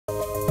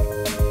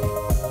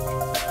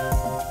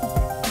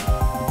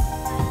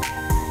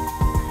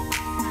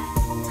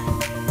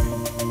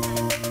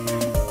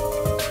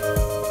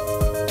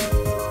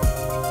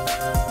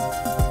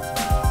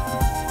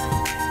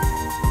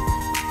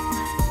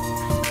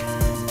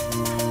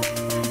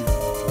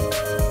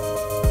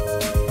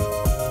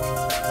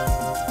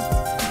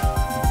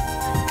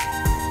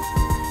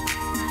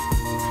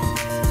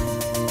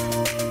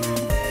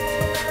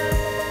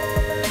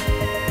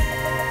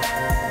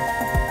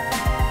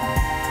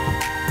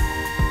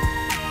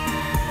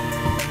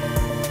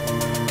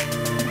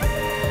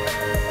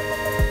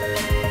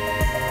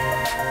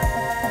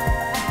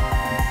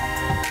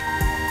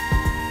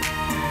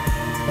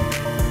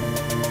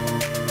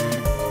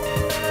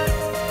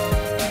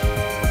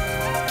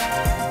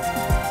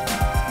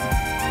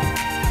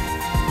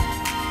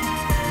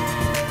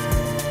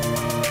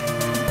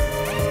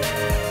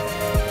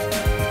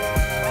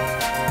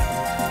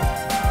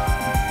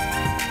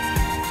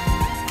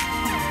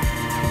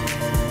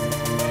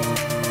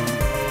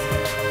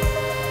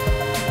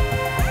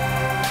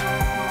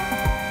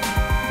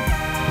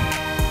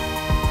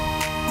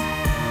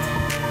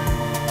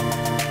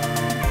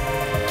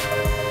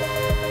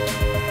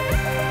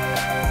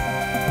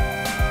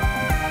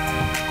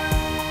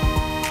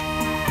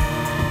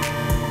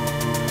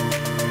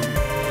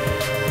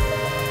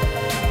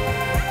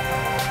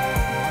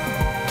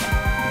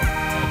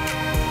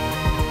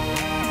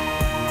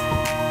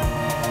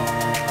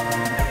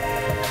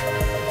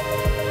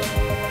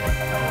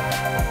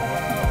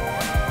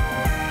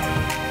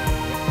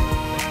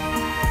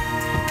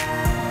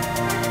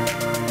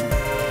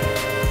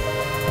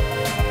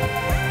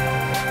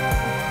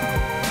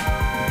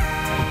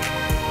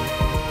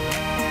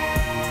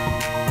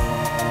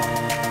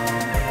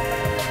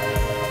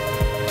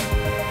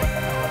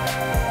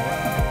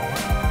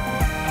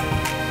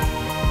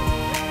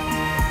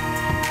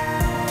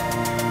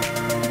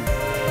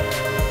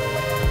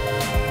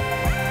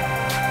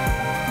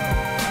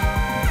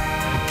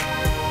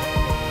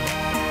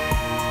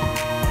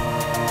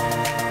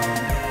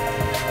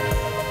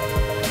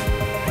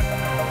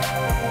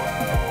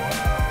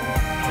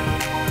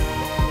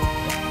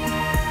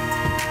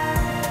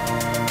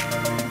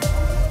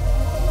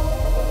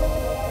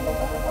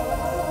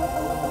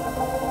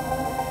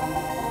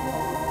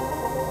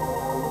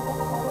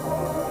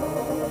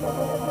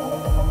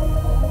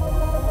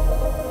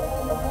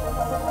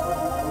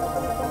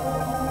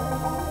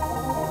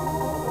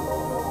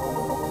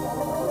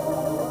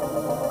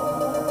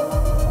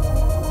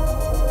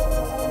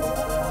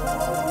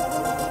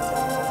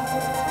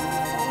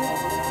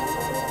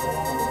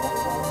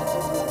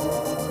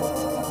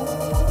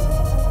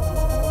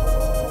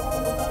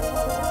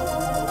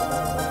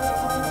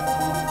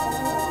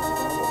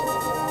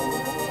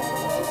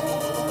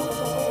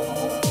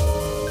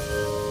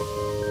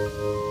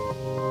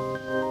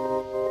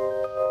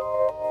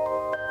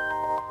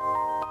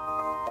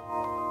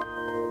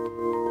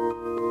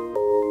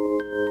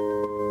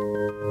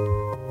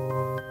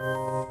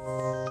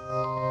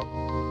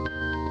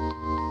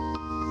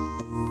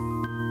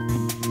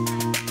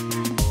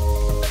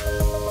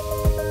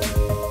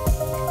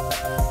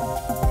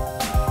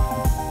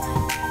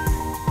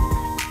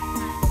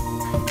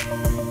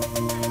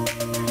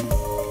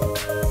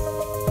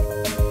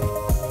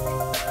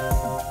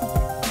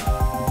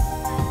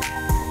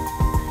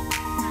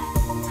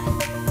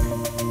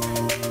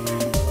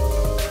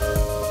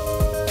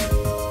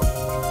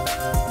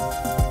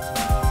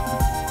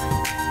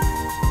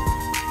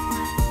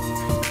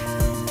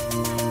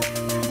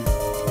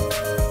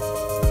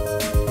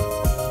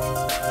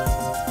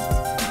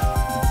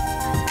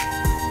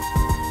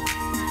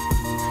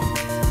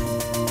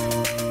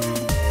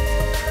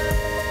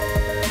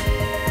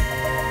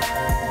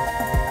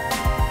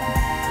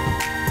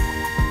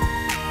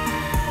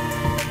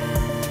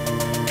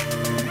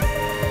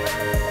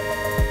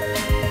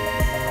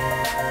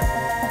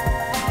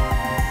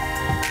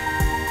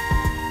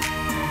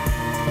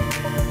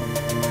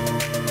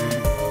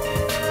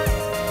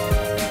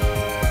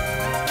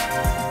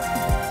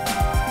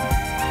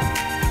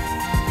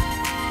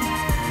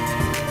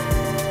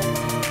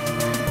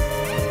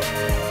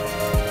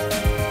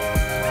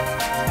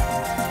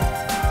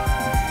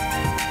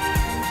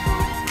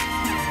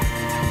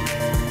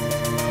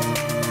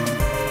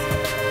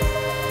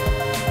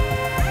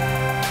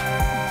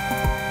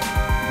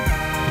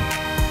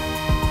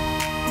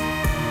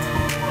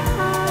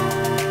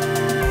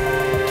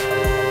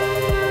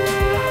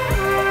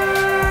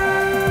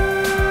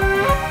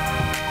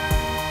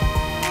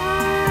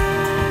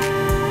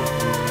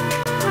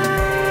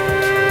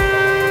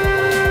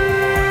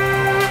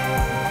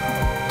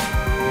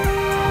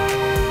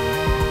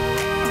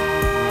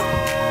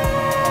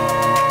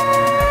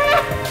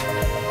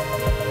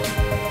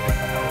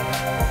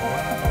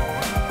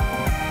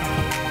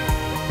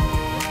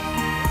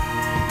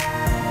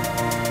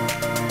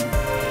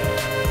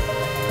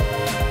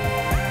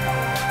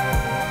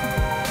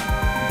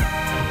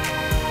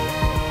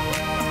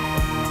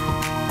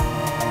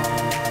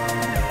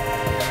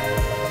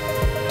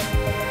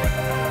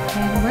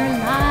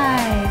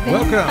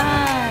Welcome.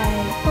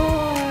 5,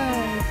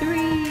 4,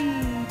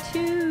 3,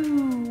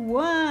 2,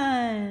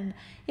 1.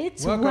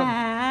 It's Welcome.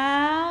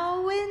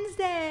 Wow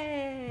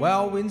Wednesday.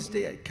 Wow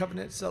Wednesday at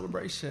Covenant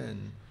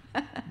Celebration.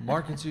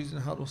 Mark and Susan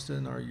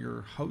Huddleston are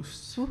your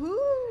hosts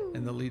Woohoo.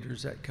 and the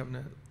leaders at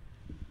Covenant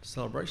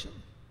Celebration.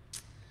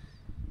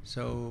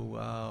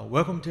 So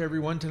welcome to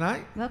everyone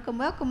tonight. Welcome,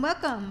 welcome,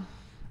 welcome.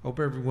 Hope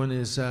everyone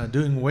is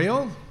doing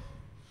well.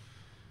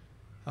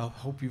 I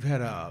hope you've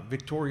had a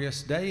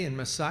victorious day in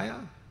Messiah.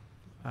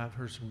 I've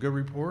heard some good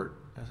report,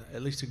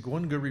 at least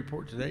one good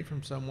report today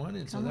from someone,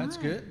 and so Come that's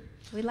on. good.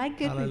 We like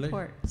good Hallelujah.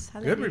 reports.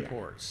 Good Hallelujah.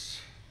 reports.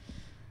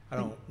 I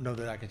don't know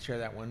that I can share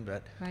that one,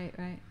 but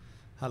Right.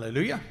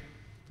 hallelujah.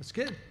 That's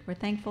good. We're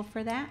thankful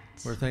for that.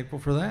 We're thankful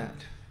for that.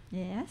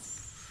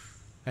 Yes.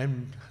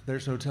 And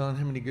there's no telling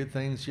how many good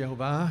things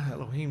Jehovah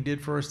Elohim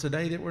did for us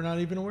today that we're not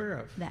even aware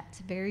of. That's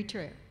very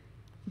true.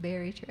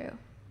 Very true.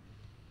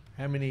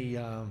 How many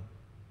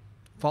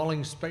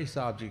falling space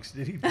objects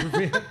did he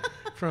prevent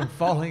from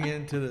falling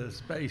into the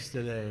space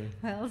today?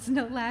 Well, it's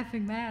no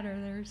laughing matter.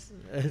 There's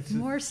It's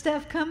more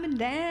stuff coming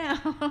down.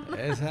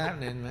 It's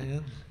happening,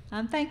 man.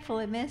 I'm thankful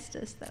it missed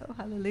us, though.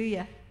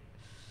 Hallelujah.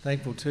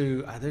 Thankful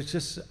too. There's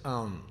just,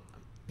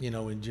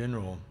 in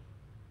general,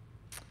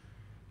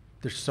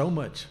 there's so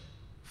much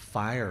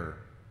fire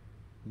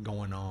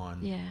going on.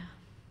 Yeah.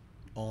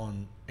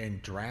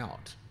 And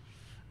drought,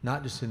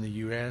 not just in the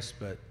U.S.,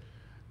 but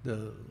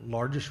the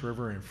largest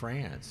river in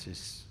France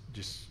is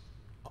just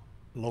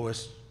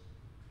lowest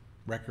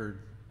record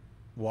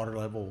water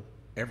level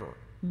ever,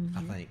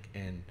 I think.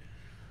 And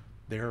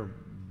they're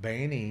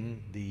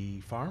banning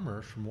the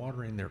farmers from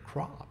watering their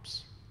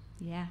crops.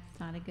 Yeah, it's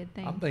not a good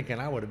thing. I'm thinking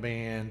I would have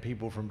banned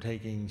people from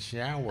taking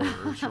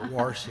showers or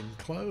washing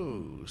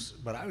clothes,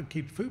 but I would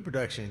keep food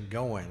production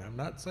going. I'm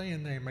not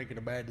saying they're making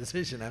a bad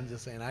decision. I'm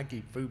just saying I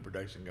keep food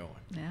production going.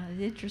 Yeah,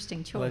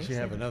 interesting choice. Unless you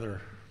have isn't it?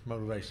 another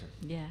motivation.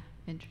 Yeah,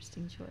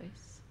 interesting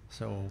choice.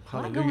 So, A lot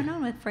hallelujah. going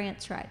on with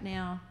France right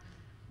now.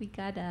 We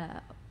got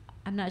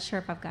I'm not sure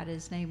if I've got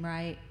his name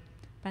right,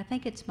 but I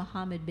think it's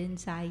Mohammed bin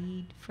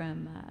Zayed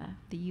from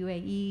the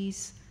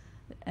UAE's,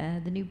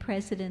 the new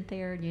president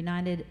there,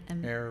 United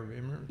Arab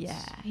Emirates.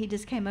 Yeah, he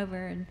just came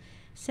over and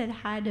said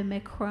hi to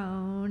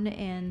Macron,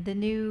 and the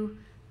new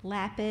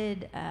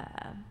Lapid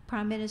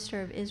Prime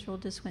Minister of Israel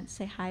just went to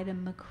say hi to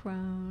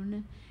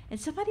Macron, and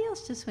somebody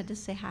else just went to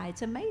say hi.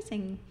 It's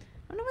amazing.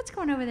 I don't know what's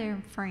going over there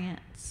in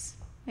France.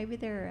 Maybe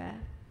they're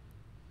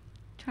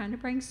trying to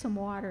bring some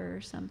water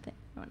or something.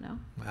 I don't know.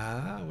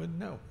 I wouldn't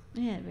know.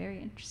 Yeah, very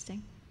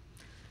interesting.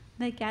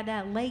 They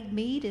got Lake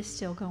Mead is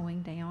still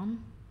going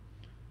down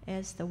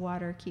as the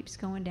water keeps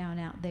going down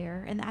out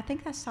there. And I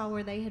think I saw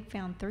where they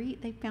found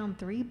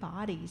three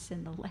bodies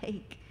in the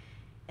lake.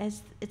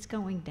 As it's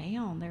going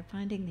down, they're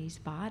finding these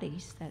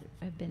bodies that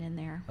have been in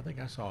there. I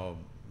think I saw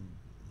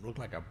looked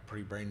like a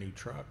pretty brand new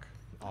truck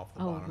off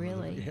the Oh, bottom.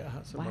 really? Yeah,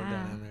 somewhere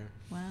down in there.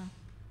 Wow.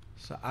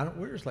 So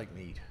where's Lake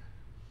Mead?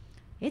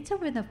 It's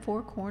over in the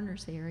Four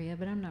Corners area,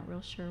 but I'm not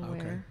real sure Okay.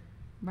 where.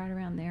 Right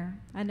around there.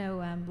 I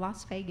know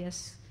Las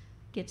Vegas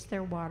gets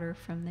their water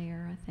from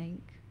there, I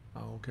think.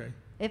 Oh, okay.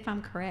 If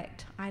I'm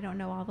correct. I don't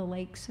know all the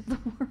lakes of the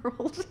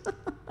world.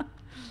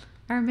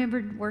 I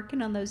remember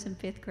working on those in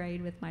 5th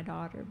grade with my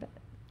daughter, but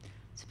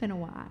it's been a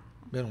while.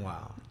 Been a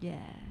while. Yeah.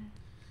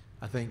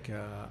 I think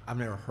I've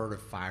never heard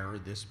of fire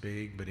this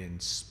big, but in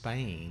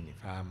Spain,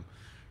 if I'm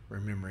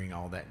remembering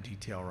all that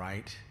detail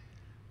right,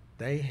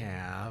 they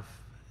have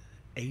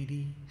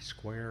 80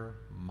 square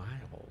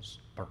miles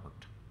burnt.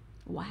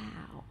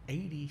 Wow.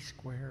 80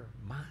 square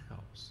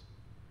miles.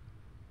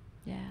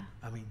 Yeah.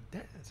 I mean,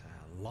 that's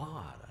a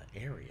lot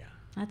of area.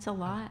 That's a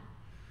lot.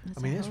 That's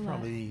I mean, a that's whole lot.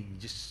 probably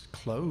just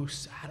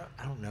close.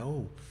 I don't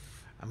know.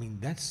 I mean,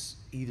 that's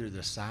either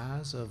the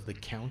size of the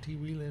county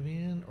we live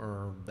in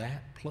or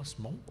that plus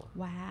more.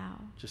 Wow.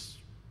 Just,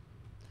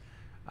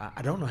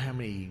 I don't know how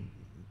many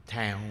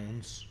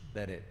towns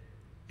that it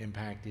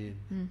impacted,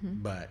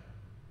 but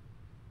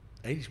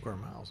 80 square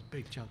miles, a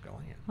big chunk of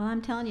land. Well,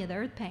 I'm telling you, the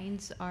earth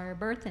pains are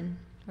birthing,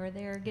 or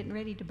they're getting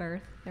ready to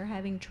birth. They're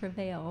having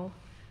travail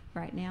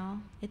right now.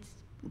 It's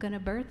going to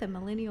birth a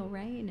millennial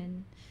reign,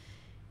 and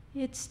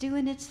it's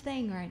doing its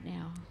thing right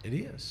now. It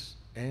is.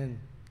 And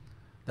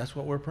that's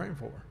what we're praying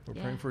for. We're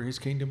Yeah. praying for his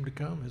kingdom to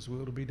come, his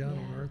will to be done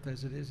on Yeah. earth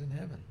as it is in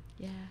heaven.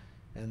 Yeah.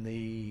 And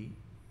the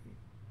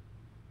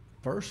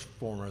first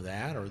form of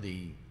that, or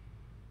the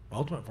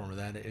ultimate form of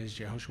that, is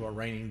Jehoshua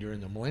reigning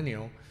during the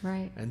millennial.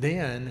 Right. And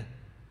then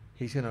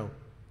he's gonna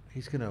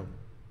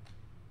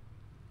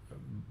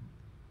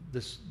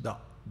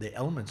the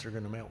elements are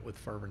gonna melt with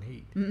fervent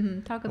heat.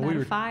 Talk Well, about we a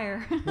were-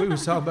 fire. We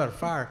was talking about a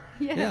fire.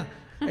 Yeah.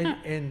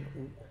 And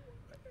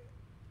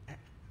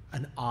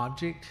an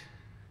object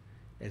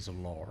as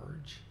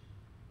large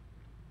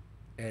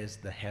as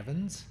the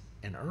heavens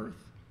and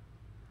earth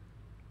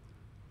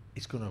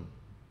is gonna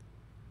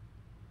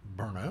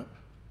burn up.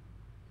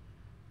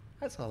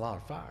 That's a lot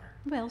of fire.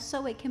 Well,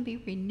 so it can be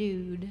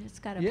renewed. It's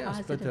got a Yes, but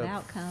positive the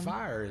outcome.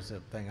 fire is a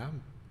thing.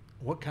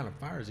 What kind of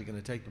fire is it going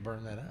to take to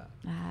burn that up?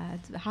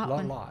 It's a hot A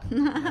one. lot.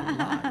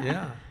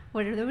 Yeah.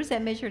 What are those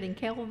that measured in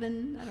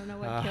Kelvin? I don't know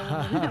what Kelvin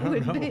I that don't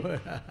would know. be.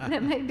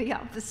 That may be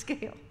off the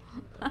scale.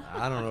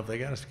 I don't know if they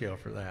got a scale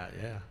for that.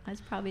 Yeah, That's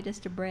probably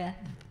just a breath.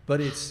 but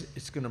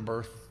it's going to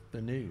birth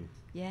the new,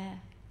 Yeah.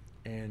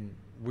 and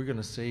we're going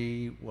to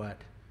see what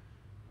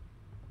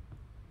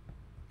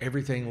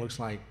everything looks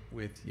like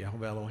with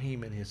Jehovah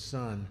Elohim and His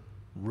Son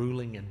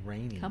ruling and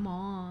reigning. Come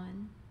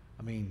on.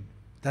 I mean,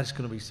 that's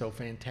going to be so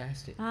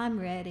fantastic. I'm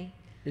ready.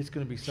 It's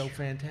going to be so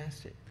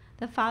fantastic.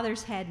 The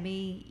Father's had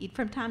me,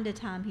 from time to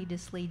time, He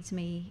just leads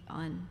me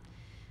on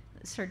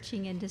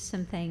searching into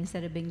some things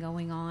that have been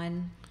going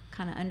on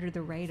kind of under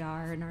the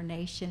radar in our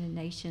nation and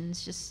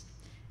nations, just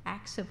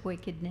acts of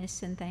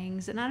wickedness and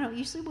things. And I don't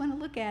usually want to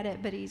look at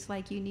it, but He's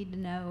like, you need to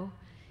know.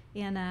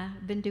 And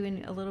I've been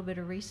doing a little bit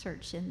of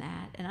research in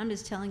that. And I'm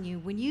just telling you,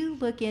 when you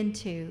look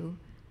into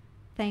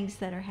things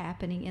that are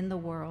happening in the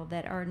world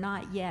that are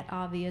not yet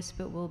obvious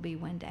but will be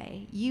one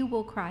day, you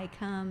will cry,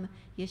 come,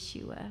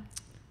 Yeshua.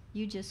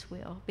 You just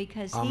will,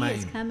 because Amen. He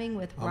is coming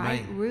with Amen.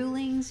 right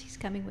rulings. He's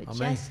coming with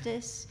Amen.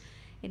 justice,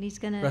 and He's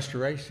going to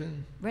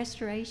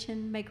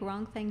Restoration. make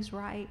wrong things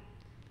right.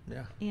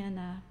 Yeah. And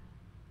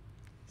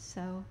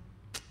so,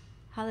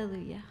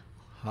 hallelujah.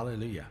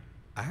 Hallelujah.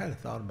 I had a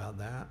thought about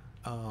that.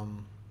 I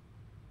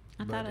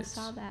but thought I it's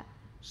saw that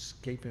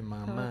escaping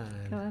my go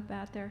mind. up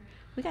out there.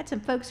 We got some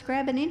folks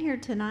grabbing in here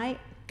tonight.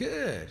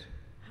 Good.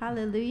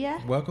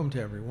 Hallelujah. Welcome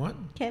to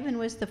everyone. Kevin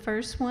was the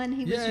first one.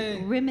 He Yay.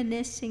 was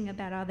reminiscing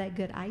about all that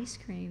good ice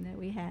cream that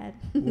we had.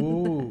 Ooh. What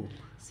are we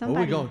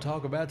Somebody- going to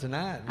talk about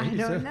tonight? I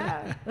don't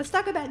know. Let's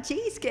talk about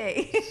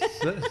cheesecake.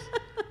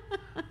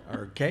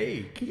 Or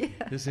cake, Yeah.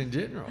 just in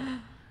general.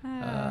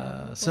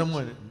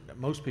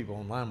 Most people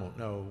online won't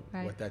know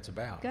Right. what that's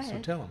about. Go So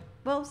ahead. tell them.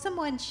 Well,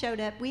 someone showed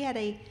up. We had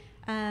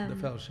The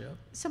fellowship.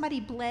 somebody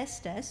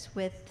blessed us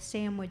with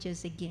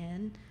sandwiches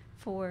again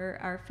for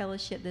our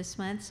fellowship this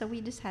month. So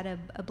we just had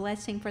a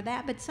blessing for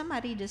that. But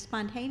somebody just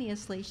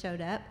spontaneously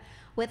showed up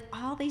with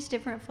all these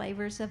different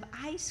flavors of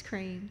ice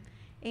cream.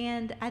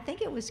 And I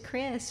think it was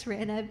Chris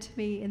ran up to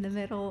me in the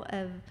middle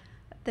of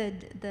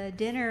the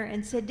dinner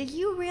and said, "Do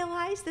you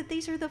realize that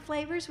these are the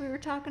flavors we were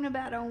talking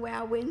about on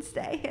Wow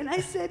Wednesday?" And I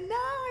said, "No,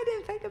 I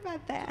didn't think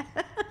about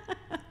that."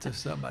 So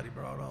somebody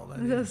brought all that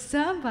So in.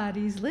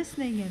 somebody's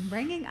listening and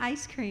bringing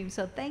ice cream.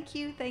 So thank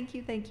you,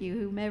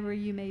 whomever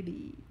you may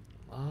be.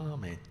 Oh,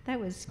 man. That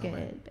was good.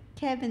 Amen.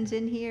 Kevin's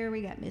in here.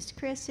 We got Miss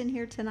Chris in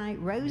here tonight.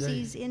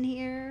 Rosie's in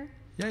here.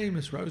 Yay,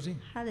 Miss Rosie.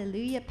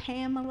 Hallelujah.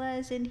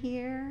 Pamela's in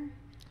here.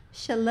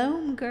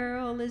 Shalom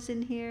Girl is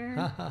in here.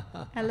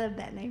 I love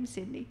that name,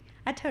 Sydney.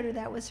 I told her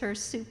that was her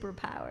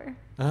superpower.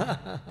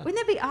 Wouldn't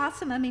that be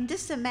awesome? I mean,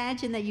 just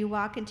imagine that you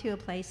walk into a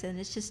place and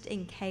it's just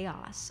in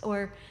chaos,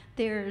 or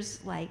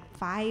there's like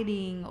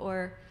fighting,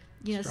 or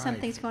Strife.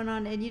 something's going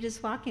on, and you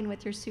just walk in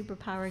with your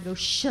superpower and go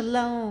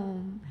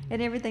shalom,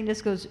 and everything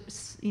just goes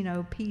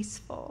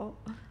peaceful.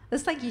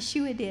 It's like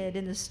Yeshua did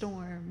in the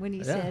storm when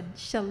He said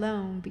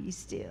shalom, be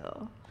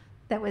still.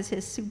 That was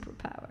His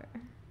superpower.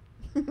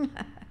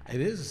 It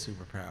is a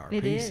superpower.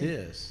 It Peace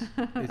is.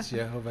 It's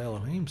Jehovah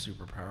Elohim's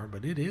superpower,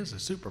 but it is a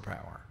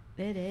superpower.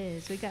 It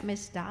is. We got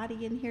Miss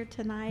Dottie in here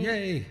tonight.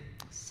 Yay.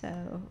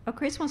 So,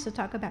 Chris wants to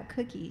talk about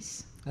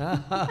cookies.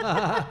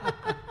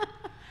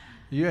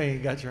 You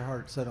ain't got your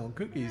heart set on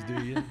cookies,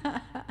 do you?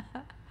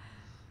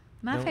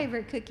 My No.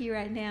 favorite cookie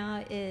right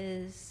now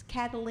is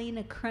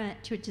Catalina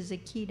Crunch, which is a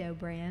keto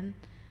brand.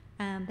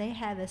 They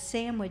have a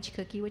sandwich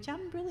cookie, which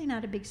I'm really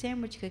not a big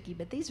sandwich cookie,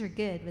 but these are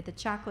good with the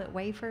chocolate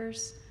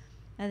wafers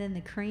and then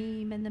the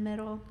cream in the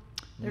middle.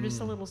 They're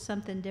just a little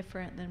something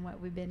different than what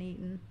we've been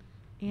eating,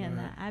 and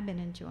Right. I've been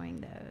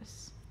enjoying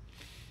those.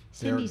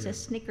 They're Cindy's a good.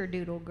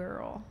 snickerdoodle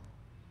girl.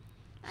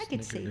 I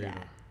could see Snickerdoodle.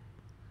 that.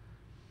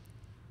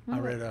 I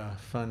read a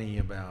funny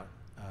about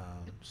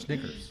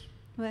Snickers.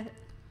 What?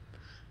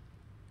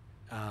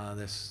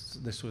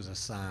 This was a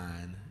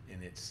sign,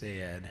 and it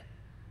said,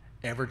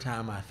 "Every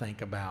time I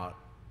think about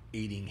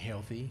eating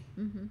healthy,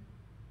 Mm-hmm.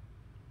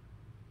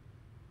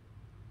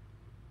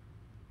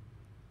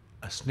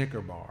 a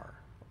Snicker bar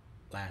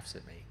laughs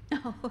at me."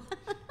 Oh,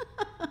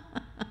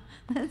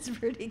 that's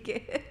pretty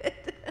good.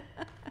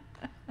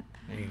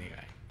 Anyway.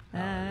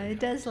 It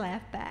does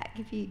laugh back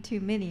if you eat too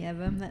many of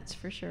them. That's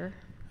for sure.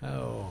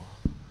 Oh,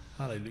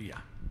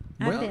 hallelujah.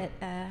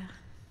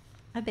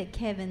 I bet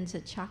Kevin's a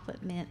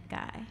chocolate mint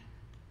guy.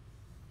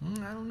 I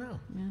don't know.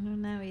 I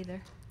don't know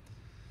either.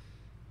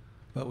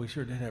 But we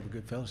sure did have a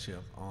good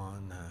fellowship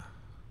on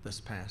this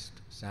past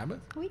Sabbath.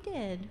 We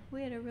did.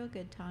 We had a real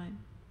good time.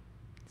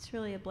 It's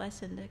really a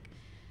blessing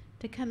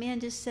to come in,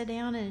 just sit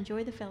down and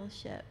enjoy the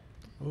fellowship.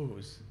 Oh,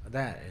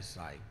 that is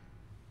like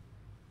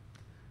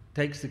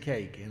takes the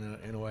cake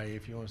in a way,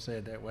 if you want to say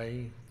it that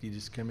way. You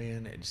just come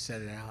in and just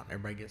set it out,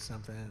 everybody gets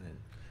something, and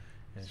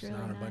it's really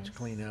not a bunch of nice.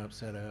 cleanup,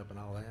 set up, and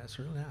all that. It's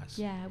really nice.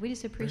 Yeah, we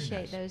just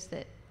appreciate nice. those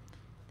that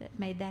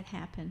made that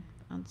happen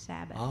on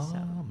Sabbath. Oh, So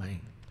man.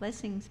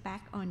 blessings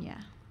back on ya.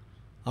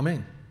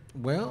 Amen.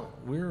 Well,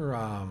 we're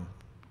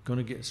going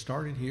to get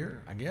started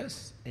here, I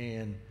guess,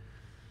 and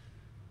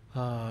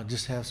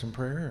just have some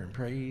prayer and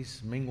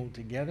praise mingled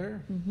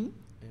together. Mm-hmm.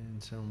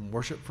 and some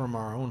worship from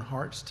our own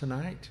hearts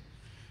tonight.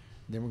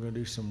 Then we're going to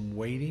do some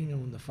waiting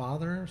on the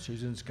Father.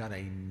 Susan's got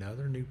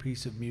another new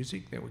piece of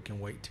music that we can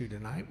wait to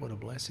tonight. What a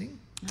blessing.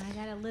 I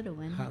got a little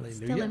one. Hallelujah.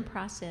 Still in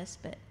process,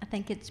 but I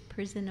think it's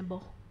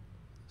presentable.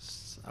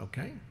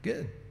 Okay,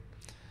 good.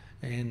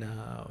 And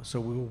so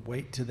we'll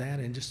wait to that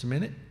in just a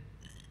minute.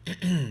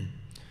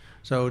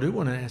 So I do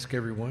want to ask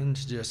everyone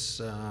to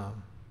just,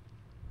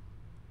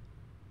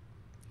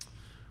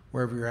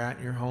 wherever you're at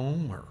in your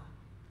home or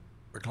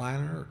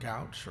recliner or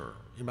couch, or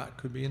you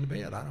could be in the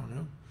bed, I don't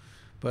know.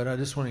 But I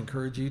just want to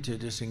encourage you to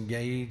just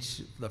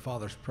engage the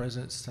Father's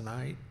presence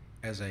tonight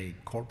as a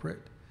corporate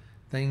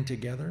thing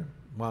together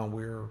while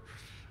we're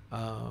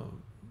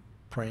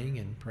praying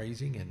and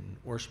praising and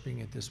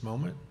worshiping at this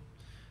moment.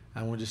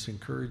 I want to just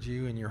encourage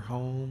you in your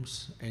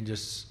homes and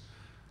just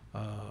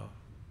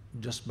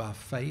by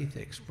faith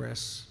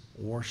express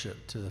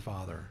worship to the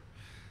Father.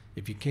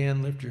 If you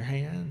can, lift your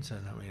hands.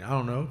 And I mean, I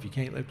don't know, if you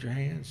can't lift your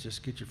hands,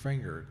 just get your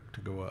finger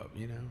to go up,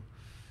 you know.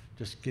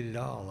 Just get it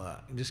all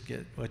up. Just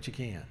get what you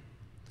can.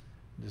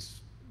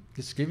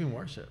 Just give him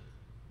worship,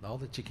 all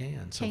that you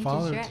can. So Changes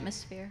Father, your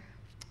atmosphere.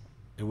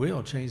 It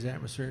will change the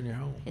atmosphere in your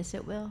home. Yes,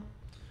 it will.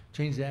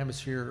 Change the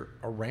atmosphere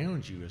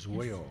around you as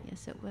well.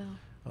 Yes, it will.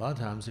 A lot of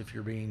times if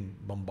you're being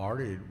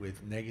bombarded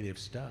with negative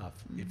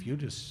stuff, if you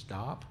just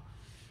stop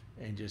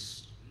and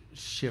just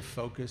shift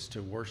focus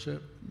to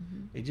worship,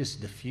 it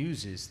just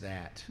diffuses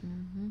that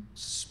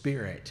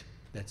spirit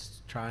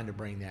that's trying to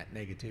bring that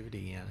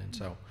negativity in. And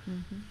so,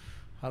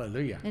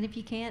 hallelujah. And if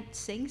you can't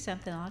sing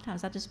something, a lot of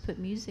times I just put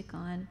music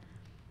on,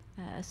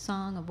 a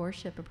song of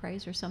worship or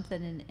praise or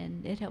something,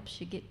 and it helps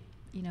you get,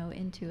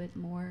 into it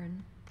more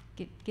and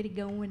get it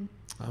going.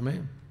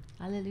 Amen.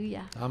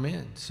 Hallelujah.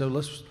 Amen. So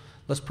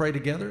let's pray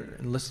together,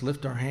 and let's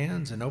lift our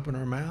hands and open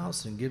our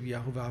mouths and give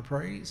Yahovah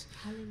praise.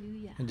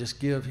 Hallelujah. And just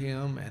give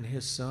him and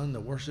his son the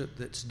worship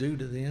that's due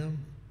to them.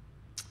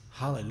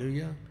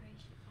 Hallelujah. Praise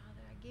you,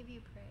 Father. I give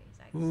you praise.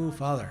 I Ooh, exalt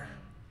Father. your name.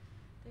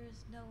 There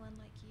is no one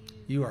like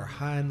you. You are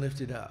high and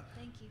lifted up.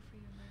 Thank you for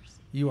your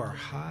mercy. You are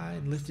high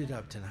and lifted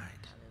up tonight.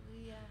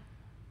 Hallelujah.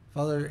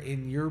 Father,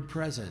 in your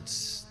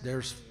presence,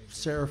 there's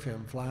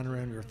seraphim flying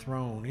around your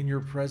throne. In your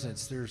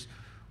presence, there's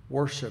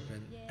worship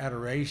and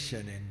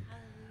adoration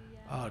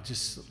and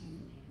just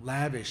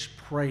lavish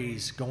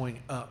praise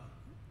going up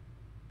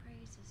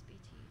Praises be to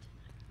you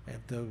tonight.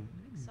 at the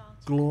Exalt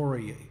you.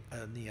 glory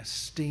and the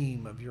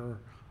esteem of your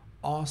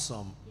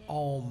awesome,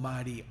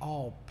 almighty,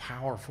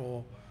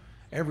 all-powerful,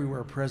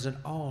 everywhere present,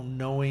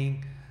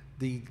 all-knowing,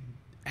 the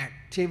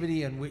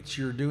activity in which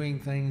you're doing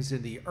things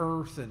in the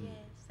earth and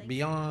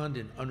beyond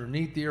and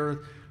underneath the earth.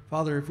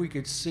 Father, if we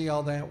could see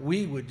all that,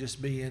 we would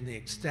just be in the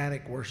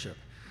ecstatic worship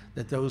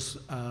that those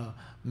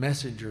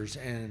messengers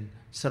and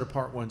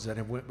set-apart ones that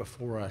have went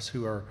before us,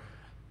 who are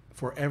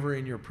forever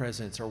in your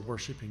presence, are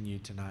worshiping you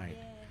tonight.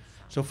 Yes.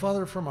 So,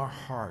 Father, from our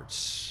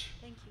hearts,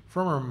 Thank you.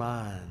 from our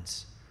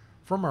minds,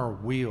 from our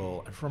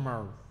will, and from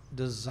our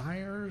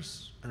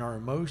desires and our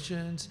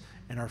emotions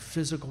and our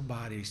physical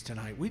bodies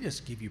tonight, we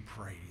just give you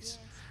praise. Yes,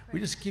 We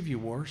just give you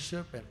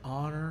worship and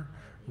honor,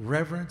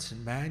 reverence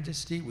and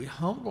majesty. We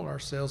humble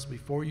ourselves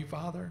before you,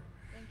 Father.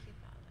 Thank you,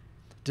 Father.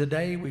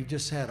 Today, we've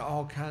just had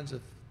all kinds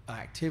of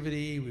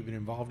activity. We've been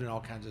involved in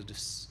all kinds of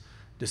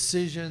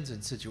decisions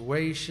and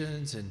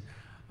situations, and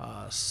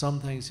some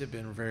things have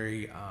been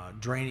very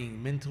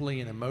draining mentally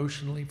and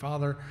emotionally,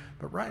 Father.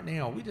 But right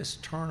now, we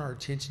just turn our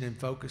attention and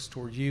focus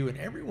toward you, and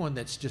everyone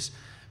that's just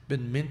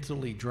been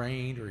mentally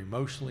drained or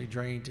emotionally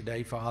drained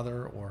today,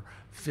 Father, or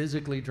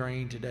physically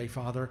drained today,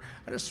 Father,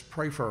 I just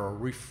pray for a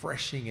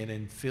refreshing and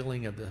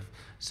infilling of the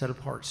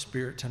set-apart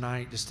spirit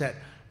tonight, just that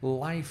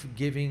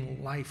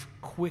life-giving,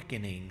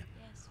 life-quickening,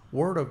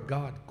 Word of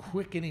God,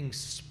 quickening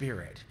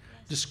spirit.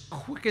 Just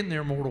quicken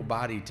their mortal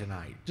body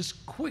tonight.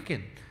 Just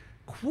quicken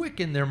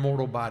their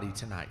mortal body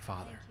tonight,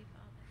 Father. Thank you,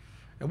 Father.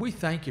 And we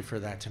thank you for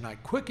that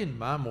tonight. Quicken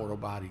my mortal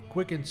body.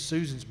 Quicken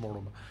Susan's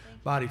mortal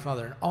body,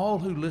 Father. And all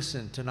who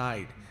listen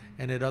tonight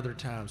and at other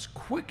times,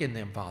 quicken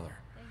them, Father.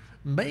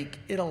 Make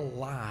it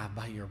alive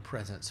by your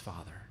presence,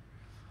 Father.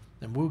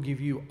 And we'll give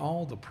you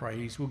all the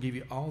praise. We'll give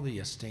you all the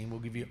esteem. We'll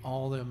give you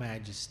all the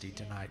majesty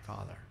tonight,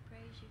 Father.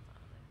 Praise you, Father.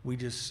 We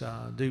just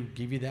do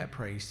give you that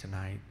praise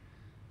tonight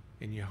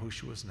in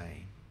Yahushua's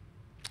name.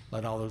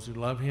 Let all those who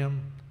love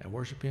him and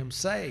worship him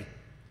say,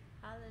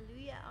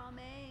 Hallelujah.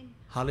 Amen.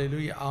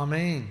 Hallelujah,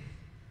 Amen.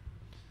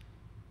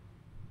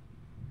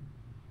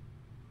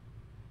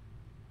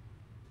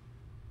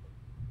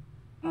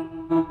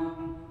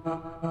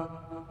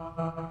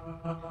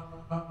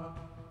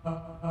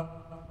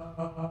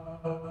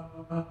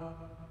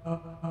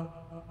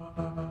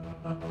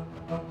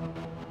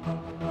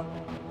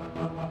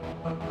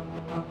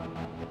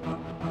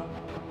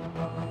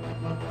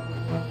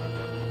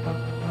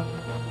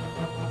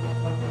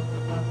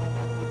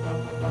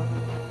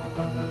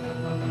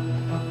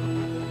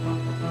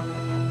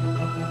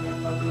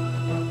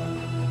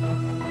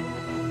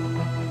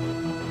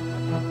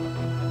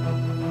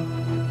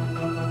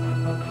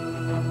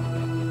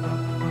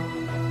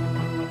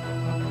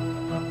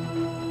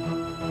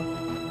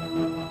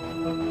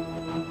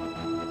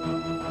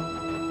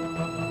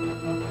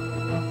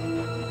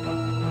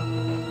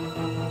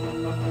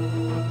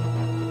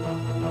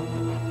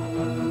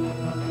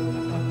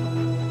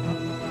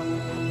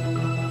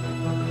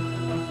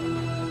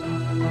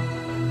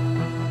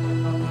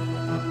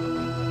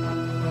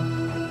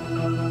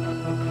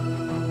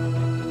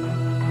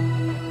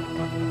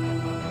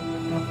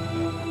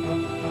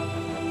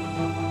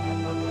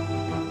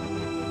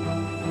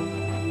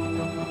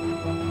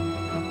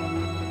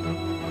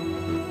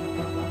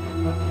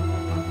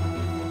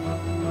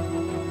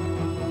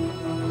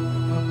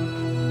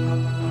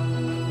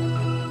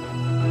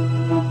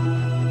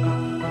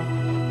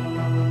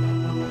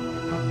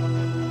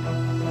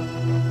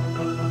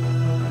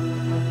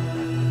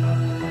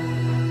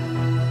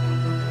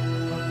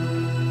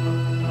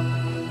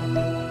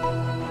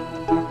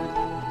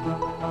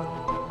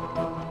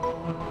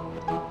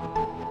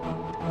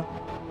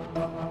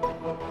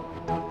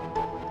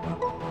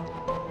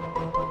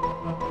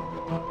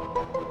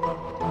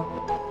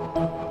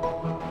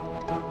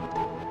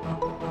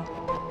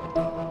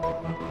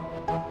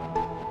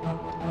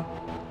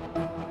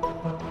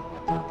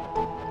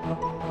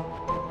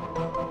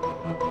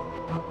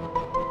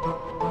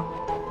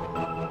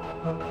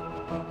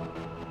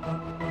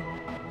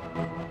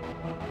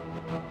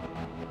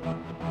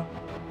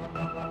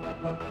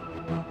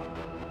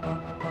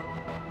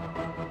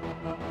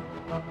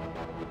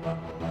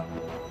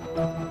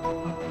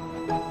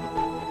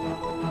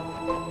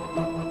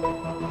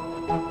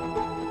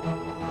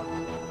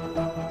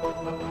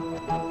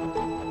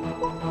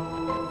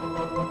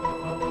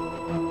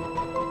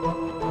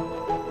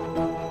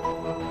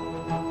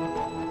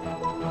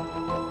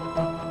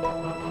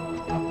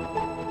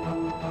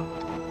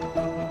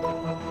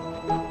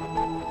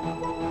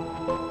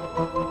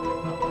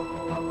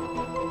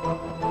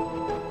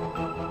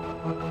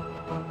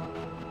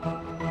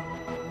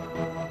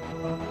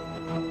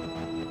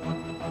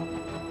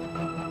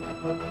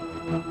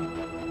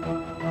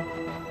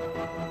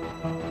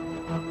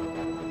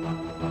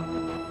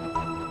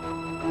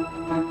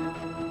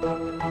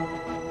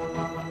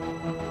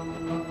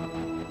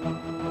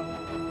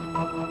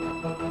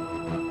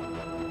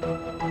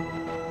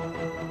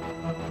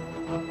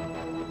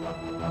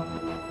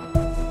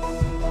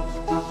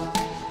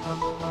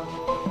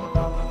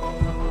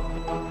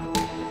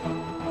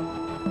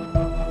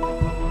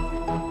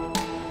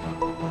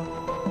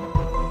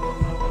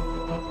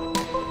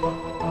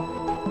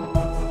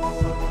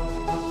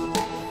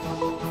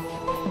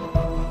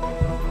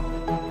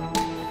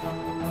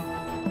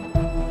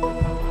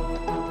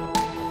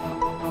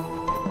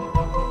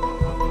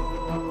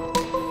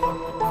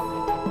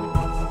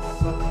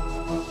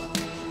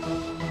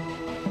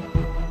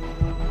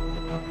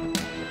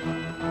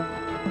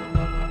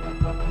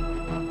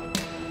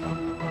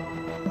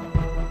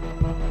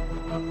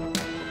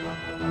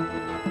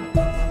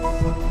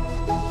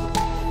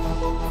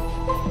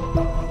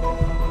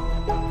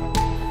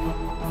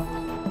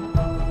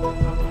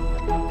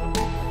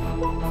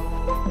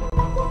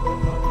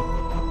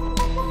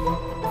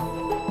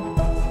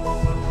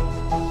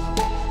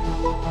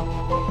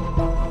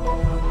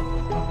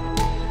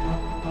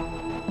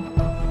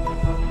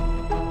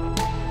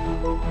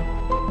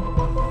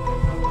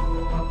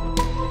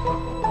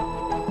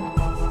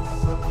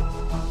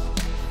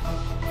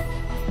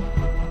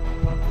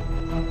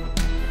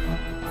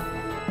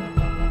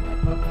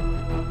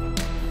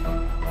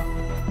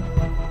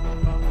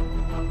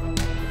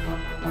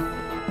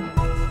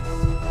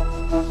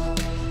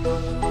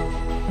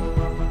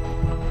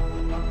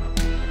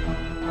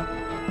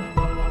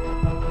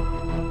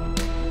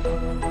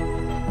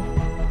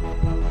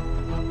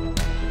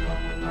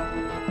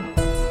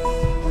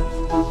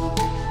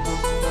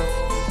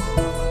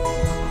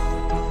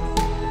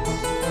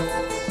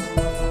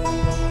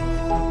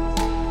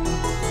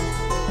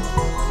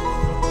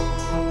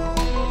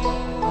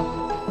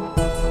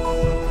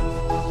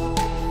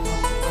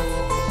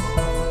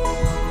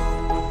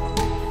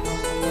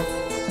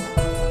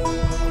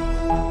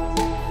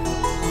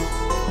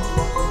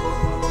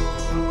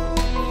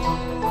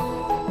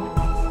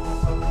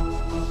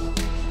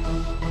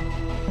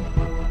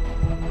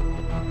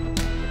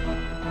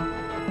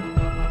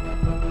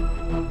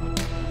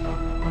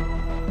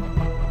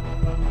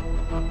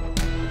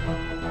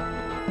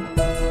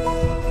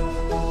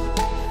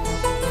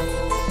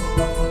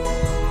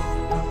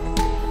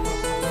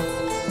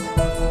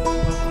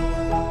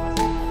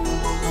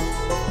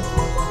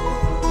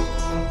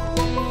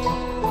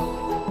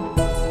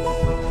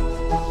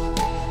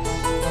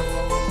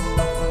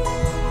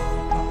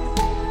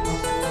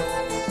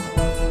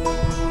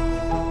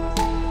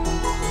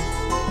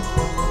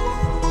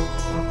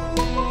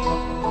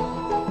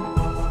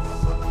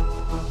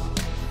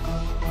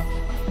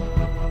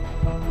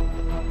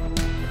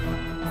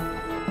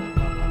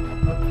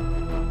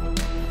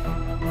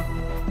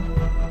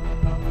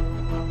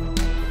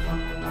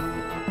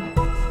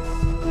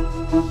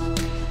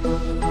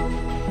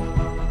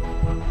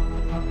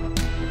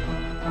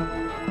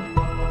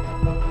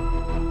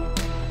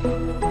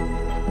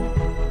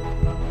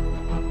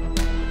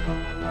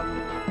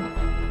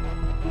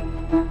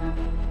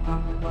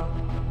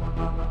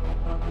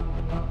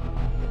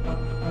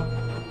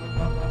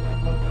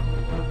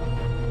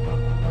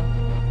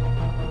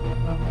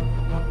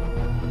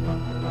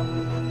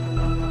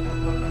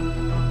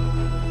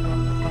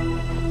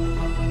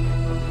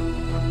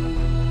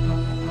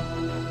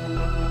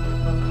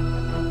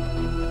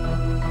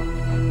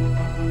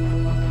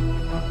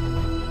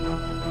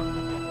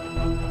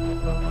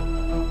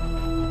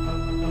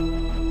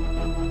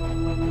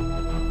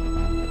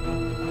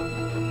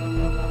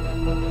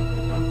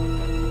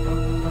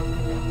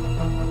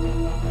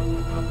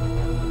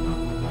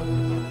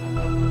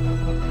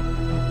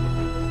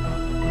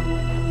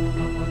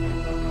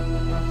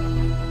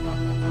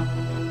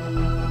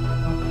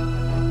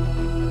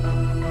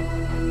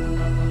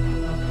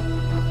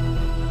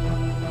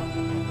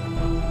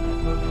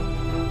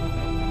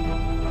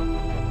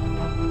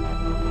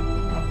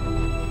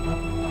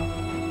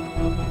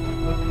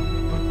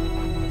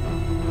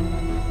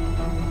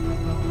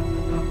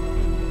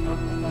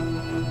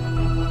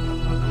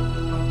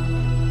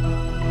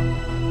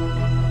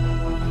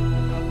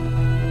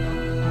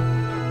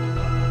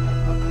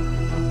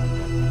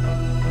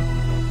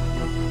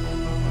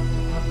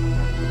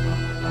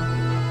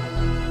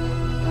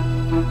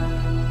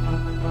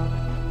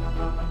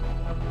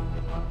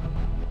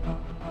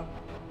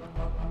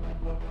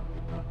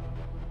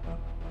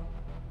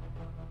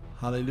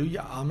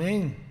 Hallelujah.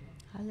 Amen.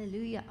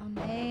 Hallelujah.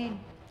 Amen.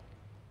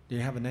 Do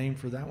you have a name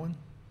for that one?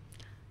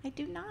 I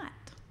do not.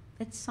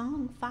 It's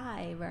Song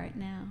 5 right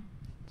now.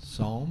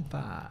 Psalm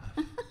 5.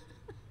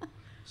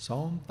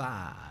 Psalm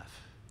 5.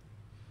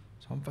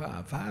 Psalm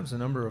 5. 5 is a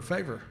number of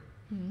favor.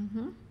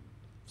 Mm-hmm.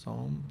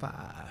 Psalm 5.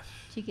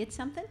 Did you get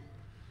something?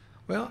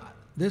 Well,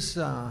 this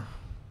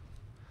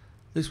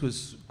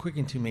was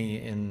quickened to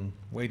me in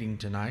waiting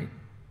tonight.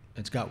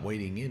 It's got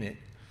waiting in it.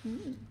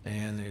 Mm.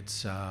 And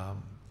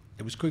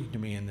it was quickened to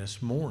me in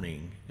this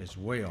morning as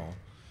well.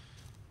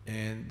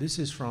 And this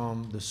is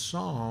from the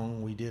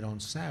song we did on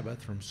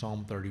Sabbath from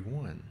Psalm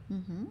 31.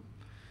 Mm-hmm.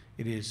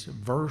 It is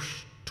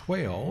verse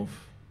 12.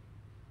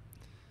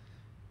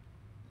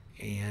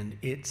 And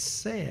it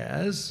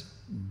says,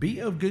 "Be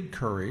of good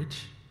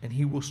courage, and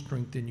he will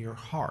strengthen your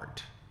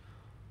heart,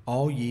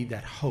 all ye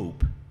that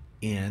hope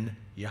in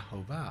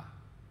Jehovah."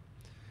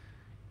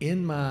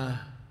 In my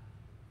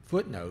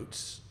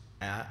footnotes,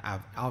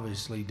 I've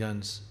obviously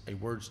done a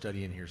word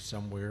study in here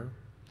somewhere,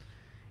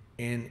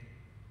 and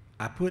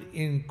I put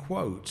in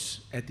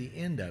quotes at the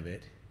end of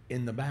it,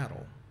 "in the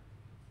battle."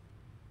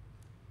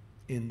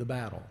 In the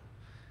battle.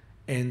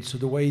 And so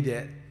the way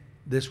that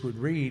this would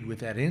read with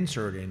that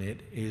insert in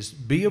it is,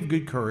 "Be of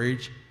good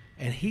courage,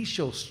 and he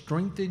shall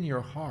strengthen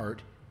your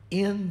heart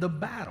in the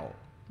battle.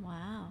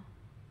 Wow.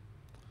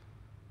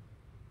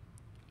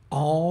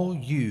 All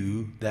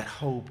you that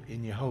hope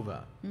in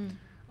Jehovah." Mm.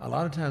 A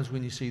lot of times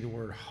when you see the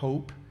word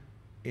hope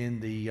in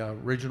the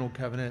original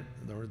covenant,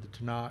 or the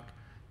Tanakh,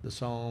 the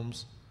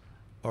Psalms,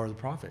 or the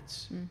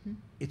prophets, Mm-hmm.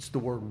 it's the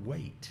word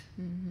wait,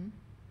 Mm-hmm.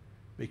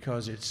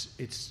 because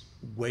it's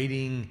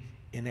waiting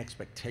in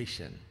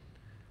expectation.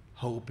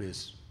 Hope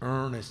is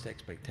earnest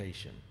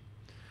expectation.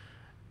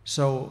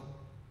 So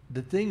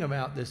the thing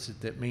about this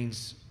that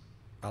means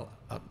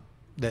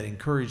that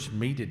encouraged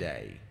me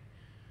today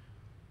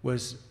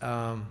was,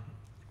 and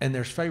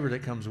there's favor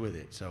that comes with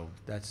it, so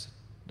that's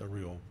the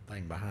real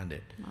thing behind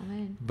it.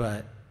 Amen.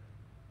 But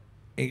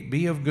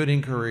be of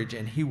good courage,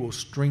 and he will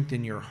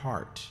strengthen your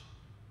heart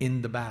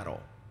in the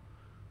battle.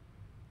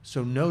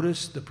 So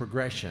notice the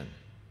progression.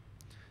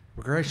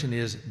 Progression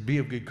is be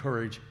of good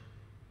courage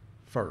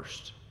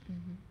first.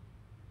 Mm-hmm.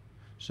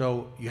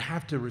 So you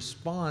have to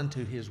respond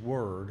to his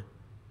word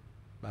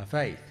by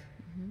faith.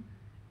 Mm-hmm.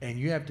 And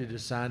you have to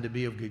decide to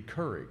be of good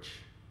courage.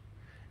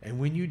 And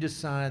when you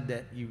decide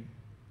that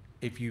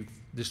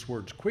this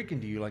word's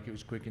quickened to you like it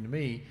was quickened to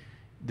me,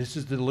 this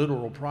is the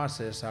literal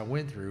process I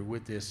went through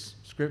with this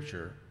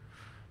scripture.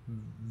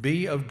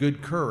 Be of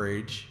good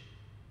courage,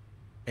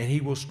 and he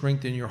will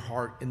strengthen your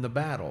heart in the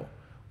battle.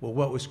 Well,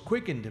 what was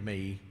quickened to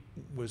me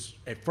was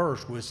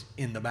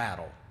in the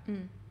battle.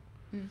 Mm.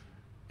 Mm.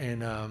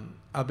 And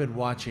I've been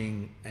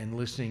watching and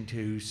listening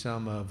to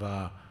some of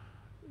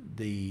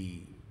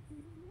the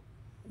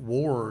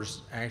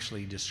wars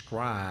actually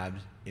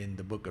described in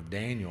the book of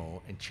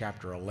Daniel in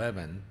chapter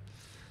 11.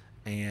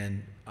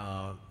 And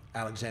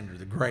Alexander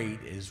the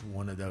Great is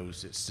one of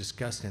those that's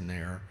discussed in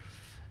there.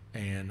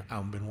 And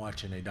I've been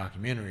watching a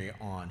documentary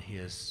on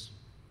his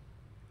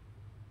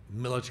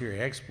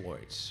military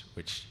exploits,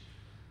 which,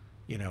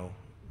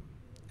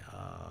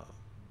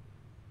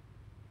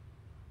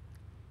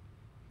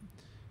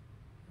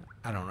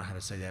 I don't know how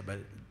to say that, but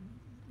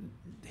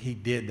he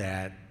did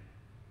that,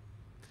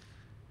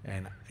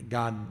 and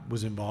God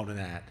was involved in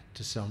that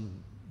to some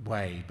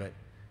way, but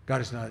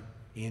God is not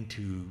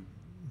into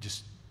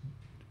just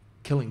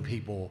killing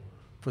people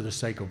for the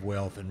sake of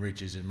wealth and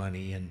riches and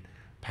money and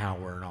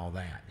power and all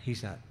that.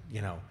 He's not,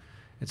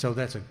 and so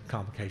that's a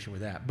complication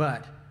with that.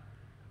 But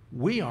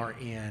we are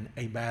in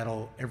a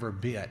battle every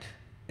bit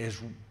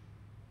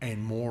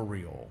and more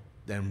real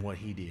than what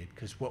he did,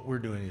 because what we're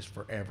doing is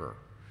forever.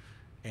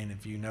 And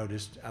if you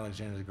noticed,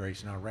 Alexander the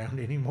Great's not around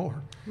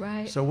anymore.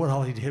 Right. So what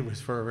all he did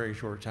was for a very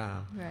short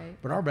time. Right.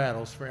 But our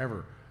battle's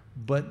forever.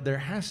 But there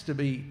has to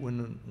be,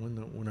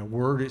 when a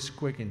word is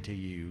quickened to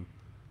you,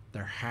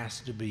 there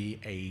has to be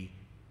a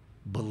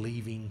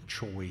believing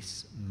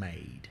choice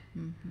made.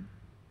 Mm-hmm.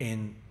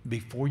 And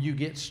before you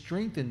get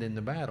strengthened in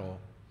the battle,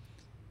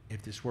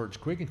 if this word's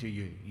quickened to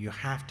you, you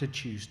have to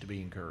choose to be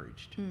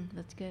encouraged.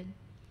 That's good.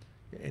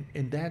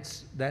 And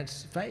that's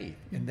faith.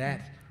 Mm-hmm. And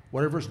that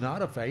whatever's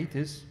not of faith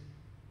is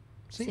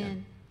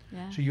sin.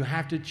 Yeah. So you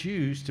have to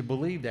choose to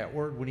believe that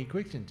word when he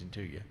quickens it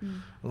to you.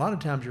 A lot of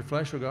times your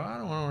flesh will go, I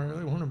don't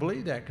really want to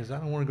believe that because I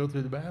don't want to go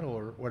through the battle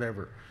or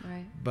whatever.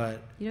 Right.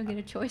 But You don't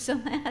get a choice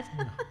on that.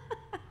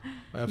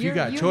 well, if You're you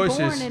got born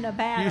choices, in a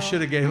battle. you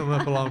should have gave them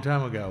up a long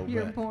time ago.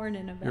 You're but born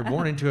in a battle. you're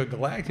born into a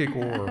galactic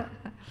war,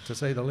 to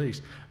say the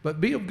least.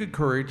 But be of good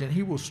courage, and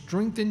he will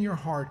strengthen your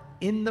heart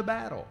in the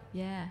battle.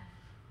 Yeah.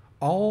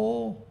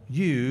 All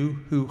you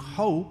who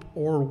hope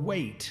or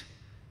wait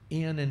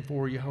in and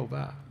for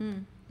Jehovah.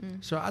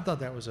 So I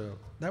thought that was a,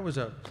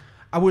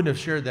 I wouldn't have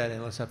shared that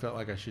unless I felt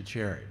like I should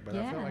share it. But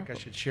I felt like I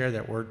should share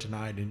that word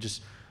tonight, and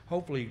just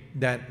hopefully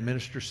that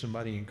ministers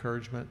somebody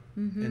encouragement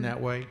in that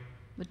way.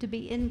 But to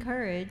be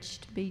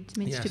encouraged means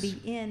to Yes.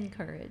 be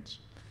encouraged.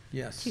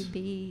 Yes. To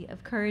be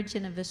of courage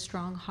and of a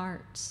strong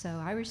heart.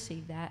 So I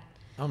received that.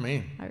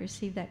 Amen. I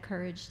received that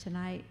courage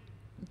tonight.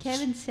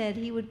 Kevin said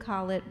he would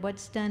call it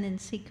 "What's done in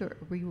secret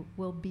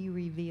will be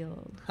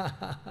revealed."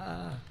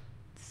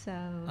 So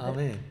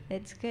Amen.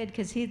 it's good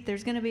because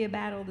there's going to be a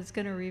battle that's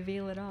going to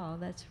reveal it all.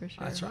 That's for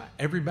sure. That's right.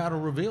 Every battle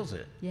reveals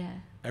it. Yeah.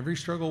 Every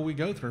struggle we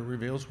go through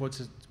reveals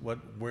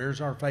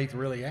where's our faith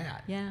really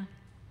at. Yeah.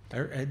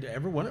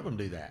 Every one of them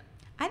do that.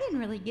 I didn't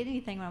really get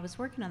anything when I was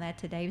working on that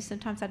today.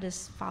 Sometimes I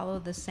just follow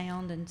the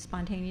sound and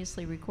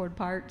spontaneously record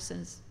parts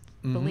and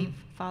believe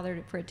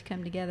Father for it to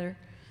come together.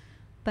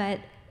 But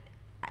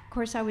of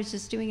course, I was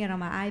just doing it on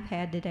my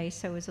iPad today,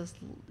 so it was those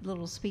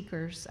little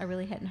speakers. I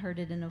really hadn't heard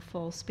it in a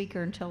full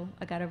speaker until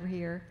I got over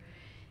here,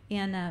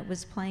 and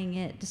was playing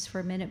it just for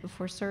a minute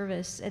before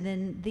service, and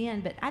then.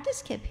 But I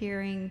just kept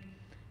hearing.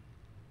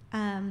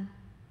 I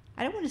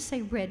don't want to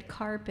say red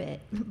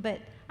carpet, but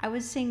I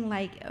was seeing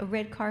like a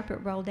red carpet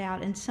rolled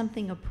out and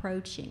something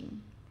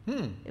approaching.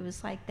 It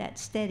was like that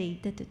steady,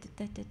 and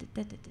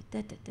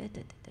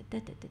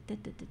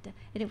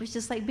it was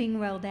just like being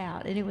rolled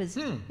out, and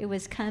it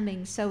was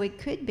coming. So it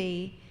could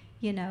be,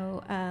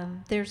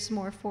 there's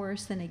more for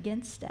us than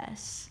against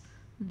us.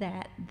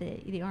 That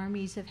the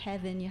armies of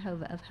heaven,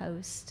 Jehovah of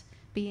hosts,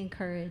 be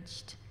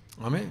encouraged.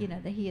 Amen.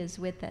 That He is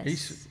with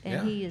us,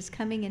 He is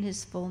coming in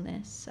His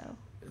fullness. So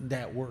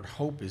that word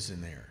hope is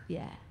in there.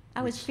 Yeah.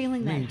 I was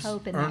feeling that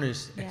hope and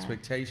earnest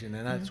expectation,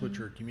 and that's what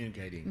you're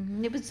communicating.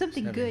 It was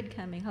something good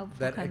coming,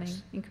 hopeful coming,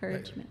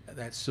 encouragement.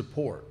 That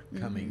support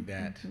coming,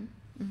 that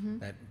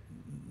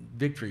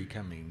victory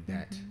coming,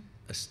 that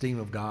esteem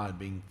of God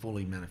being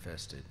fully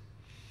manifested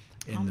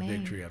in the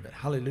victory of it.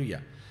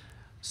 Hallelujah.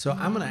 So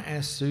I'm going to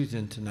ask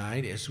Susan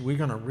tonight, as we're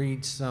going to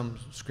read some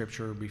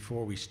scripture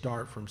before we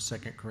start from 2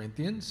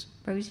 Corinthians.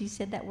 Rosie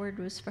said that word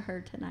was for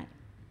her tonight.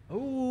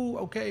 Oh,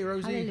 okay,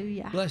 Rosie.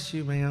 Hallelujah. Bless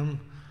you, ma'am.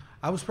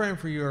 I was praying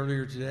for you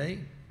earlier today,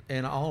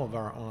 and all of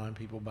our online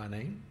people by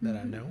name that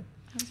I know.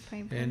 I was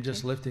praying for and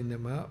just lifting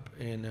them up,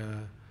 and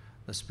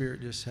the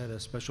Spirit just had a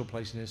special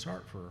place in His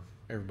heart for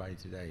everybody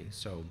today.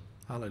 So,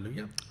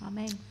 hallelujah.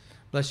 Amen.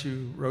 Bless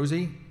you,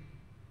 Rosie.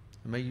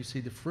 And may you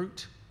see the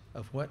fruit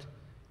of what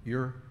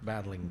you're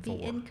battling for.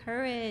 Be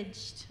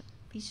encouraged.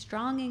 Be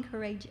strong and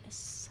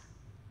courageous.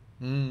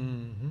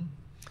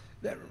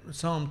 That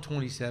Psalm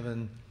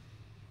 27,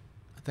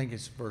 I think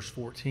it's verse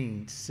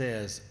 14,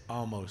 says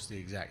almost the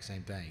exact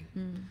same thing.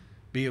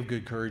 Be of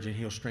good courage and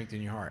He'll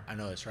strengthen your heart. I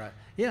know that's right.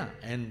 Yeah,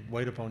 and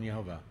wait upon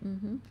Jehovah.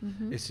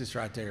 It's just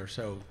right there.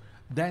 So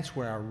that's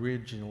where I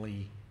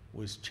originally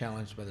was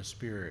challenged by the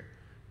Spirit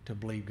to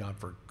believe God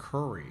for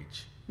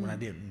courage when I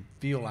didn't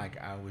feel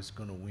like I was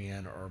going to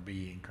win or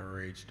be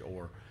encouraged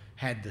or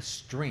had the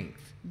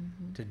strength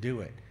to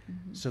do it.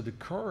 So the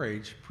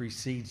courage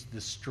precedes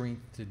the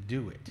strength to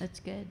do it. That's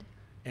good.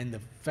 And the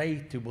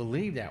faith to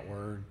believe that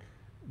word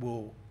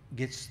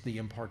gets the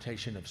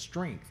impartation of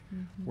strength.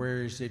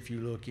 Whereas if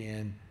you look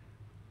in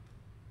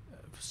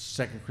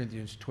 2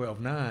 Corinthians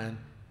 12:9,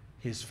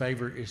 His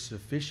favor is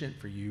sufficient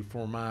for you,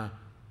 for my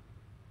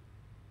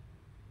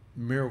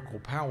miracle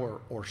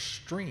power or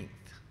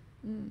strength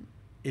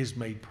is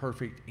made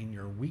perfect in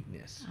your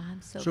weakness.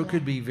 I'm so it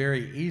could be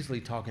very easily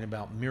talking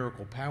about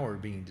miracle power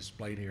being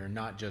displayed here,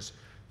 not just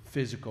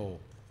physical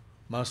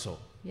muscle.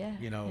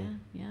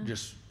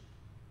 Just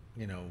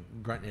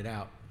grunting it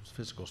out,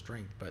 physical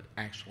strength, but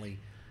actually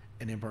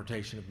an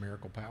impartation of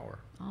miracle power.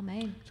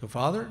 Amen. So,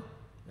 Father,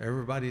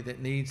 everybody that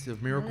needs the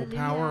miracle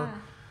power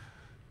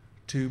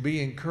to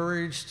be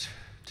encouraged,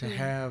 to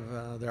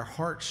have their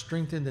heart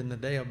strengthened in the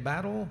day of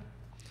battle,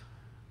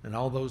 and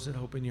all those that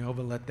hope in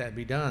Jehovah, let that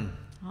be done.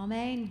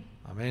 Amen.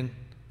 Amen.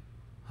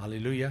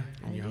 Hallelujah.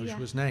 In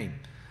Yahushua's name.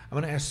 I'm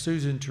going to ask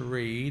Susan to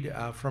read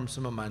from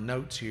some of my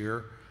notes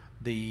here,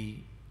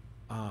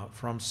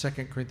 from 2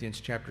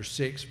 Corinthians chapter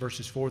 6,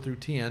 verses 4 through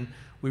 10.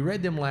 We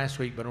read them last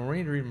week, but I'm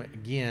going to read them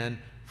again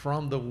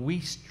from the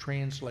Wuest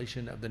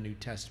translation of the New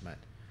Testament.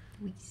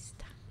 Wuest.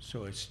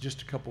 So it's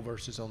just a couple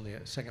verses on the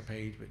second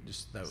page, but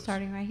just those.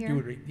 Starting right here? You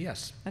would read,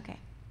 yes. Okay.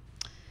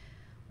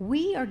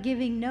 We are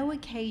giving no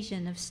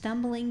occasion of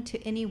stumbling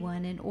to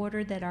anyone in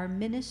order that our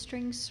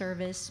ministering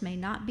service may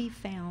not be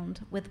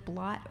found with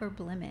blot or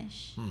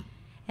blemish,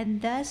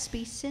 and thus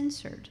be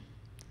censored,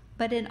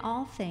 but in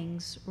all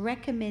things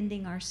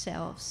recommending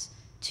ourselves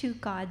to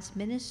God's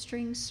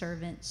ministering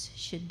servants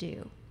should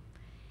do.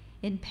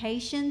 In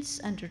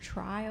patience under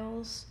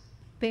trials,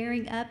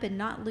 bearing up and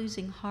not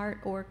losing heart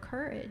or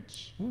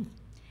courage.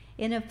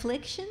 In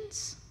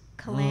afflictions,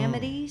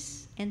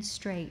 calamities, and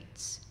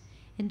straits.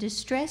 In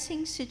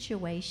distressing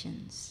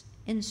situations,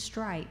 in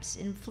stripes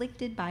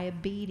inflicted by a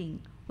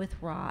beating with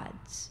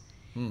rods,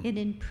 in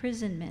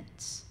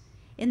imprisonments,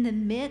 in the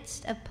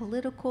midst of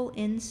political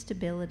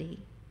instability,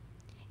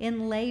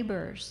 in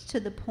labors to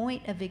the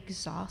point of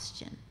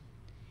exhaustion,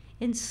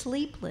 in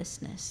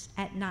sleeplessness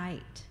at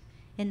night,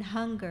 in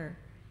hunger,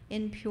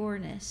 in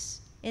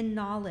pureness, in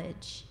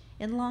knowledge,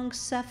 in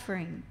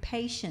long-suffering,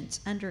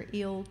 patience under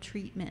ill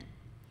treatment,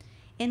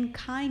 in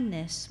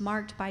kindness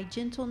marked by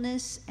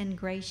gentleness and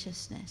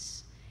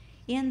graciousness,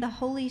 in the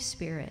Holy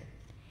Spirit,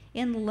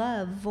 in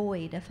love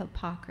void of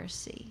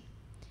hypocrisy,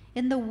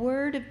 in the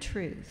word of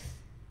truth,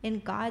 in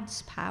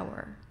God's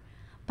power,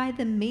 by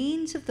the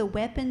means of the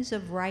weapons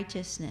of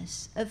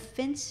righteousness,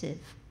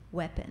 offensive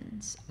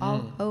weapons,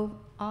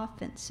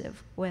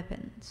 offensive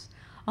weapons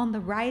on the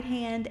right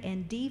hand,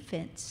 and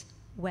defense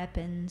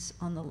weapons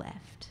on the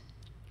left.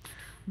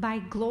 By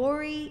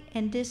glory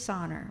and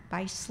dishonor,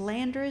 by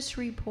slanderous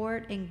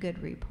report and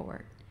good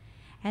report,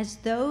 as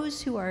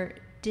those who are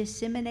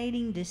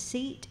disseminating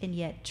deceit and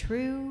yet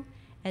true,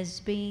 as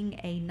being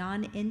a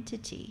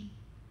nonentity,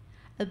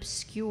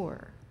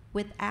 obscure,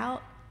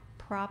 without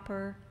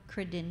proper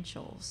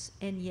credentials,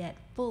 and yet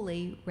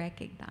fully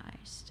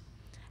recognized,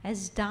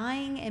 as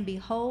dying, and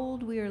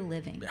behold, we are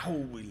living.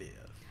 Behold, we live.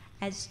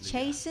 As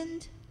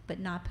chastened, but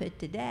not put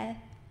to death.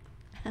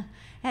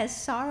 As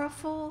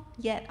sorrowful,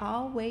 yet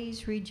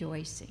always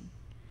rejoicing.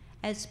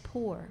 As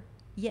poor,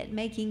 yet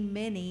making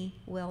many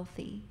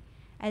wealthy.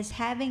 As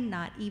having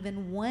not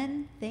even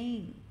one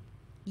thing,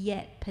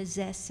 yet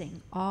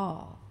possessing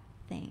all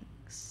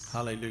things.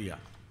 Hallelujah.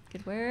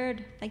 Good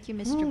word. Thank you,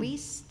 Mr.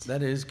 Weist.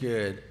 That is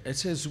good. It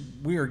says,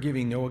 we are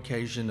giving no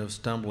occasion of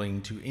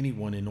stumbling to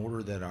anyone, in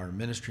order that our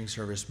ministering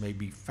service may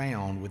be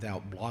found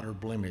without blot or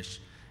blemish,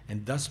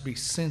 and thus be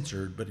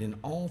censored, but in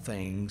all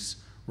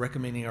things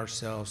recommending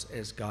ourselves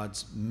as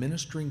God's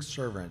ministering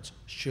servants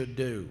should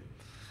do.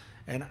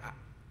 And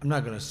I'm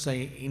not going to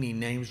say any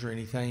names or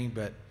anything,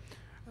 but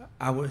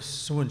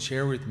someone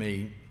shared with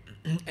me,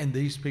 and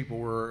these people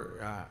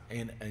were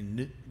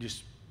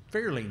just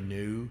fairly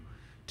new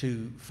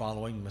to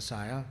following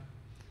Messiah,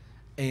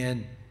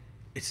 and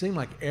it seemed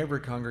like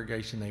every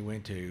congregation they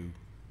went to,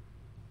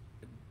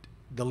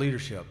 the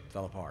leadership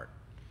fell apart.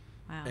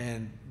 Wow.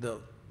 And the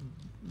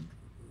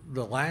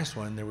last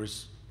one, there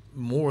was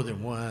more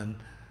than one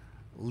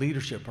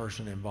leadership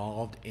person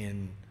involved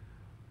in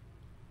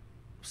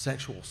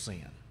sexual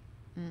sin.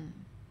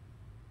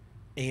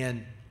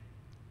 And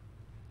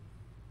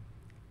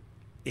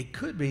it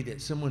could be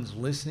that someone's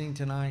listening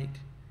tonight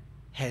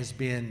has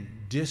been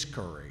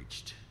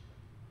discouraged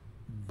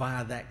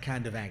by that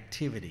kind of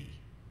activity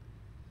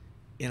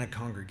in a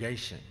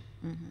congregation,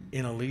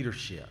 in a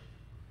leadership.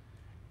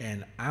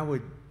 And I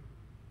would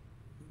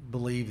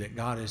believe that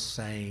God is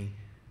saying,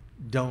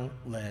 don't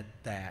let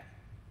that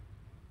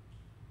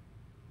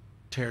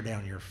tear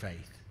down your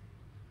faith.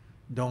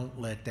 Don't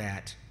let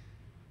that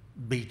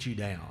beat you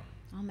down.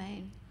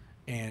 Amen.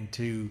 And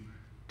to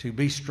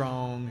be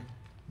strong,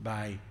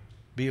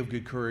 be of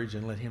good courage,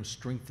 and let him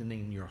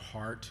strengthening your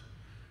heart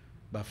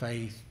by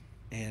faith,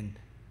 and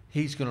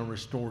he's going to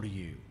restore to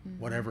you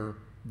whatever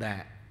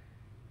that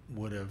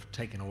would have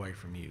taken away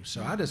from you.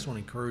 So I just want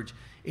to encourage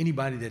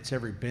anybody that's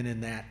ever been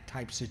in that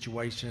type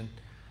situation,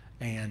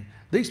 and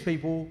these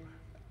people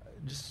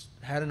just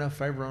had enough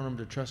favor on them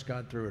to trust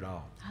God through it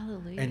all.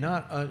 Hallelujah. And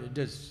not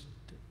just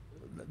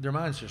their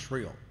mind's just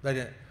real. They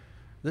didn't.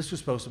 This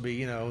was supposed to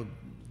be,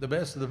 the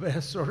best of the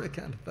best sort of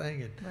kind of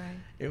thing, and Right.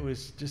 it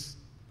was just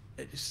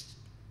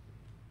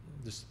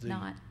the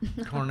Not.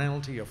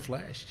 carnality of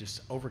flesh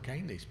just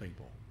overcame these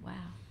people. Wow.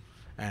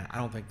 And I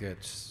don't think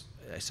it's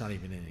not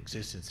even in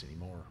existence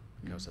anymore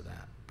because of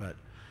that. But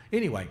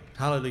anyway,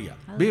 hallelujah.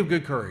 Be of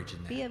good courage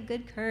in that. Be of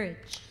good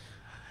courage.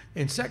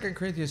 In 2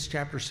 Corinthians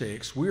chapter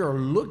 6, we are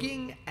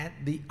looking at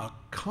the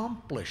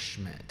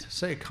accomplishment.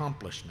 Say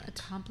accomplishment.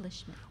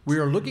 Accomplishment. We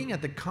are looking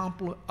at the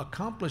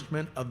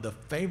accomplishment of the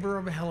favor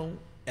of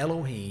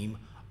Elohim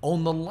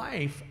on the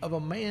life of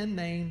a man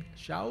named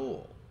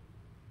Shaul.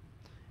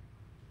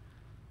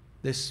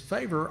 This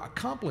favor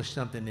accomplished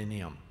something in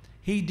him.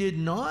 He did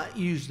not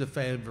use the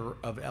favor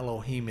of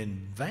Elohim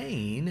in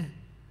vain,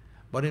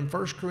 but in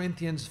 1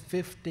 Corinthians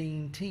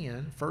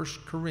 15:10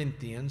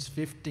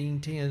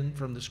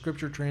 from the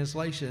scripture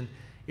translation,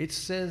 it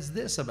says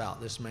this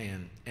about this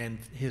man and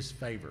his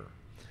favor.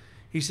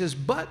 He says,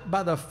 "But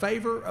by the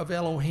favor of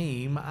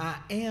Elohim, I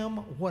am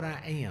what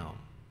I am.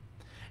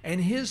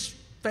 And his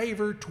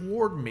favor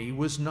toward me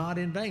was not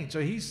in vain."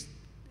 So he's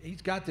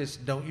got this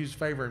don't use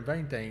favor in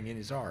vain thing in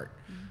his heart.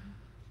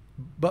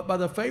 "But by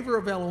the favor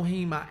of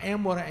Elohim, I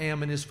am what I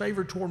am, and his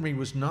favor toward me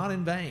was not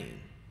in vain.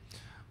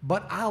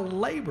 But I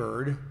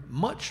labored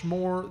much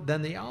more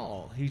than they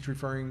all." He's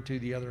referring to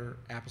the other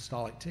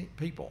apostolic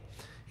people.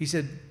 He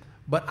said,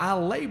 "But I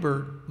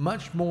labored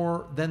much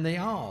more than they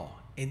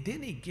all." And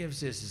then he gives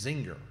this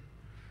zinger.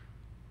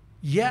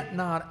 "Yet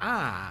not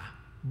I,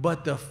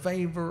 but the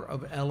favor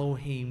of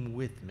Elohim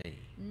with me."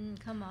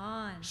 Come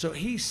on. So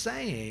he's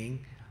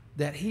saying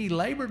that he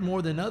labored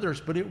more than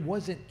others, but it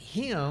wasn't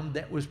him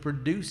that was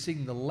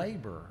producing the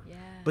labor. Yeah.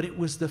 But it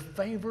was the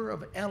favor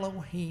of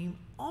Elohim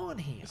on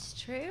him. It's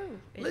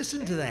true. It's Listen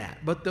true. to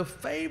that. "But the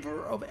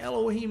favor of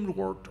Elohim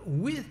worked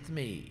with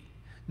me."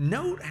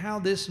 Note how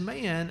this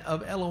man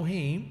of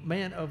Elohim,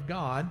 man of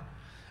God,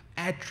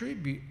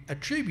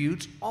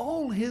 attributes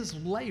all his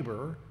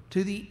labor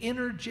to the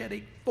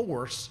energetic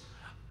force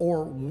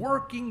or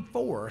working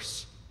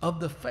force of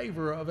the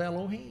favor of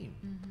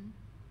Elohim.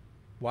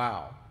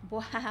 Wow.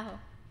 Wow.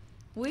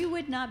 We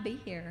would not be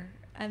here.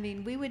 I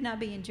mean, we would not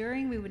be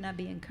enduring. We would not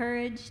be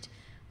encouraged.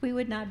 We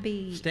would not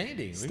be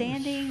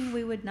Standing.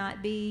 We would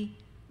not be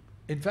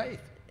In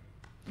faith.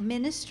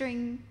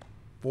 Ministering.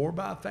 For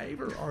by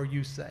favor are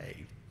you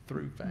saved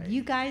through faith.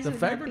 You guys The would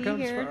favor not be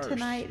comes here first.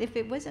 tonight if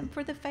it wasn't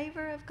for the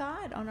favor of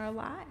God on our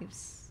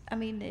lives. I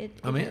mean, it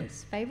Amen.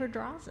 is. Favor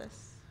draws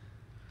us.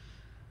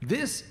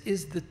 This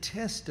is the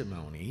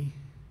testimony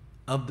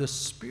of the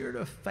spirit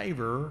of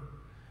favor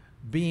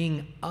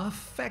being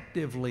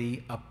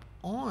effectively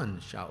upon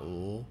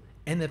Shaul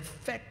and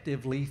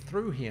effectively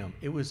through him.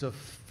 It was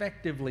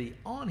effectively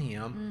on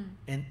him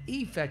and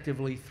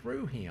effectively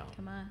through him.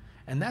 Come on.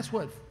 And that's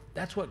what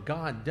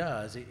God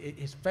does.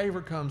 His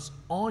favor comes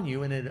on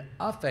you and it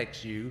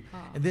affects you,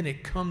 and then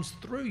it comes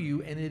through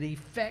you and it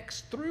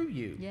effects through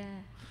you. Yeah,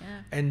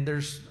 yeah. And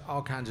there's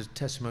all kinds of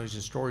testimonies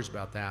and stories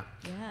about that.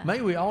 Yeah.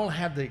 May we all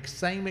have the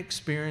same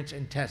experience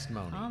and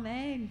testimony.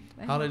 Amen.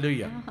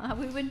 Hallelujah.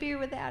 We wouldn't be here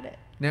without it.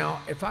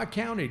 Now, if I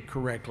counted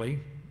correctly,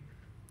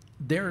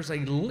 there's a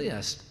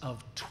list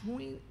of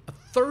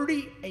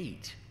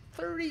 38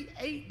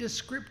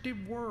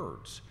 descriptive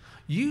words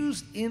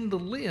used in the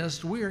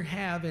list we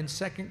have in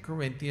 2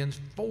 Corinthians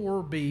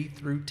 4b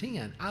through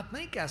 10. I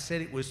think I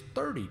said it was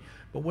 30,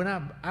 but when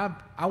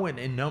I went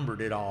and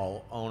numbered it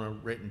all on a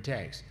written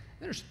text,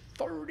 there's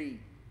 38.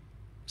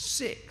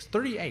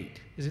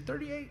 Is it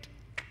 38?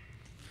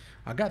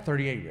 I got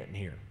 38 written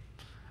here.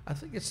 I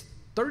think it's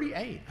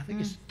 38. I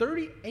think it's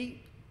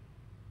 38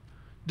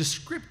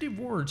 descriptive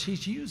words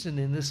he's using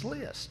in this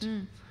list.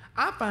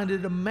 I find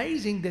it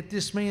amazing that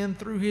this man,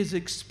 through his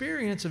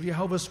experience of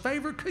Jehovah's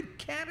favor, could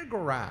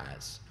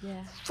categorize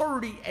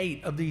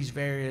 38 of these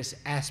various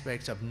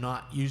aspects of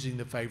not using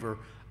the favor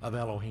of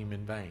Elohim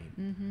in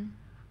vain.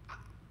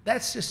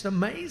 That's just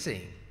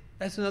amazing.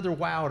 That's another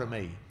wow to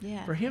me.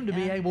 Yeah, For him to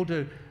be able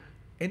to,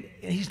 and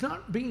he's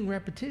not being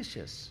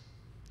repetitious.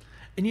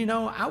 And you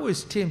know, I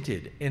was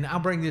tempted, and I'll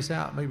bring this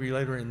out maybe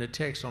later in the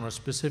text on a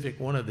specific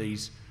one of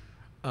these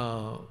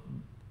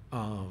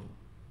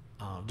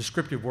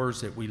descriptive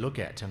words that we look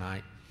at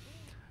tonight.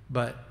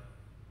 But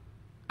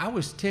I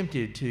was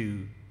tempted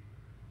to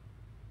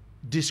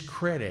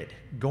discredit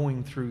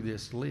going through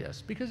this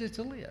list because it's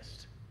a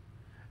list.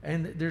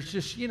 And there's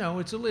just,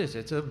 it's a list.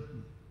 It's a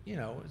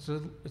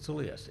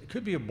list. It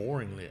could be a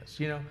boring list,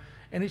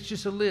 and it's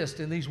just a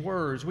list. And these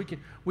words,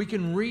 we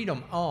can read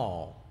them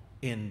all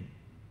in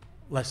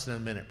less than a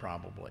minute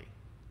probably.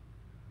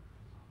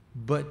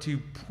 But to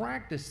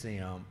practice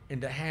them and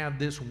to have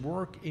this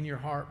work in your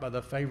heart by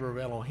the favor of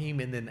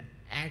Elohim and then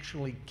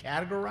actually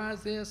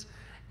categorize this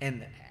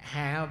and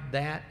have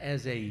that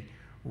as a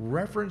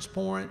reference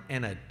point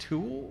and a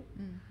tool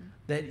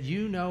that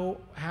you know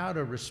how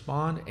to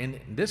respond. And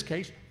in this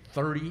case,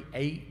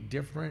 38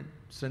 different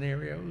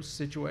scenarios,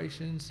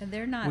 situations, And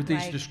they're not with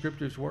these like,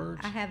 descriptive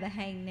words. I have a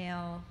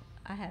hangnail.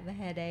 I have a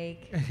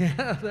headache.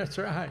 Yeah, that's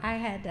right. I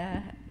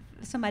had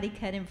somebody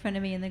cut in front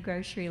of me in the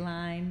grocery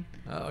line.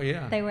 Oh,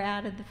 yeah. They were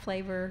out of the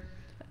flavor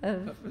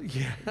of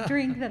Yeah.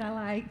 drink that I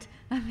liked.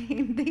 I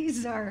mean,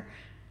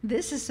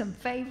 this is some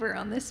favor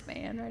on this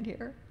man right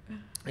here.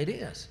 It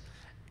is.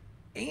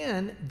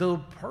 And the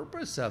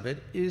purpose of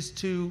it is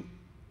to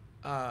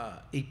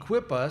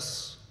equip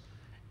us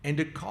and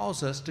to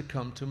cause us to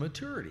come to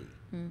maturity.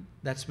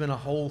 That's been a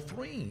whole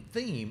theme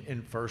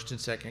in 1st and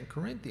 2nd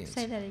Corinthians.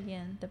 Say that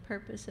again, the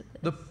purpose of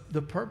this.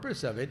 The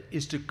purpose of it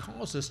is to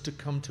cause us to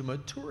come to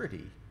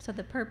maturity. So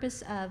the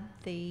purpose of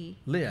the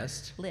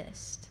List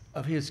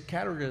of his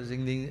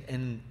categorizing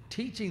and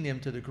teaching them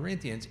to the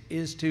Corinthians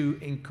is to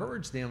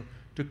encourage them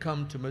to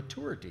come to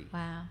maturity.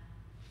 Wow.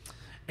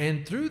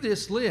 And through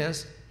this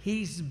list,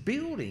 he's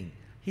building.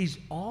 He's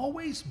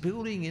always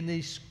building in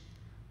these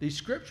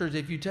scriptures.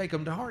 If you take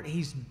them to heart,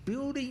 he's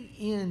building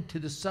into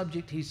the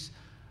subject he's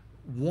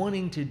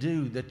wanting to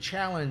do, the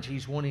challenge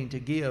he's wanting to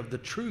give, the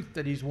truth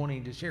that he's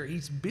wanting to share.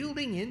 He's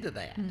building into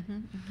that.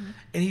 And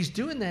he's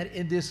doing that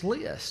in this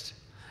list.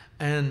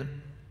 And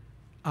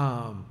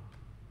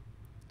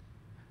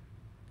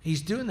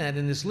he's doing that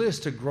in this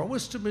list to grow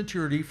us to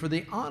maturity for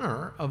the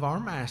honor of our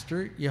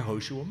master,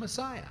 Yehoshua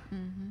Messiah.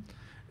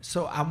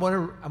 So I'm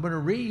going to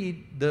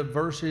read the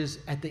verses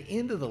at the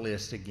end of the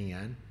list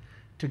again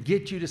to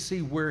get you to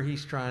see where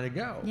he's trying to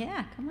go.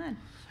 Yeah, come on.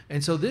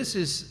 And so this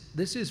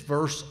is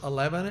verse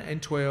 11 and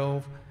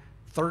 12,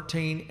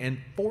 13 and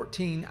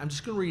 14. I'm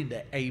just going to read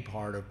the A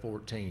part of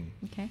 14.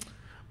 Okay.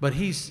 But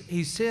he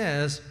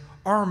says,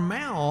 our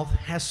mouth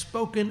has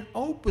spoken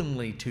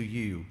openly to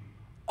you,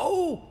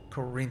 O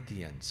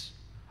Corinthians.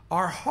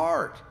 Our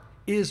heart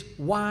is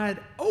wide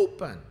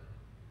open.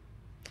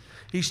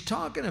 He's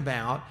talking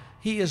about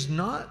he has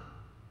not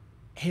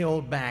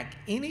held back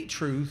any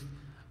truth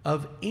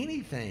of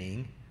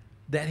anything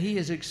that he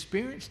has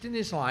experienced in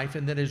his life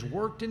and that has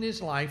worked in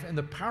his life, and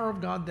the power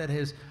of God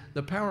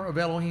the power of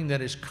Elohim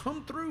that has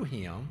come through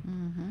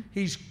him.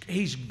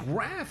 He's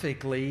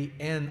graphically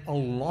and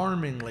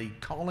alarmingly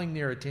calling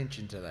their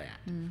attention to that.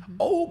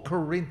 Oh,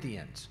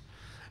 Corinthians.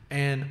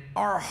 And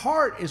our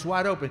heart is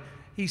wide open.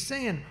 He's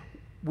saying,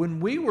 when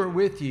we were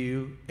with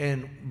you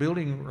and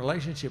building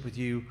relationship with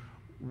you,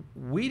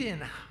 we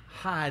didn't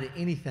hide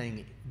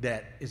anything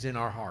that is in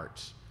our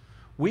hearts.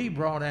 We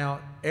brought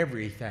out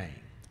everything.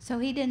 So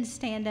he didn't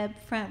stand up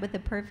front with a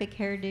perfect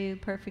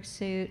hairdo, perfect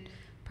suit,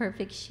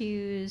 perfect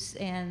shoes,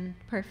 and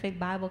perfect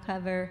Bible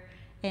cover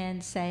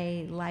and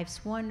say,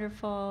 life's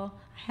wonderful,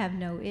 I have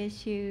no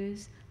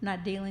issues, I'm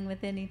not dealing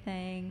with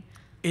anything.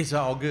 It's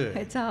all good.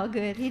 It's all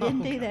good. He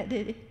didn't do Okay. that,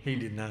 did he? He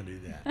did not do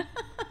that.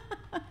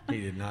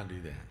 He did not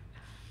do that.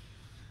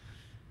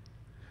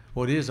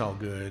 What is all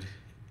good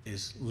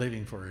is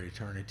living for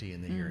eternity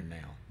in the here and now.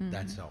 Mm-hmm.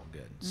 That's all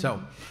good.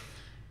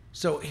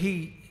 So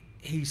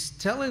he's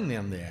telling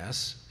them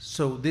this.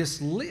 So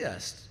this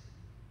list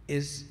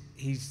is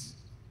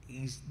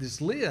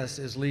this list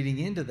is leading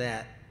into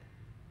that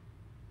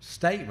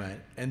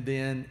statement,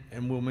 and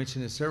we'll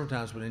mention this several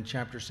times, but in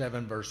chapter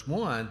 7 verse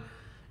 1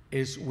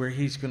 is where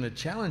he's going to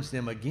challenge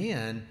them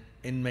again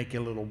and make it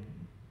a little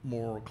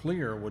more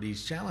clear what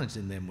he's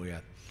challenging them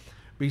with.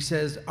 But he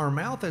says, our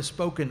mouth has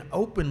spoken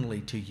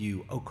openly to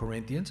you, O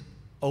Corinthians,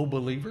 O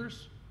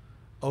believers,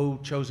 O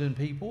chosen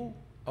people,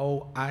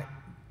 O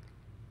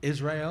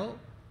Israel,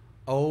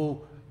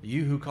 O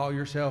you who call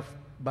yourself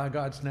by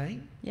God's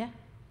name. Yeah.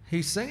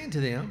 He's saying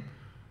to them,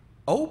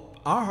 oh,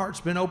 our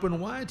heart's been open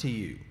wide to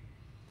you.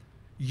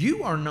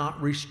 You are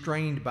not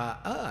restrained by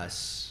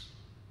us,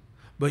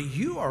 but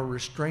you are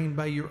restrained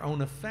by your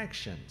own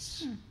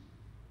affections.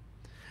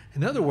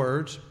 In other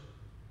words,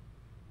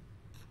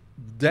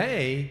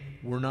 they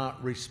were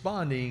not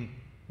responding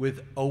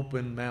with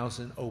open mouths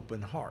and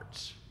open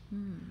hearts.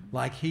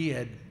 Like he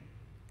had,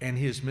 and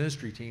his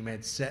ministry team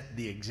had set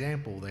the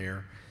example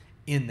there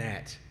in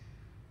that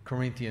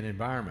Corinthian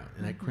environment,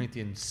 in that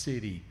Corinthian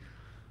city.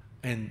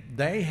 And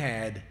they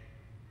had,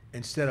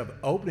 instead of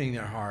opening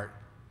their heart,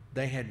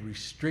 they had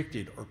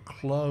restricted or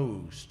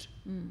closed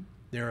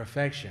their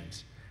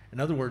affections. In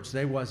other words,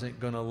 they wasn't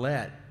going to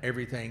let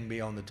everything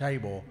be on the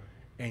table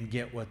and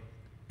deal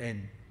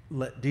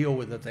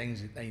with the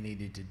things that they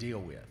needed to deal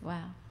with.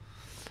 Wow.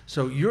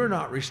 So you're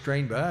not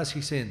restrained by us.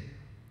 He's saying,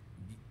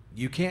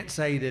 you can't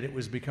say that it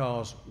was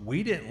because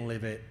we didn't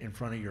live it in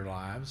front of your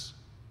lives,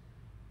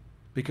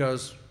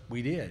 because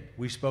we did.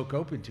 We spoke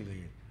open to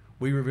you.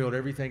 We revealed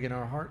everything in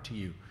our heart to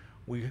you.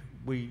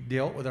 We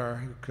dealt with our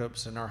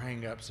hiccups and our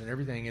hang-ups and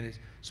everything, and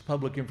it's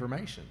public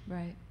information.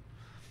 Right.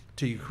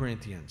 To you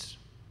Corinthians.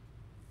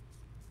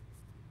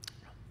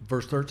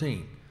 Verse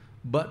 13.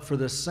 But for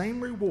the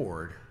same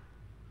reward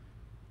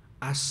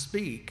I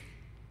speak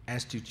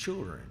as to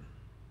children.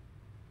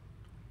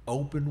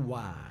 Open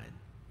wide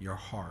your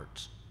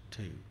hearts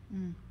too.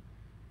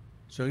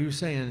 So he was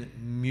saying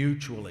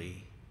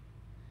mutually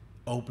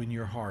open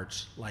your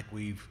hearts like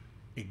we've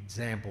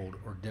exampled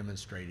or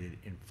demonstrated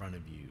in front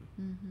of you.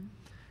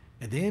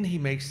 And then he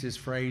makes this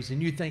phrase,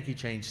 and you'd think he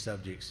changed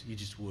subjects. You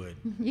just would.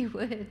 You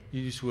would.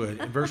 You just would.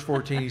 In verse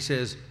 14 he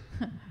says,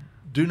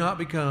 do not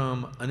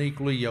become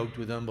unequally yoked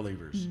with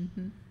unbelievers.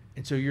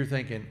 And so you're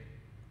thinking,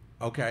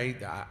 okay,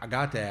 I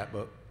got that,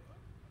 but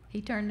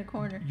He turned the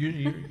corner.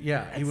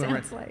 yeah, That he went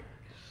right. sounds like.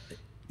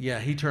 Yeah,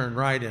 he turned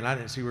right, and I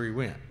didn't see where he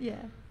went. Yeah.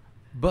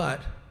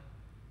 But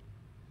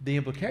the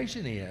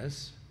implication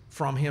is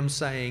from him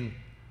saying,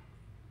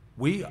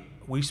 we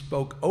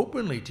spoke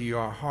openly to you,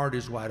 our heart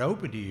is wide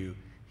open to you.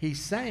 He's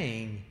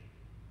saying,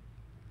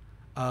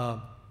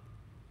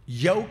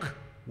 yoke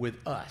with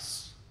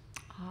us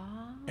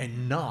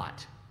and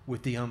not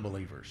with the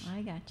unbelievers.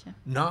 I gotcha.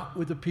 Not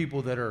with the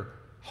people that are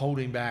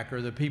holding back,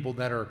 or the people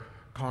that are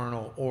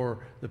carnal, or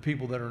the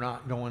people that are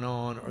not going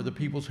on, or the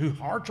people's whose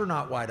hearts are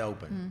not wide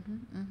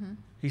open.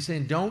 He's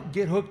saying, don't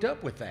get hooked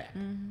up with that.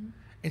 And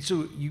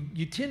so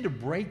you tend to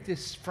break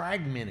this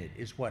fragmented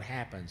is what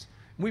happens.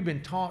 We've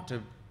been taught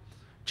to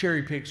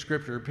cherry pick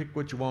scripture, pick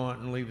what you want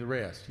and leave the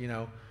rest, you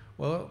know.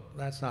 Well,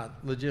 that's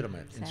not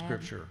legitimate in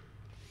scripture.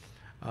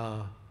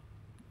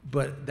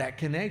 But that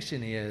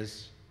connection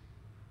is,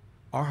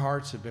 our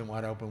hearts have been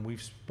wide open.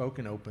 We've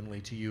spoken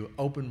openly to you.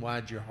 Open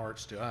wide your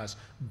hearts to us.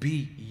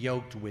 Be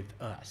yoked with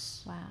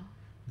us. Wow.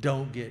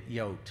 Don't get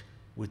yoked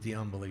with the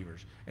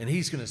unbelievers. And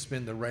he's going to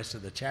spend the rest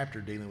of the chapter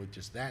dealing with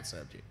just that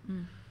subject,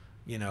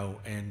 you know,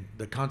 and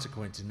the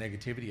consequence and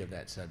negativity of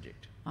that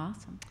subject.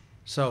 Awesome.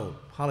 So,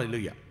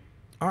 hallelujah.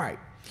 All right.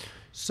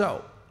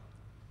 So,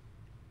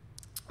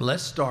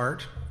 let's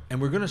start, and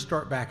we're going to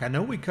start back. I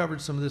know we covered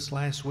some of this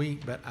last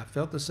week, but I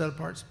felt the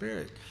set-apart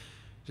spirit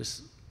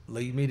just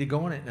lead me to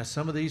go on it. Now,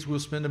 some of these we'll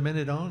spend a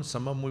minute on,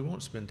 some of them we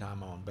won't spend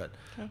time on, but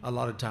a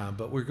lot of time.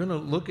 But we're going to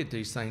look at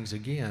these things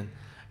again,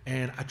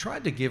 and I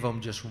tried to give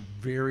them just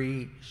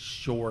very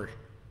short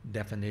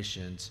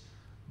definitions,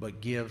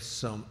 but give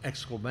some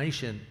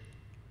explanation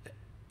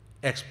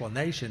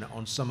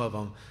on some of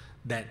them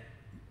that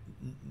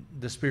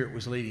the Spirit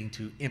was leading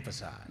to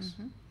emphasize.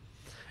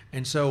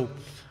 And so,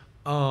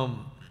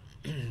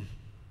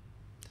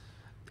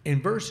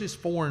 in verses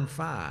 4 and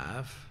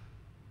 5,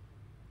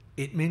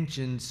 it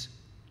mentions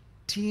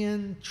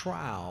 10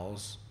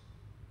 trials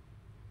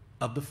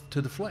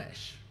to the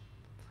flesh.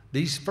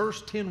 These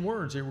first 10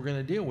 words that we're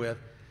going to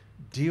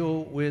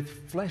deal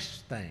with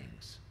flesh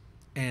things.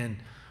 And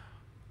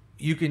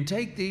you can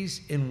take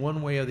these in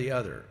one way or the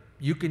other.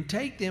 You can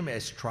take them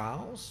as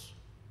trials,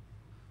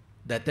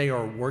 that they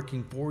are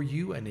working for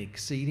you and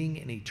exceeding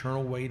an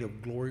eternal weight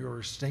of glory or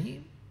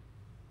esteem.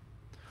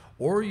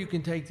 Or you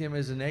can take them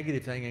as a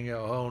negative thing and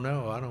go, oh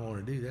no, I don't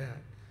want to do that.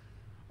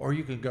 Or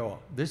you can go,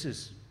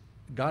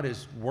 God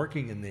is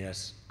working in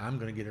this. I'm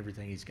going to get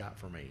everything he's got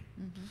for me.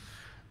 Mm-hmm.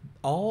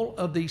 All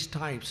of these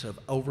types of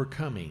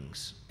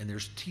overcomings, and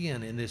there's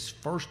 10 in this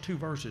first 2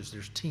 verses,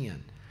 there's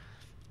 10.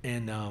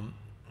 And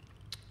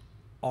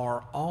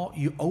are all,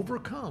 you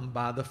overcome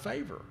by the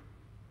favor.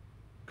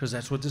 Because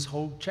that's what this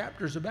whole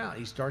chapter is about.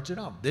 He starts it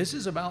off. This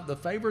is about the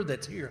favor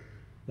that's here.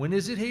 When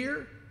is it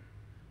here?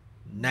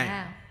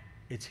 Now.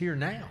 It's here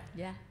now.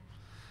 Yeah.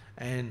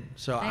 And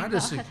so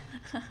Thank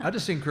I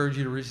just encourage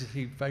you to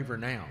receive favor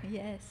now.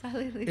 Yes,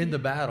 hallelujah. In the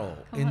battle,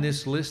 Come on.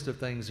 this list of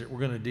things that we're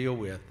going to deal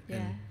with. Yeah.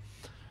 And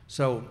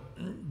so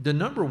the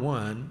number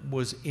 1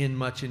 was in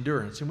much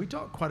endurance. And we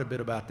talked quite a bit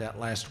about that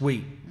last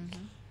week.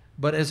 Mm-hmm.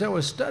 But as I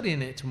was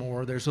studying it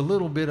more, there's a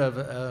little bit of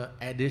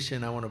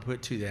addition I want to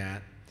put to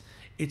that.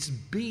 It's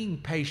being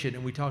patient,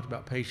 and we talked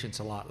about patience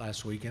a lot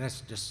last week, and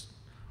that's just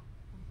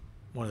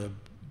one of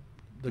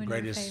the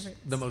greatest,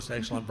 the most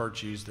excellent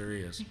virtues there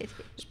is.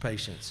 It's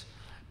patience.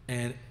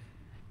 And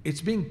it's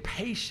being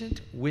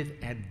patient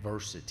with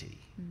adversity.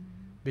 Mm-hmm.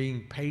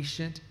 Being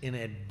patient in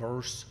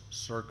adverse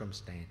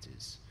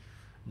circumstances.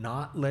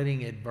 Not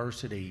letting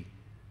adversity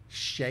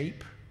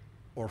shape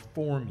or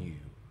form you,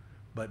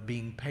 but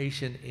being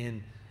patient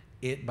in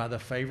it by the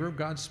favor of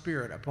God's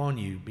Spirit upon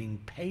you, being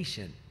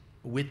patient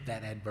with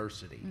that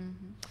adversity.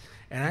 Mm-hmm.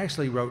 And I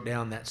actually wrote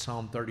down that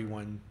Psalm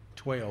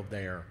 31:12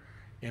 there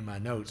in my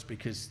notes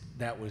because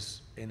that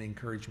was an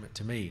encouragement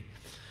to me.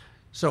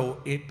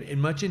 So in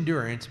much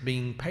endurance,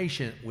 being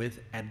patient with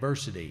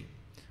adversity.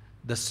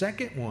 The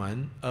second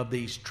one of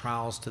these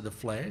trials to the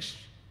flesh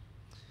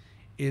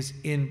is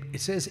it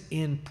says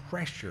in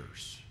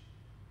pressures.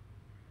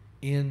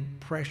 In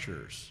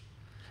pressures.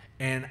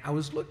 And I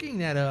was looking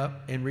that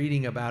up and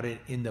reading about it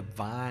in the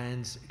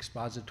Vine's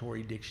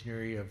Expository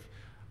Dictionary of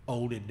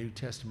Old and New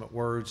Testament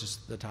Words, is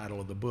the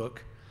title of the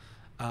book.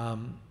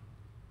 And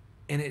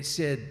it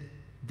said,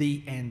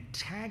 the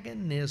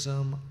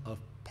antagonism of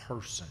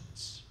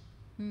persons.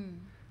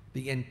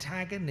 The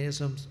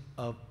antagonisms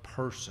of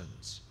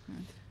persons.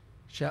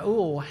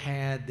 Shaul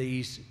had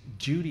these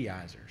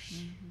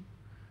Judaizers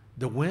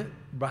that went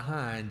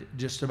behind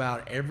just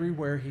about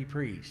everywhere he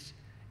preached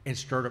and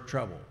stirred up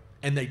trouble.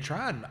 And they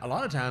tried, a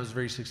lot of times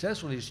very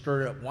successfully, to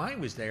stir it up while he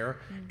was there,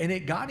 and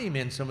it got him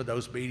in some of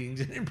those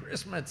beatings and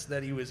imprisonments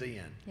that he was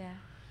in. Yeah.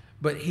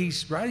 But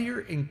he's right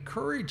here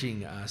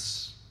encouraging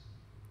us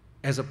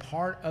as a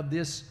part of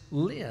this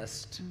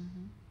list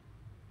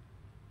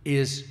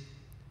is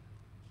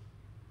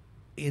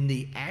in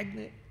the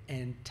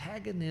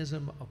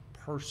antagonism of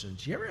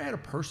persons. You ever had a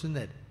person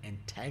that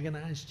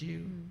antagonized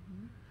you?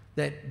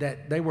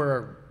 That they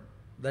were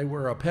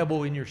a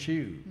pebble in your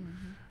shoe.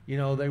 You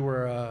know, they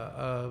were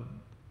a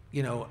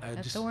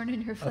thorn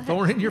in your flesh. A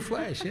thorn in your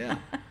flesh, yeah.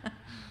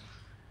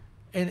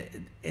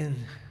 And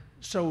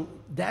so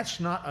that's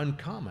not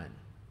uncommon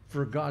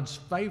for God's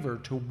favor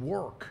to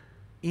work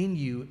in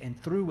you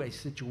and through a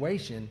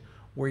situation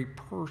where a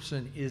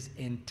person is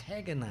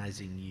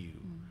antagonizing you,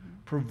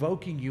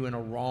 provoking you in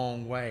a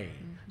wrong way.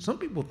 Some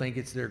people think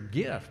it's their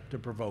gift to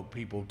provoke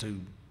people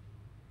to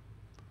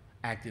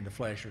act in the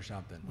flesh or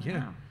something.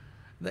 Wow.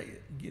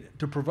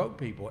 To provoke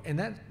people,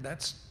 and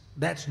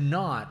that's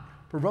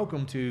not provoke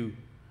them to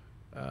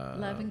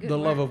the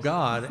love of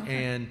God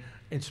and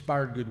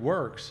inspired good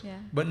works,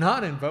 but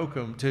not invoke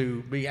them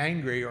to be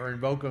angry or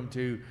invoke them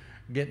to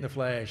get in the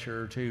flesh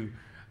or to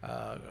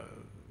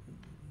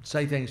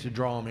say things to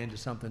draw them into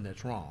something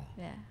that's wrong.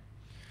 Yeah.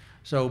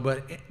 So,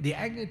 but the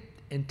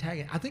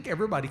antagonist, I think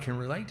everybody can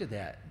relate to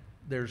that.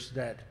 There's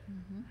that,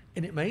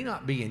 and it may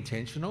not be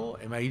intentional.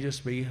 It may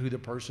just be who the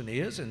person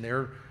is, and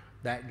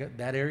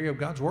that area of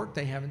God's work,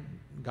 they haven't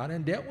gone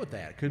and dealt with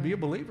that. It could be a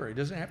believer. It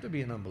doesn't have to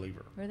be an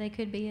unbeliever. Or they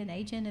could be an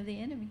agent of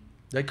the enemy.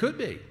 They could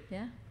be.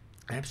 Yeah.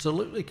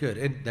 Absolutely could.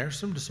 And there's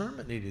some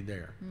discernment needed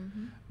there.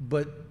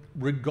 But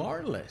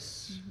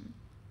regardless,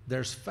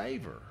 there's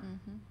favor.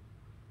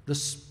 The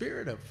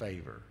spirit of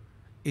favor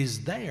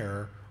is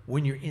there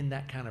when you're in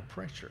that kind of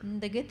pressure.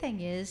 And the good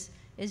thing is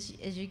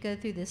as you go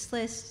through this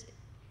list,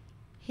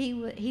 he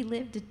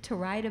lived to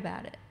write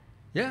about it.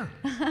 Yeah.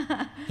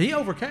 He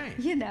overcame.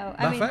 You know,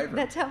 by favor.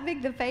 That's how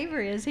big the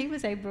favor is. He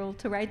was able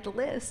to write the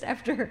list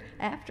after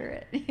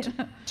it. You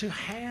know? To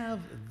have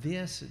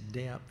this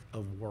depth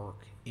of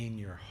work in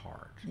your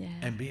heart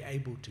and be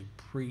able to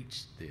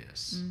preach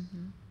this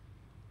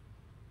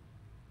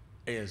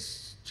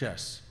is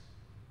just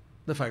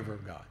the favor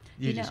of God.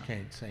 You just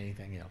can't say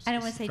anything else. I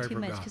don't want to say too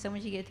much because I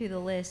want you to get through the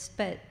list,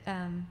 but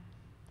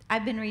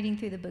I've been reading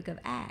through the book of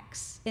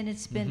Acts, and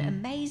it's been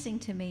amazing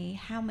to me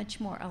how much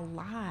more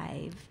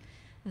alive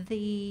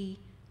the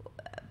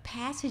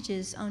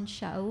passages on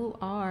Shaul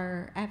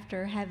are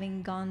after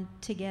having gone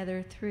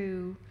together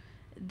through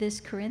this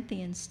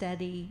Corinthian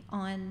study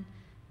on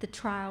the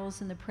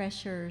trials and the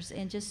pressures,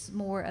 and just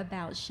more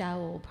about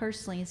Shaul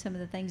personally and some of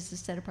the things the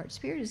set apart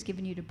Spirit has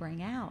given you to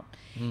bring out.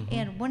 Mm-hmm.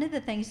 And one of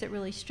the things that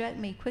really struck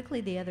me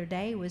quickly the other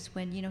day was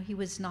when, he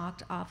was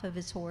knocked off of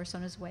his horse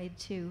on his way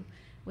to,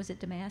 was it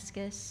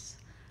Damascus?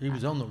 He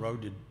was on the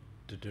road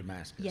to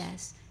Damascus.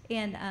 Yes,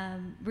 and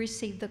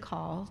received the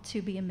call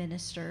to be a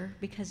minister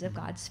because of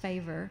God's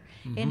favor.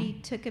 And he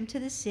took him to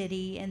the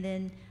city, and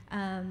then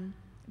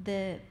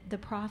the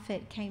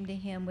prophet came to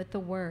him with the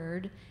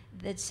word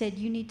that said,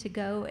 you need to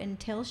go and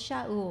tell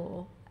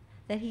Shaul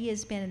that he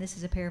has been, and this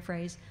is a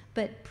paraphrase,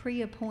 but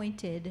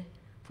pre-appointed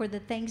for the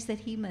things that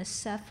he must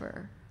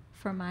suffer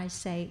for my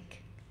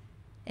sake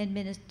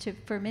and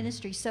for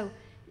ministry. So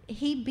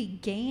he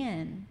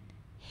began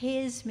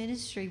his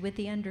ministry with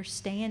the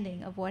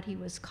understanding of what he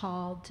was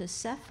called to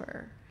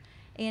suffer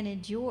and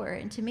endure.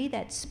 And to me,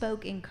 that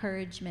spoke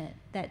encouragement,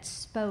 that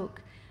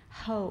spoke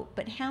hope.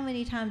 But how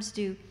many times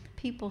do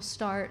people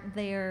start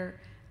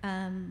their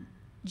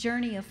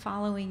journey of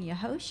following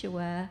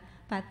Yehoshua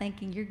by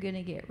thinking you're going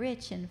to get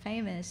rich and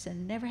famous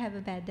and never have a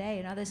bad day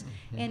and all this,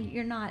 and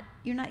you're not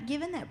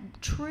given that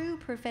true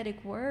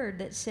prophetic word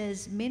that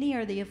says many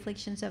are the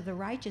afflictions of the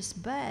righteous,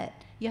 but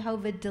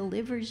Jehovah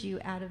delivers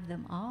you out of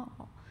them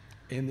all.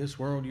 In this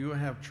world you will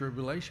have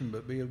tribulation,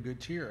 but be of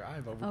good cheer. I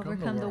have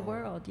overcome the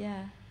world.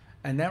 Yeah.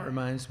 And that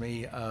reminds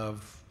me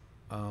of,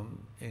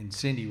 and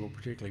Cindy will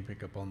particularly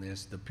pick up on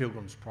this, the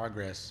Pilgrim's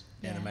Progress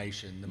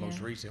animation, the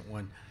most recent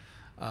one.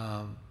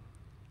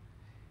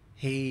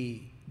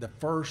 The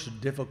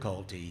first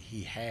difficulty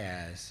he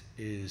has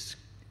is,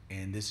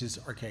 and this is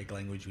archaic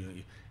language,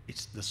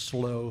 it's the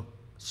slow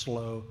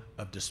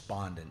of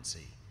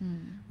despondency.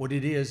 What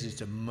it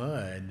is a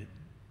mud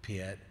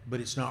pit, but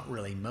it's not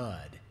really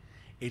mud.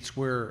 It's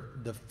where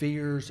the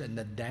fears and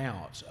the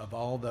doubts of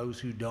all those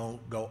who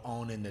don't go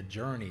on in the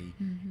journey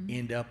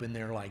end up in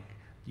there, like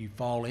you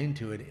fall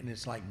into it and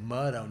it's like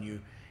mud on you.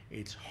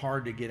 It's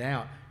hard to get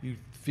out. You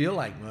feel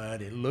like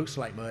mud, it looks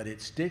like mud,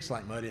 it sticks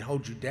like mud, it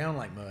holds you down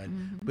like mud,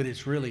 but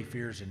it's really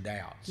fears and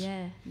doubts.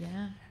 Yeah.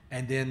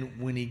 And then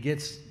when he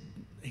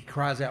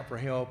cries out for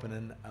help, and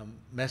then a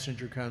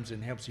messenger comes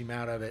and helps him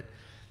out of it,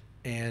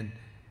 and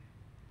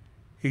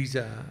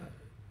the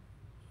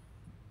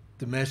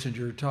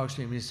messenger talks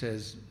to him, he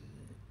says,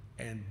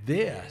 and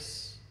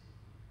this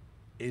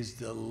is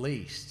the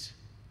least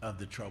of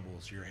the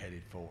troubles you're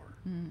headed for.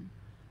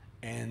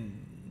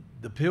 And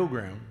the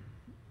pilgrim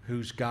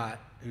who's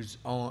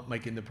on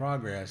making the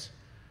progress,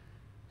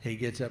 he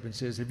gets up and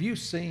says, have you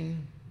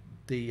seen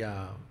the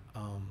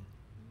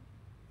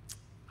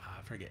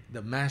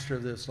the master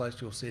of the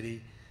celestial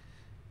city?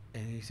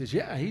 And he says,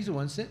 yeah, he's the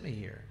one who sent me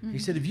here. He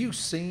said, have you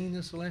seen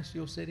the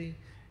celestial city?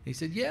 He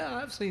said, yeah,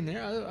 I've seen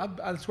there.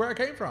 That's where I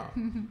came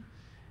from.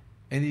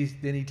 And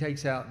then he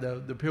takes out,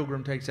 the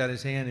pilgrim takes out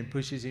his hand and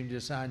pushes him to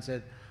the side and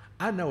said,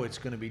 I know it's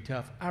going to be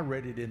tough. I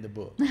read it in the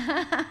book.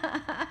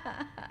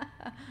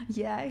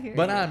 Yeah, I hear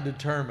but you. I'm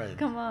determined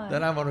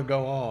that I'm going to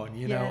go on,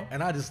 you know.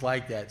 And I just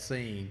like that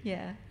scene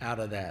out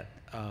of that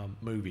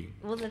movie.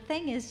 Well, the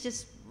thing is,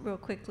 just real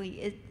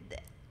quickly,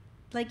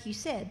 like you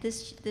said,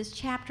 this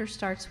chapter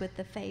starts with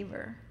the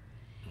favor.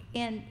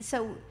 And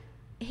so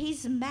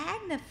he's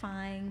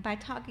magnifying by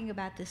talking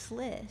about this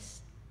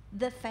list,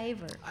 the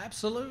favor.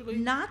 Absolutely.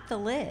 Not the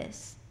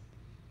list.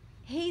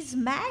 He's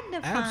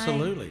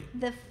magnifying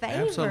the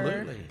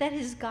favor that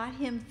has got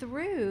him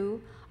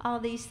through all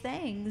these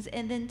things,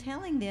 and then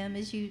telling them,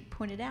 as you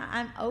pointed out,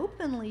 I'm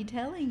openly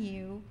telling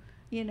you,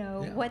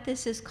 what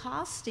this is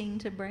costing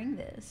to bring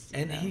this.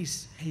 And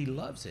he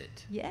loves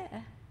it. Yeah.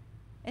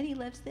 And he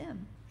loves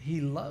them. He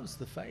loves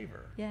the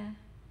favor. Yeah.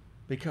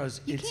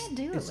 Because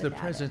it's the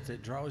presence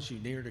that draws you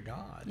near to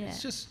God. Yeah.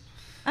 It's just...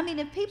 I mean,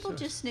 if people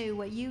just knew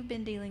what you've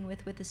been dealing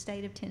with the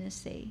state of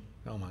Tennessee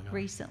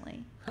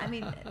recently. I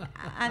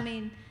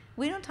mean,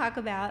 we don't talk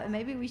about, and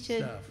maybe we should.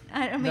 You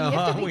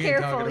have to be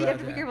careful. You have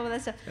to be careful with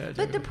that stuff.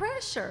 But the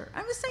pressure.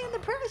 I was saying the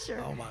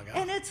pressure. Oh my God.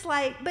 And it's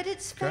like, but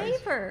it's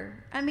favor.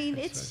 I mean,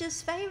 it's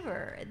just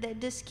favor that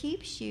just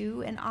keeps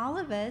you and all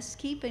of us,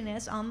 keeping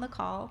us on the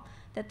call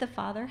that the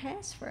Father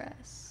has for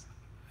us.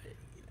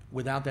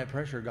 Without that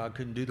pressure, God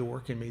couldn't do the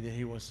work in me that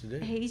He wants to do.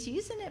 He's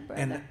using it,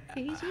 brother. And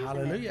He's using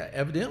hallelujah.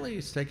 Evidently,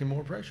 it's taking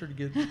more pressure to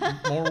get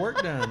more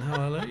work done.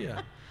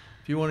 Hallelujah.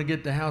 If you want to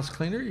get the house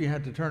cleaner, you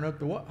have to turn up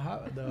the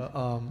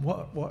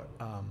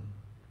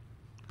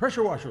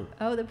pressure washer.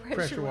 Oh, the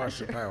pressure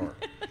washer power.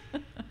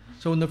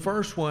 So in the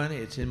first one,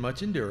 it's in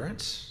much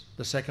endurance.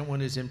 The second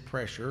one is in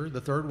pressure.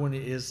 The third one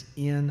is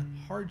in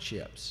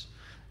hardships.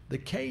 The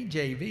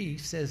KJV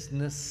says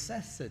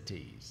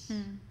necessities.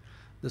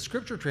 The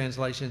scripture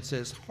translation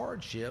says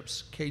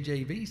hardships.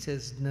 KJV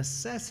says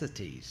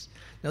necessities.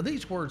 Now,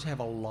 these words have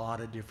a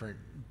lot of different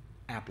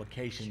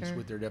applications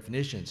with their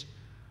definitions.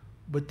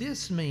 But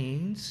this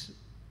means,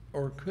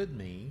 or could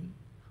mean,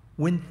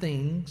 when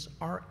things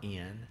are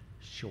in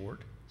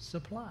short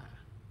supply.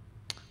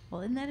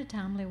 Well, isn't that a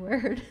timely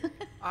word?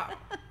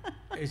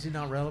 Is it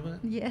not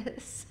relevant?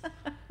 Yes.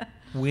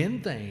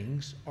 When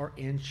things are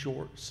in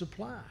short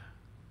supply.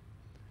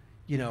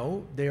 you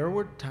know, there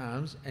were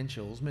times in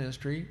Joel's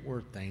ministry where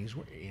things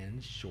were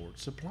in short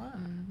supply.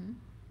 Mm-hmm.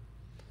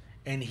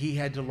 And he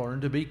had to learn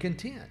to be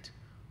content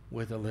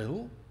with a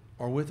little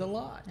or with a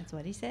lot. That's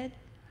what he said.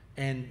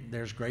 And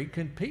there's great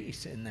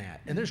peace in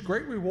that. And there's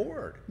great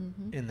reward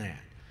Mm-hmm. in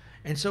that.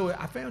 And so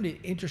I found it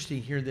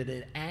interesting here that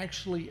it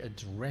actually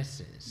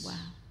addresses Wow.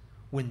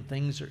 when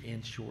things are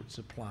in short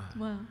supply.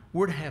 Wow.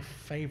 We're to have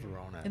favor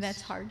on us. And that's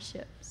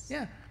hardships.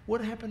 Yeah.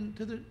 What happened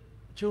to the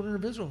children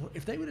of Israel?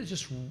 If they would have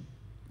just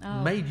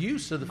Oh, made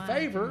use of the my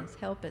favor, goodness.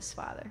 Help us,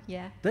 Father.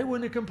 Yeah. they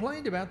wouldn't have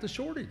complained about the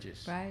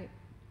shortages. Right.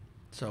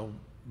 So,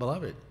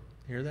 beloved,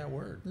 hear that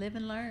word. Live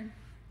and learn.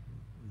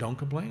 Don't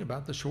complain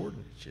about the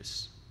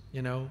shortages,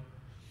 you know.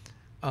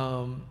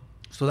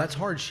 So that's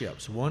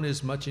hardships. 1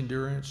 is much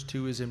endurance.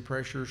 2 is in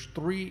pressures.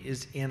 3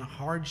 is in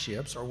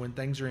hardships, or when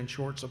things are in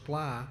short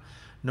supply.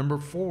 Number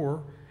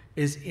 4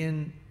 is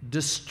in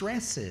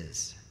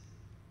distresses.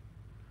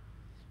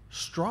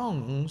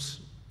 Strong's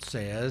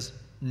says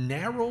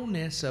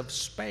narrowness of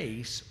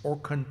space or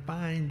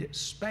confined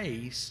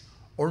space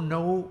or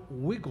no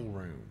wiggle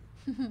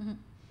room.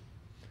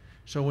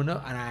 So and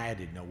I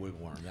added no wiggle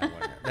room.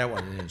 That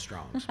wasn't in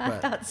Strong's. I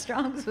But thought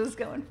Strong's was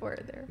going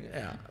further.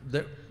 yeah,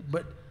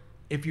 but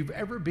if you've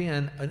ever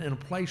been in a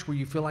place where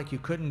you feel like you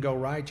couldn't go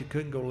right, you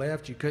couldn't go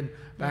left, you couldn't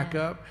back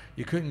Yeah. up,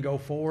 you couldn't go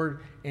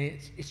forward, and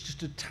it's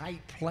just a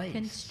tight place.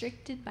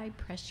 Constricted by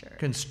pressure.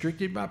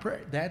 Constricted by prayer.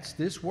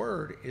 This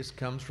word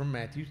comes from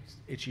Matthew.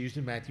 It's used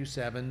in Matthew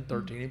 7,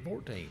 13, and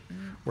 14,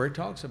 where it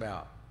talks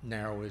about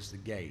narrow is the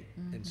gate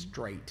and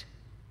straight,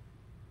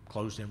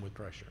 closed in with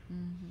pressure.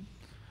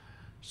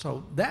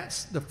 So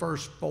that's the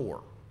first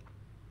 4.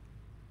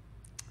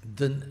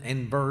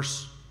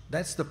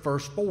 That's the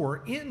first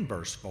 4 in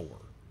verse 4.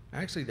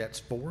 Actually, that's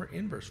 4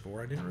 in verse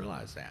 4. I didn't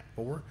realize that.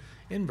 4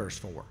 in verse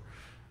 4.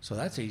 So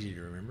that's easy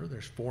to remember.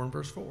 There's 4 in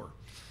verse 4.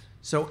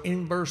 So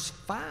in verse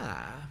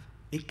 5,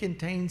 it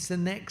contains the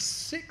next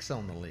 6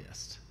 on the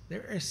list.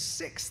 There are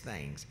 6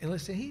 things. And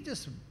listen, he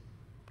just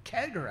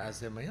categorized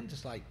them in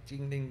just like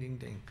ding, ding, ding,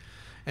 ding.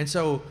 And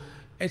so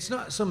it's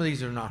not, some of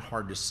these are not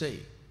hard to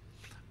see.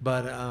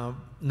 But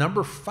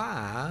number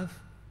 5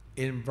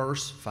 in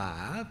verse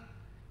 5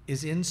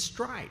 is in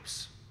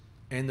stripes.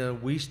 And the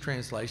Weiss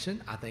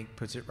translation, I think,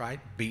 puts it right,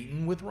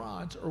 beaten with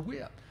rods or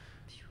whip.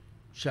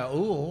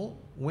 Shaul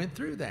went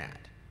through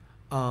that.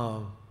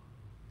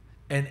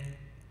 And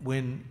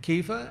when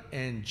Kepha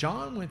and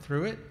John went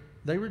through it,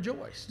 they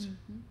rejoiced.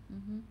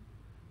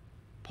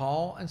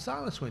 Paul and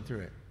Silas went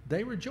through it.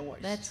 They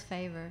rejoiced. That's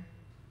favor.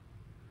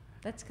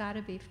 That's got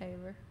to be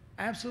favor.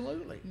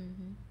 Absolutely.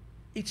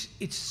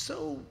 It's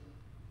so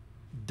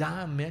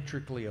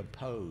diametrically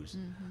opposed.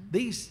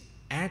 These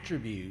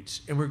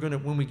attributes, and we're going to,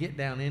 when we get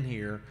down in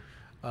here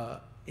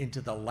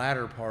into the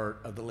latter part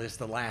of the list,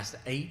 the last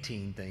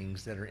 18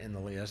 things that are in the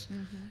list,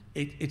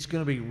 it's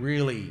going to be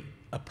really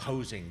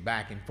opposing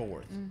back and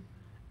forth.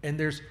 And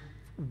there's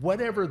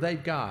whatever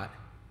they've got,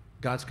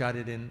 God's got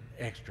it in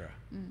extra.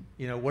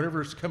 You know,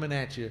 whatever's coming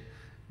at you,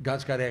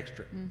 God's got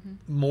extra,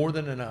 more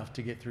than enough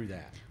to get through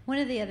that. One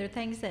of the other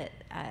things that,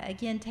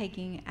 again,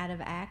 taking out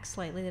of Acts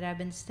lately that I've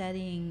been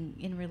studying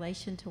in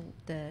relation to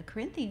the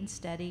Corinthian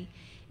study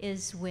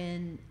is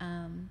when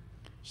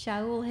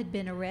Shaul had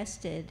been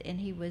arrested and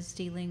he was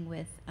dealing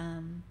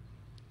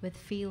with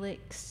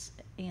Felix,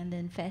 and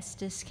then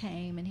Festus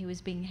came and he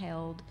was being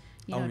held,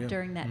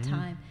 during that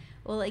time.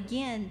 Well,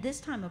 again, this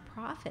time a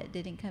prophet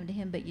didn't come to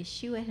him, but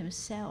Yeshua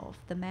himself,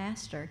 the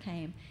master,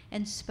 came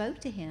and spoke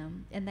to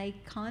him, and they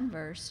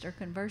conversed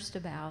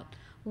about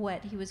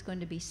what he was going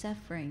to be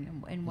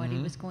suffering and what he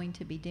was going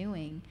to be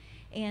doing.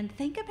 And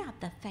think about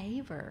the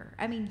favor.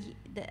 I mean,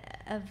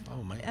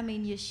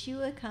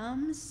 Yeshua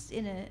comes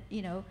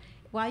in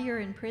while you're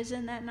in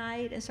prison that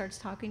night and starts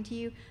talking to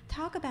you.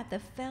 Talk about the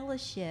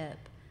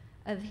fellowship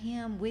of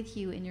him with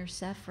you in your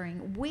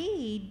suffering.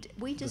 We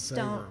just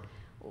don't.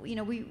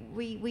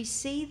 We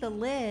see the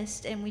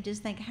list and we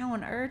just think, how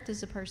on earth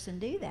does a person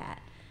do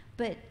that?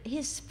 But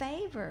his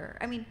favor,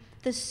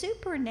 the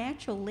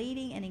supernatural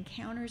leading and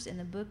encounters in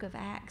the book of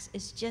Acts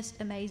is just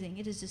amazing.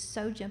 It is just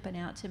so jumping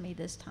out to me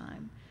this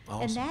time.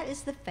 Awesome. And that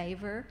is the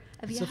favor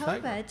of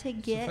Jehovah to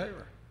get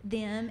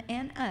them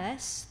and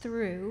us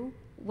through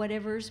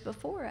whatever's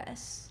before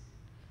us.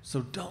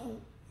 So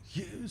don't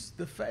use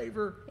the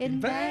favor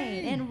in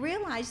vain. And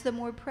realize the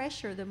more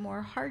pressure, the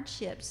more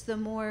hardships, the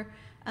more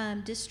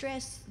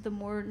distress, the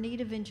more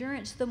need of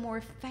endurance, the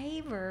more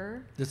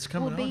favor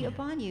will be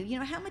upon you.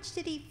 How much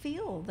did he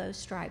feel those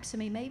stripes?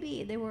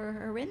 Maybe they were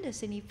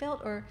horrendous and he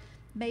felt, or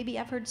maybe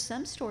I've heard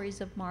some stories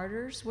of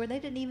martyrs where they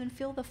didn't even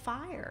feel the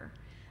fire.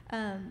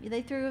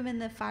 They threw him in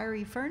the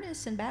fiery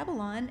furnace in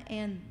Babylon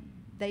and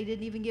they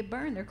didn't even get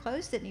burned. Their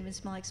clothes didn't even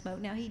smell like smoke.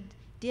 Now, he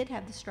did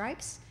have the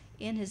stripes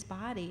in his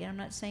body, and I'm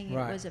not saying it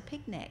was a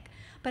picnic,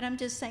 but I'm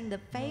just saying the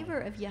favor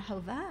of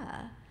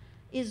Jehovah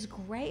is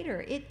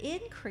greater. It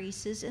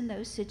increases in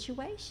those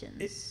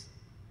situations.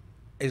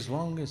 As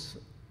long as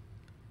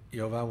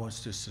Jehovah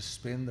wants to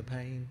suspend the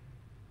pain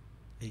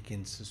He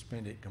can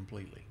suspend it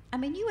completely. I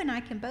mean, you and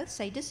I can both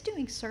say, just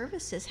doing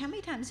services, how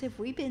many times have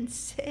we been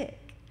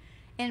sick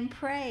and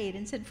prayed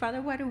and said,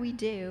 Father, what do we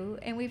do?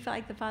 And we feel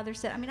like the Father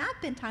said, I mean,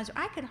 I've been times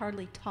where I could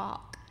hardly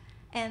talk.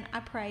 And I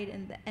prayed,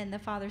 and the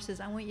Father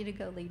says, I want you to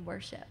go lead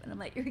worship. And I'm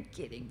like, you're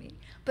kidding me.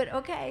 But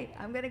okay,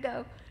 I'm going to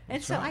go. And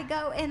That's so right. I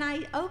go, and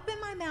I open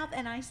my mouth,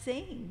 and I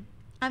sing.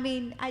 I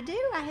mean, I do.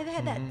 I have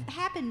had that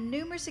happen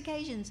numerous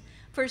occasions.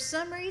 For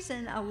some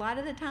reason, a lot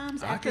of the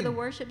times after the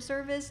worship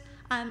service,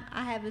 I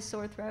have a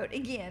sore throat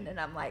again. And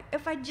I'm like,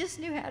 if I just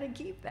knew how to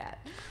keep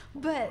that.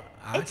 But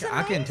it's amazing.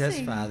 I can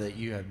testify that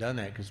you have done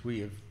that because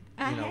we have,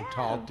 I have.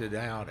 talked it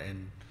out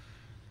and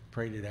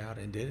prayed it out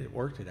and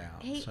worked it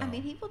out. I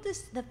mean, he will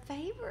just, the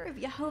favor of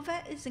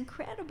Jehovah is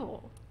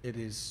incredible. It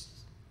is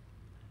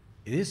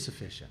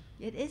sufficient.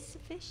 It is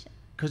sufficient.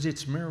 Because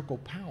it's miracle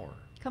power.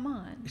 Come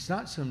on. It's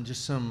not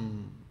just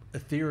some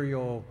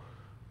ethereal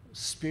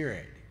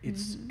spirit.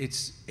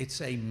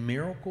 It's a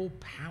miracle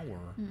power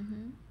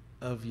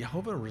of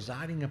Jehovah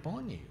residing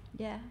upon you.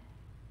 Yeah.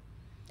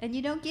 And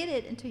you don't get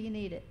it until you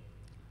need it.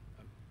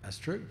 That's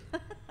true.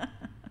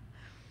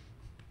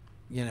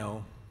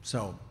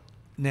 So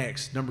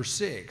next, number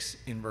 6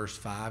 in verse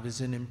 5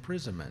 is in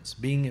imprisonments,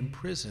 being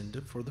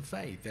imprisoned for the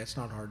faith. That's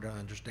not hard to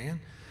understand.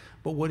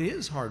 But what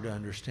is hard to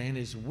understand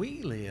is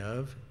we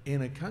live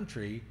in a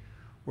country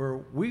where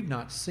we've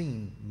not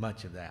seen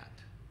much of that.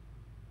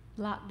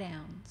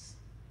 Lockdowns.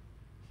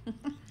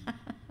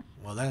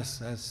 Well,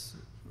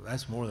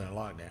 that's more than a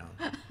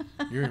lockdown.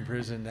 You're in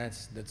prison.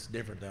 That's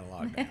different than a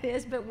lockdown. It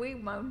is, but we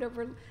moaned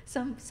over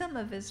some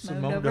of us So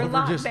moaned over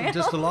lockdowns.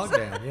 just a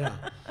lockdown, yeah.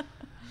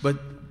 But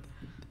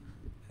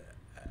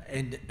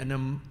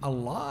and a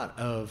lot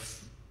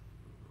of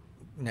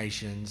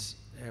nations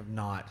have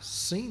not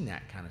seen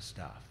that kind of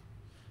stuff.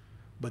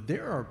 But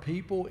there are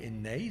people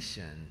in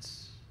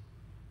nations,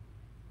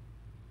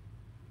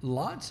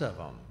 lots of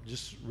them.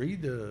 Just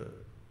read the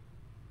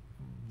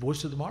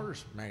Voice of the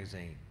Martyrs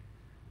magazine.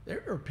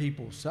 There are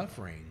people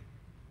suffering.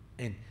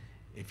 And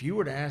if you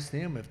were to ask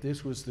them if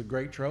this was the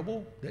Great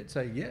Trouble, they'd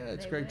say, yeah,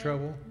 it's great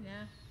trouble. Yeah.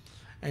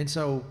 And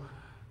so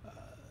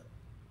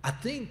I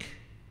think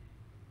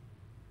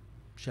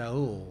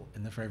Shaul,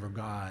 in the favor of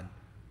God,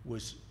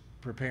 was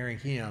preparing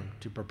him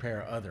to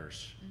prepare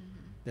others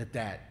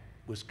that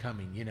was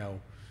coming,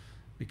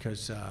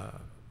 because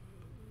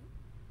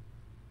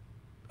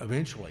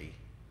eventually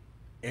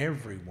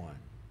everyone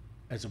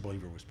as a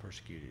believer was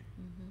persecuted.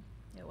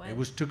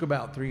 It Took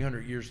about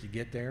 300 years to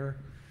get there,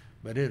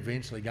 but it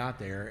eventually got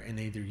there, and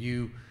either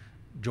you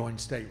joined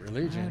state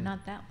religion. Oh,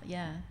 not that.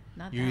 Yeah,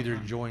 not You that either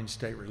one. joined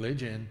state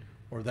religion,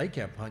 or they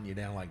kept hunting you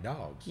down like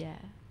dogs. Yeah.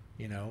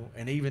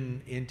 And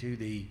even into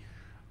the,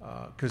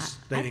 because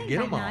they didn't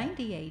get them all. I think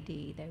by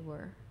 90 AD they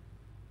were.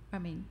 I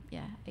mean,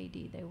 yeah, AD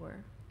they were.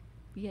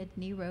 You had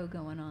Nero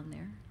going on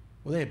there.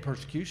 Well, they had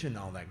persecution and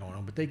all that going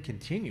on, but they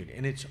continued,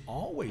 and it's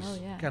always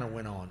kind of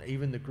went on.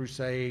 Even the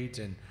Crusades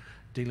and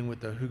dealing with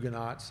the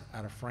Huguenots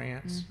out of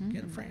France.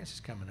 Again, France is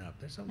coming up.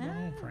 There's something going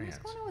on in France.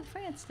 What's going on with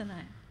France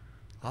tonight?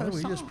 Father,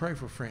 we just pray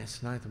for France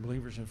tonight, the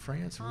believers in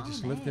France, and we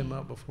just lift them Amen.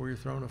 up before your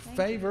throne of Thank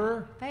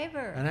favor. you.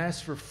 Favor. And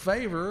ask for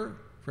favor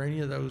for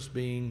any of those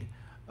being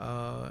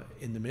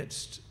in the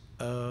midst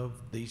of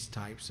these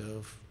types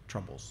of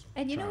troubles.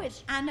 And you know,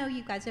 trials. I know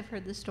you guys have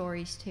heard the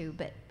stories too,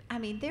 but I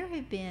mean, there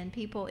have been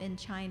people in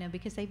China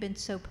because they've been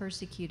so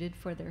persecuted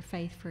for their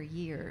faith for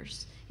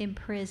years,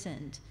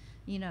 imprisoned,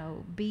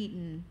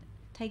 beaten,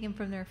 taken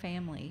from their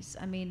families.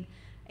 I mean,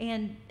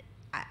 and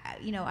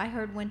I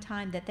heard one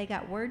time that they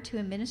got word to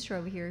a minister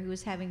over here who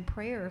was having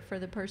prayer for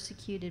the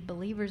persecuted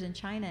believers in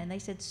China, and they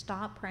said,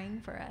 stop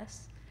praying for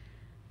us.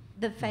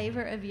 The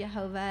favor of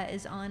Jehovah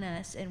is on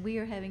us, and we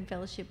are having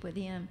fellowship with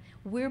him.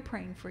 We're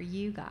praying for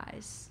you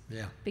guys.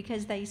 Yeah.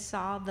 Because they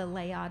saw the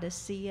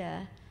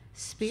Laodicea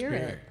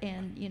spirit.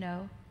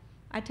 And,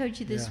 I told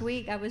you this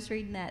week, I was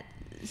reading that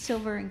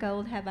silver and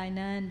gold have I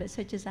none, but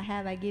such as I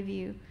have, I give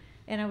you.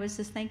 And I was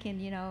just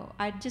thinking,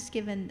 I'd just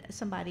given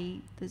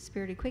somebody, the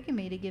Spirit had quickened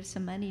me to give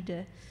some money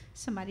to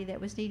somebody that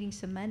was needing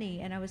some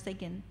money. And I was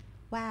thinking,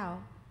 wow,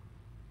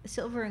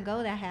 silver and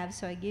gold I have,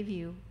 so I give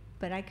you.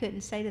 But I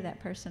couldn't say to that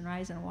person,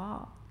 rise and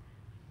walk.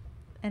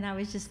 And I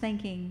was just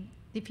thinking,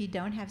 if you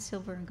don't have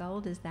silver and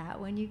gold, is that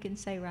when you can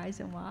say rise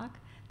and walk?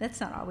 That's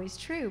not always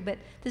true. But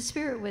the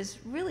Spirit was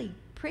really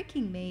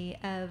pricking me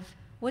of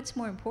what's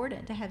more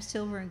important, to have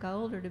silver and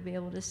gold or to be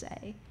able to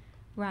say,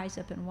 rise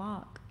up and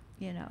walk.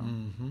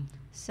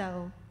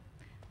 So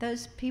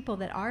those people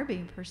that are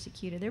being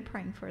persecuted, they're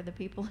praying for the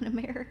people in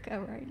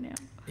America right now.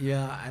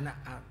 Yeah, and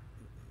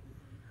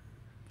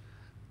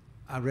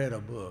I read a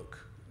book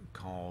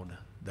called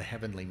The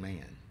Heavenly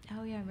Man.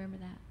 Oh, yeah, I remember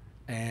that.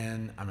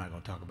 And I'm not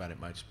going to talk about it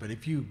much, but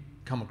if you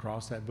come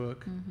across that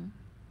book,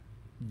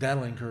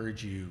 that'll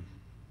encourage you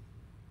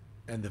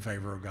and the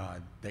favor of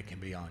God that can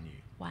be on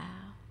you. Wow.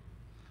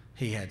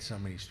 He had so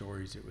many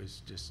stories. It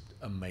was just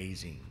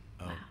amazing.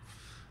 Wow.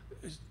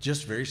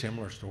 Just very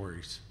similar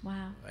stories.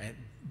 Wow.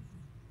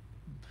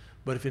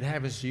 But if it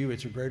happens to you,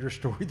 it's a greater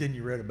story than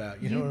you read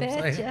about. You know what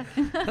betcha.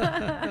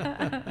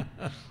 I'm saying?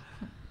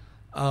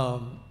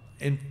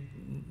 In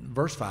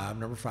verse 5,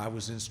 number 5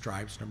 was in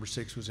stripes, number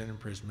 6 was in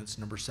imprisonments,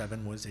 number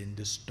 7 was in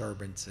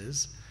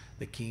disturbances.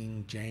 The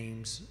King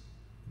James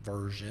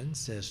Version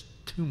says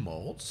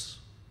tumults.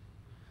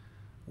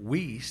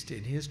 Wuest,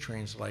 in his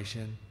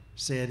translation,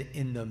 said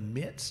in the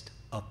midst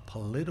of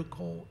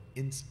political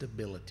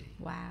instability.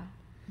 Wow.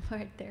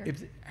 Right there.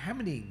 How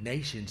many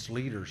nations'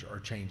 leaders are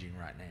changing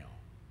right now?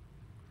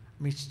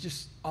 I mean, it's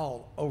just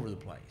all over the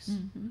place.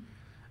 Mm-hmm.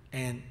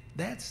 And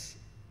that's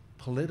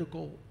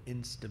political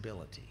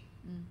instability.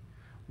 Mm.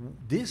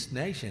 This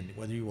nation,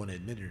 whether you want to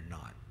admit it or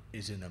not,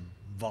 is in a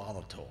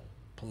volatile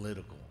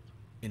political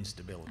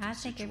instability I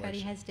think situation. everybody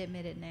has to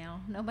admit it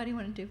now. Nobody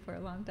wanted to for a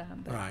long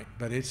time. But Right,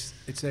 but it's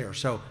there.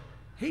 So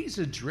he's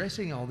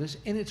addressing all this,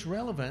 and it's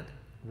relevant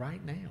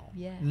right now.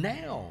 Yeah.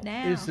 Now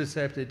Now. is the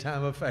accepted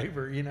time of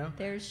favor, you know.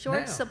 there's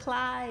short Now.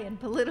 supply and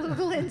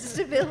political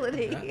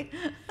instability.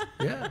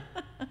 Yeah,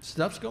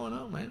 stuff's going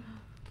on, man.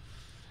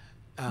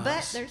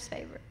 But there's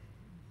favor.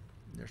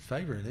 There's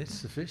favor, and it's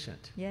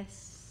sufficient.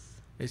 Yes.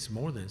 It's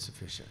more than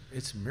sufficient.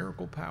 It's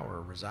miracle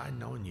power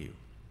residing on you.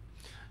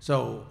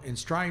 So in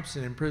stripes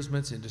and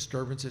imprisonments and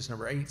disturbances,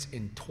 number 8's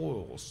in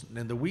toils.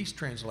 And the Wuest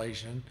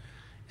translation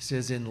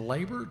says in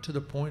labor to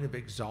the point of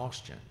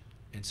exhaustion.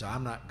 And so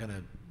I'm not going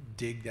to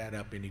dig that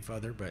up any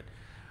further, but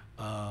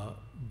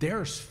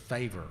there's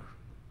favor.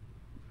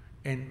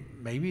 And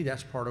maybe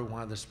that's part of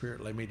why the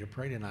Spirit led me to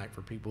pray tonight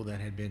for people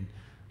that had been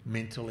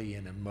mentally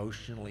and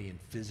emotionally and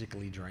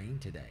physically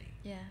drained today.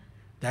 Yeah.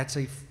 That's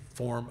a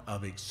form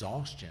of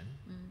exhaustion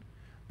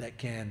that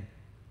can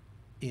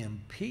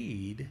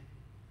impede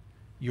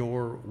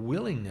your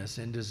willingness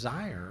and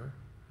desire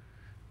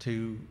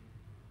to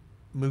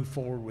move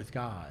forward with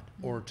God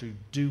or to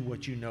do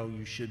what you know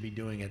you should be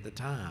doing at the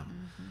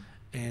time.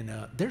 And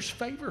there's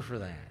favor for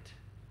that.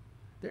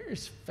 There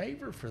is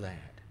favor for that.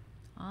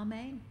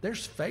 Amen.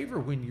 There's favor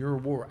when you're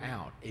wore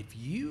out. If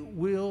you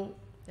will,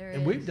 There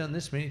and is. we've done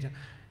this many times,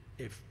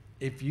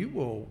 if you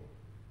will,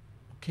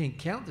 can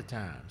count the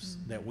times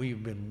that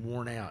we've been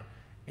worn out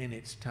and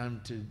it's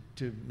time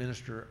to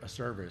minister a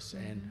service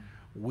and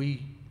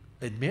we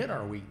admit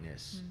our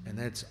weakness, and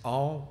that's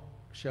all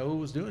Show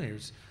was doing here.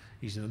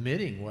 He's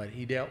admitting what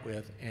he dealt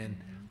with, and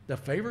the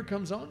favor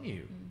comes on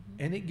you,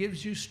 and it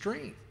gives you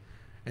strength.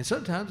 And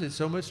sometimes it's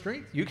so much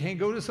strength you can't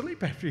go to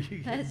sleep after you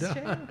get That's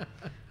done.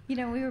 true. You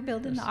know, we were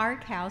building the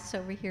Ark House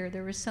over here.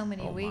 There were so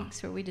many Oh, my.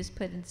 weeks where we just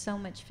put in so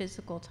much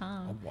physical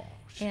time. Oh,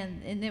 gosh.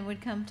 And then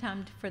would come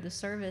time for the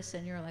service,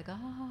 and you're like,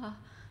 ah.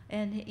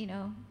 And, you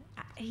know,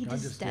 he God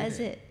just did does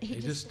it. He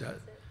just does.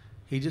 it.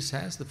 He just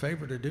has the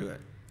favor to do it.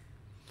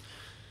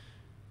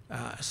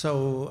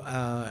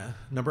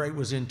 Number 8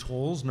 was in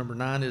toils. Number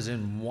 9 is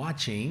in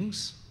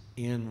watchings.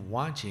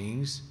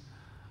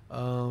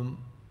 There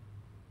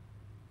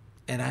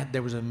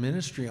was a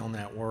ministry on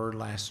that word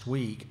last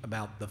week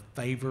about the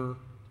favor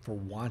for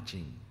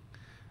watching.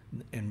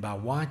 And by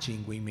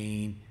watching, we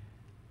mean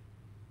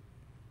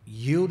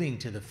yielding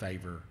to the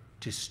favor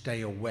to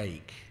stay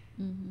awake.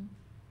 Mm-hmm.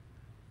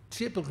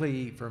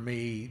 Typically, for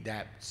me,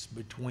 that's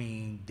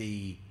between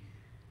the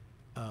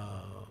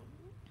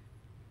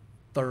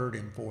third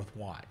and fourth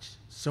watch,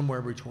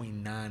 somewhere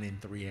between 9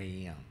 and 3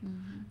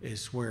 a.m.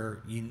 Is where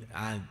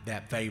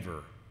that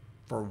favor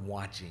for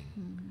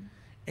watching.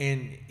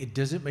 And it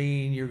doesn't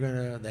mean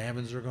the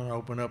heavens are gonna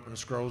open up and the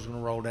scrolls are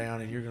gonna roll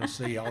down and you're gonna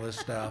see all this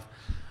stuff.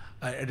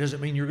 It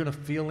doesn't mean you're gonna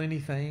feel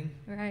anything.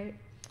 Right.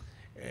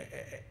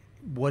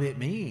 What it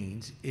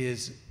means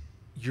is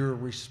you're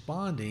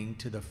responding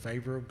to the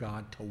favor of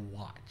God to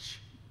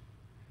watch.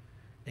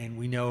 And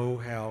we know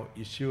how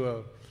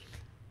Yeshua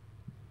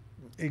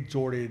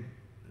exhorted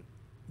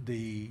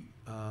the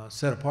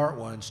set apart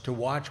ones to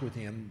watch with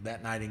him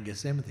that night in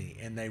Gethsemane,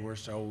 and they were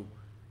so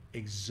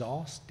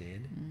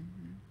exhausted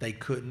they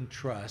couldn't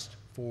trust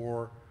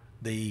for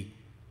the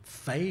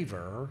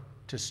favor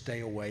to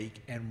stay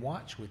awake and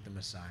watch with the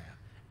Messiah.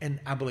 And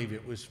I believe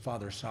it was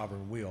Father's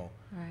sovereign will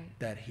Right.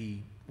 that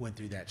he went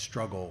through that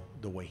struggle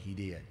the way he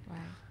did. Right.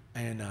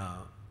 And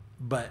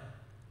but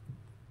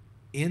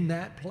in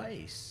that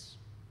place,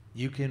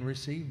 you can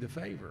receive the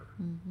favor,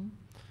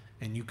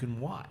 and you can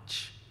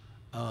watch.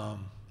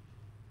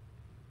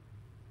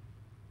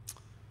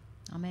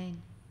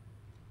 Amen.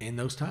 In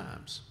those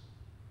times.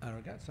 I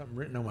got something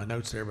written on my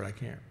notes there, but I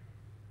can't.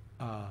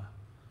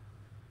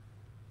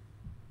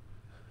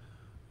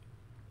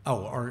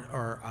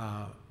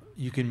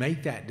 You can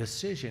make that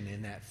decision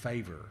in that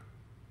favor.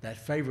 That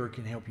favor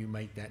can help you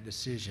make that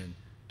decision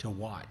to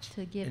watch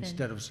To give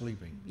instead of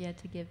sleeping. Yeah,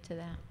 to give to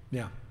that.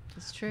 Yeah.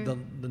 It's true.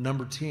 The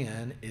number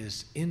 10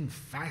 is in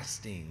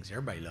fastings.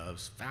 Everybody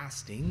loves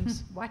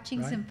fastings.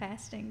 Watchings right? and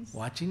fastings.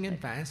 Watching and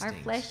Our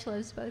fastings. flesh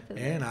loves both of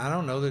And them. I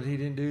don't know that he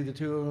didn't do the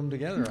two of them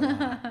together a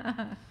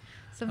lot.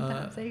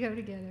 Sometimes they go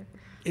together.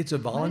 It's a Most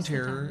of the time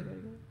volunteer. they go together.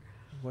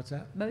 What's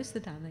that? Most of the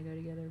time they go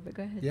together, but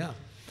go ahead. Yeah.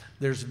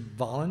 There's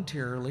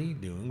voluntarily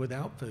doing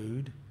without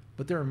food,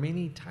 but there are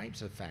many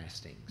types of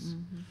fastings.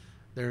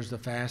 There's the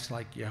fast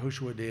like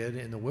Yahushua did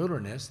in the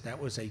wilderness. That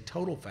was a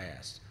total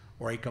fast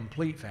or a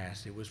complete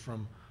fast. It was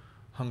from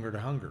hunger to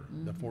hunger,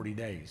 the 40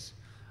 days.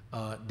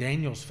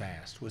 Daniel's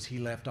fast was he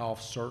left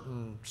off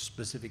certain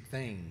specific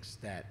things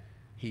that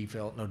he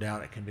felt no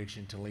doubt a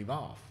conviction to leave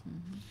off.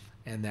 Mm-hmm.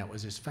 And that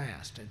was his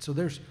fast. And so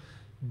there's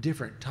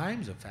different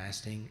times of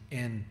fasting.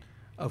 And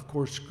of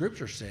course,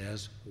 Scripture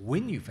says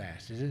when you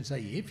fast. It doesn't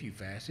say if you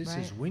fast. It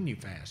says Right. when you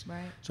fast.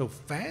 Right. So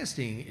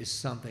fasting is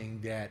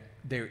something that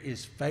there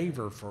is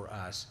favor for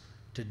us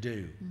to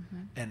do. Mm-hmm.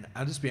 And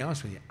I'll just be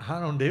honest with you, I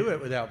don't do it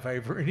without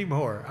favor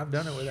anymore. I've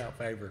done it without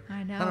favor.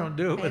 I know. I don't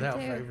do it Me without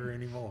too. favor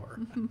anymore.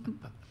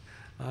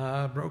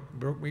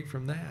 Broke me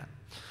from that.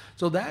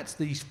 So that's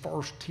these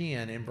first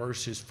 10 in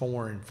verses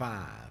 4 and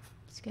 5.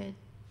 It's good.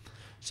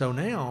 So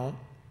now,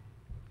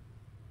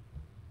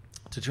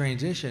 to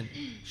transition,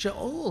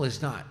 Shaul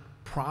is not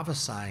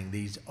prophesying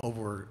these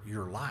over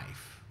your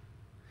life.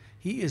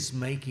 He is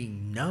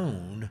making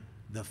known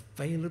the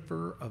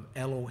favor of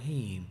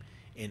Elohim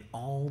in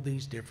all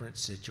these different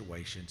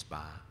situations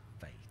by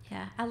faith.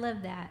 Yeah, I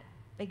love that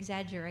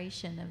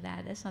exaggeration of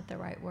that. That's not the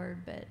right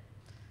word, but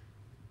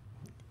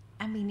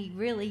I mean, he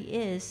really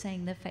is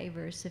saying the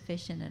favor is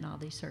sufficient in all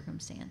these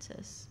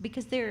circumstances,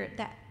 because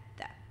that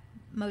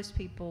most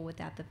people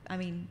without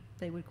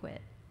they would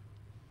quit.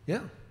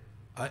 Yeah,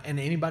 and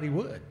anybody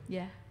would.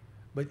 Yeah.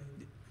 But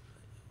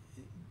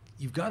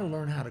you've got to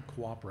learn how to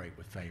cooperate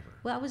with favor.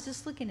 Well, I was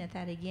just looking at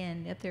that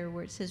again up there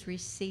where it says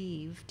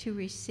receive, to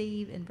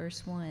receive in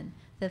verse 1,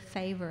 the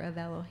favor of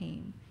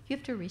Elohim. You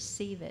have to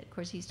receive it. Of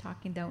course, he's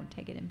talking, don't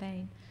take it in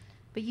vain.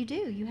 But you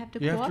do. You have to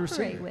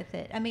cooperate with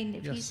it. I mean,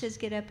 if he Yes. says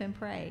get up and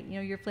pray,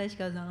 your flesh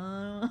goes,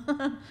 oh.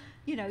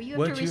 You have to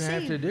What receive. you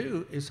have to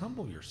do is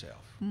humble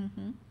yourself.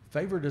 Mm-hmm.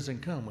 Favor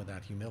doesn't come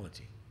without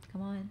humility.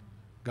 Come on.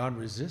 God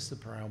resists the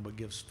proud but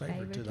gives favor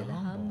Favor to the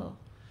humble.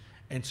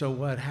 And so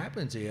what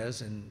happens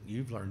is, and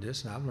you've learned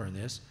this and I've learned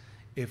this,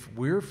 if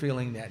we're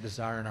feeling that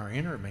desire in our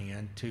inner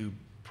man to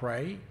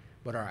pray,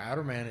 but our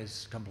outer man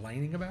is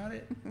complaining about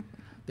it,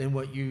 then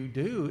what you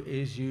do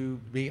is you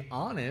be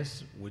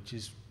honest, which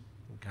is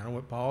kind of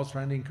what Paul's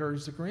trying to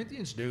encourage the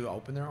Corinthians to do,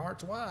 open their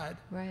hearts wide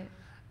Right.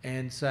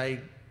 and say,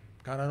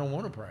 God, I don't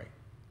want to pray,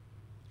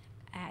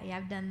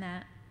 I've done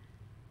that.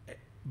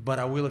 but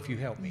I will if you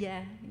help me.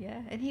 Yeah,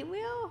 yeah. And he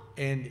will.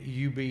 And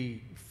you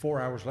be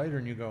 4 hours later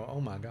and you go,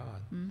 oh my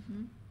God,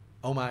 Mm-hmm.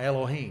 oh my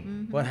Elohim,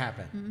 Mm-hmm. what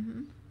happened?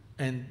 Mm-hmm.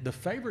 And the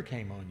favor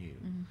came on you.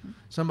 Mm-hmm.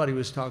 Somebody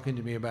was talking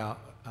to me about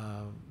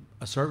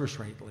a service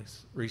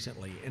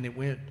recently, and it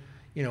went,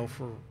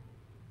 for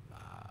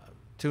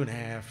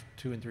 2.5,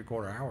 2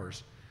 3/4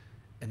 hours.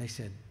 And they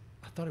said,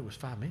 I thought it was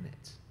 5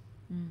 minutes.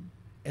 Mm.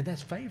 And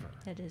that's favor.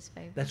 That is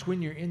favor. That's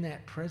when you're in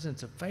that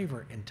presence of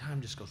favor and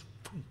time just goes,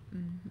 boom.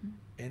 Mm-hmm.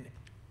 And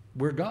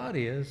where God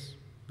is,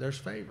 there's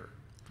favor.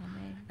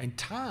 Amen. And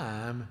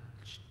time,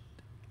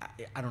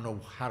 I don't know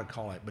how to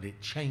call it, but it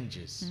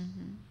changes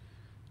Mm-hmm.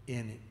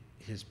 in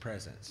his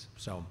presence.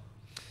 So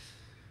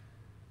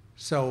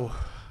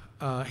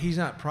he's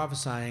not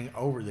prophesying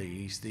over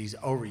these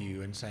over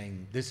you and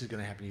saying this is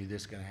going to happen to you,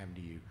 this is going to happen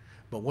to you.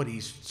 But what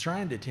he's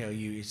trying to tell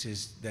you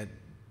is that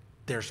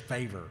there's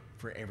favor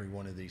for every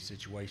one of these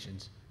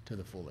situations to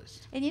the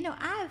fullest. And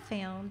I have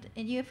found,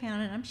 and you have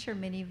found, and I'm sure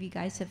many of you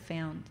guys have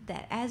found,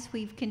 that as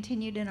we've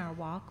continued in our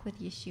walk with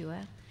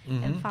Yeshua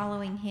and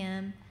following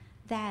him,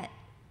 that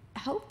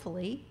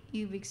hopefully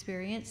you've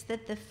experienced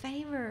that the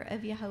favor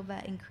of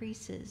Jehovah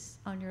increases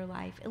on your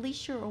life. At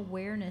least your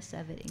awareness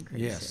of it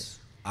increases. Yes,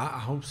 I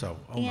hope so.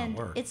 Oh, And my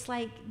word. it's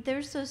like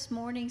there's those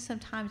mornings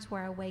sometimes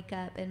where I wake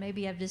up and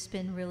maybe I've just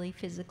been really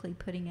physically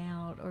putting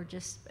out or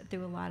just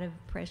through a lot of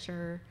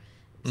pressure,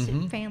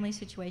 family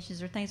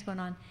situations or things going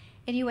on.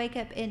 And you wake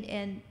up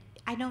and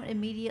I don't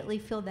immediately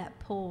feel that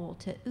pull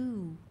to,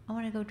 I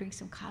want to go drink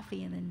some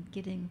coffee and then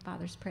get in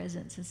Father's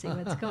presence and see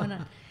what's going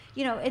on.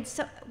 It's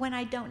so, when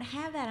I don't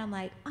have that, I'm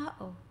like,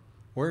 uh-oh.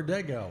 Where'd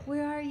that go?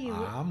 Where are you?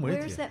 I'm with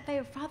Where's you. that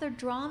favor? Father,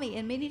 draw me.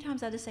 And many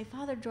times I just say,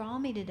 Father, draw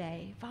me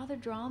today. Father,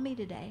 draw me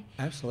today.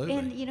 Absolutely.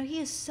 And, he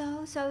is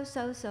so, so,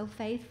 so, so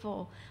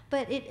faithful.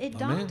 But it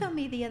dawned on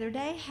me the other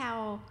day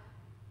how,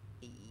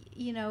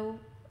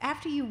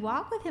 after you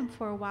walk with him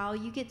for a while,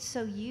 you get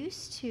so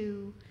used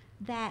to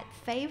that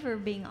favor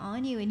being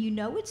on you, and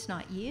it's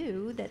not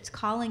you that's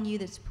calling you,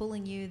 that's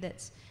pulling you,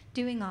 that's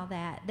doing all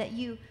that, that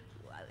you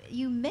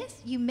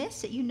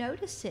miss it. You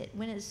notice it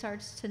when it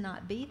starts to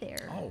not be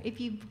there. Oh.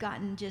 If you've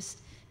gotten just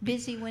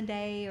busy one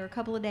day or a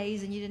couple of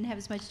days and you didn't have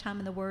as much time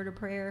in the Word or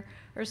prayer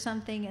or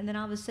something, and then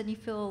all of a sudden you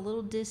feel a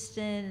little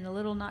distant and a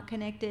little not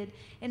connected,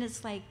 and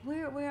it's like,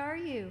 where are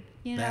you?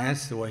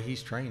 That's the way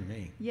he's trained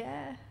me.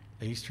 Yeah.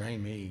 He's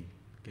trained me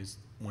because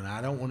when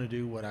I don't want to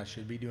do what I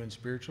should be doing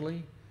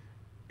spiritually,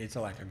 it's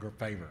like a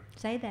favor.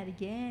 Say that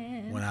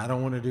again. When I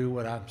don't want to do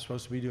what I'm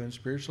supposed to be doing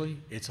spiritually,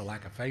 it's a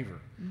lack of favor.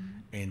 Mm-hmm.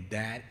 And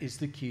that is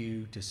the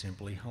cue to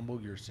simply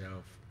humble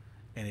yourself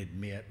and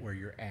admit where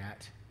you're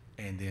at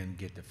and then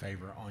get the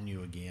favor on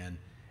you again.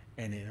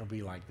 And it'll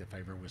be like the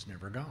favor was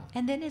never gone.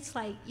 And then it's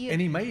like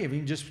And he may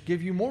even just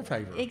give you more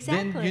favor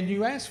Exactly. than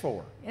you asked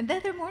for. And the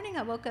other morning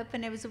I woke up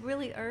and it was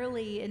really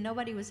early and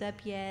nobody was up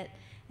yet.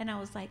 And I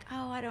was like,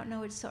 oh, I don't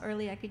know, it's so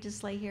early, I could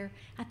just lay here.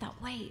 I thought,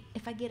 wait,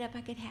 if I get up,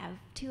 I could have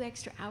 2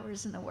 extra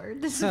hours in the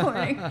Word this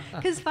morning.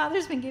 Because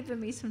Father's been giving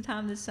me some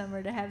time this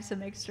summer to have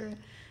some extra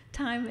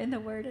time in the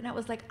Word. And I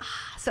was like,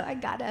 so I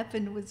got up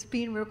and was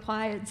being real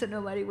quiet so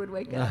nobody would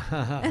wake up.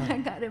 And I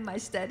got in my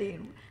study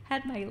and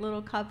had my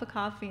little cup of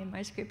coffee and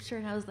my scripture.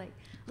 And I was like,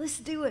 let's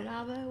do it,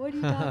 Abba. What are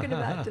you talking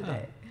about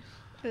today?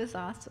 It was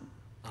awesome.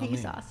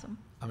 He's awesome.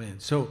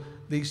 So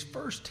these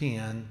first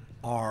 10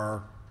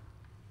 are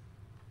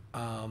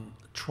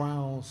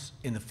trials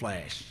in the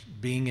flesh,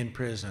 being in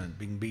prison,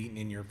 being beaten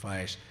in your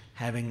flesh,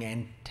 having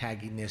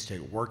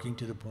antagonistic, working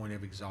to the point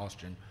of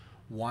exhaustion,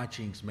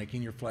 watchings,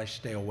 making your flesh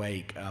stay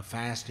awake,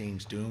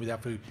 fastings, doing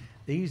without food.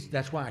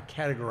 That's why I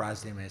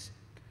categorize them as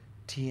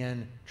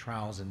 10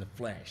 trials in the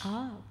flesh.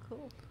 Oh,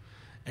 cool.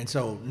 And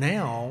so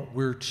now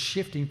we're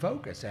shifting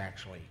focus,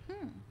 actually,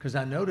 because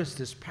I noticed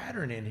this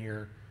pattern in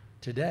here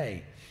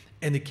today.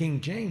 And the King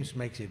James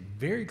makes it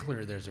very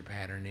clear there's a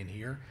pattern in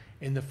here.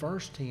 In the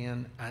first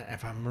 10,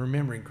 if I'm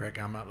remembering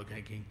correctly, I'm not looking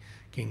at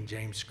King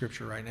James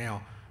scripture right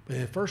now, but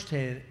in the first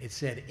 10, it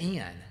said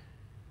in.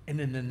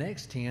 And in the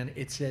next 10,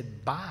 it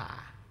said by,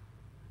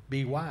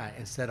 B-Y,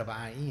 instead of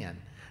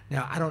I-N.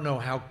 Now, I don't know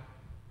how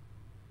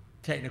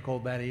technical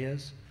that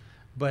is,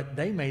 but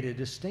they made a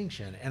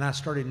distinction. And I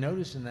started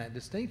noticing that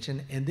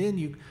distinction. And then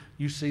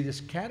you see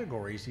these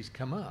categories, these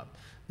come up.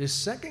 This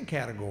second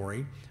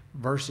category,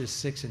 verses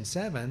 6 and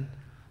 7,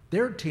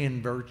 there are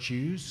 10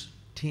 virtues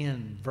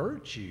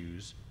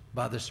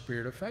by the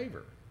Spirit of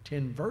favor.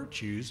 10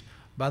 virtues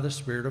by the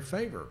Spirit of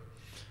favor.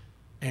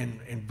 And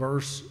in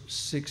verse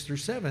 6 through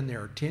 7,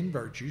 there are 10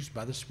 virtues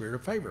by the Spirit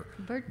of favor.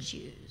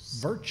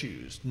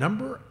 Virtues.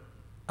 Number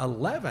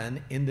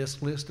 11 in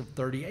this list of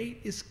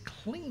 38 is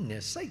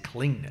cleanness. Say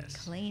cleanness.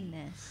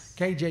 Cleanness.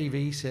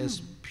 KJV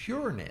says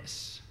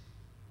pureness.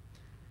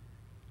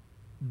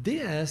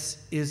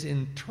 This is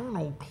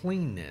internal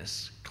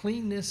cleanness,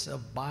 cleanness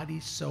of body,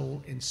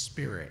 soul, and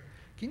spirit.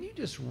 Can you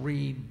just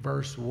read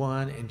verse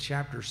 1 in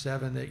chapter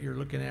 7 that you're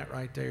looking at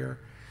right there?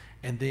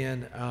 And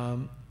then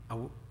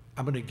I'm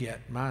going to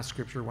get my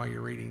scripture while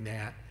you're reading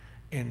that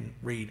and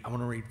I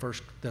want to read 1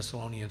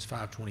 Thessalonians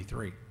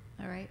 5:23.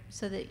 All right.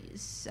 So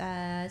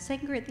that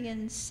 2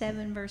 Corinthians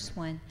 7, verse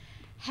 1.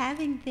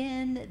 Having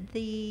then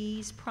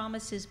these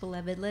promises,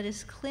 beloved, let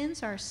us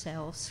cleanse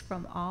ourselves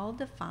from all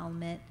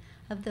defilement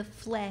of the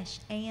flesh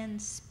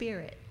and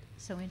spirit.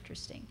 So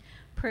interesting.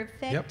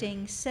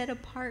 Perfecting set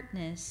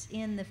apartness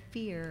in the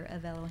fear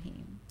of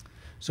Elohim.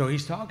 So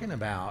he's talking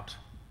about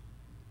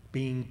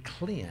being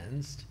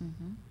cleansed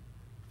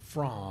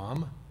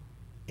from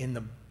in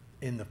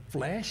the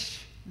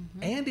flesh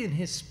and in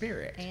his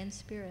spirit. And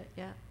spirit,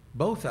 yeah.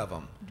 Both of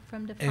them.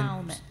 From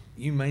defilement.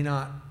 And you may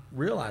not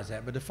realize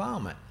that, but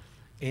defilement.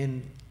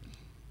 In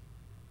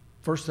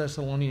 1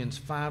 Thessalonians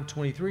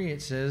 5:23,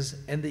 it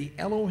says, and the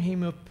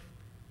Elohim of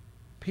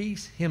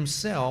peace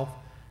himself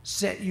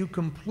set you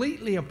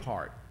completely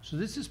apart. So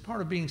this is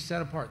part of being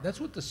set apart. That's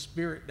what the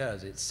Spirit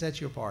does. It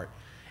sets you apart.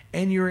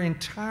 And your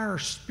entire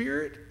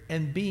spirit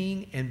and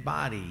being and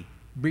body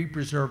be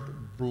preserved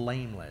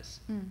blameless.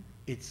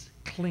 It's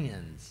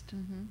cleansed.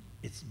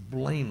 It's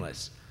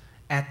blameless.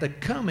 At the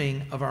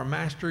coming of our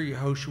Master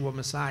Yehoshua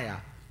Messiah!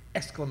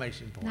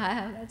 Exclamation point.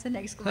 That's an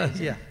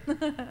exclamation.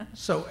 Yeah.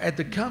 So at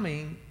the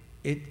coming,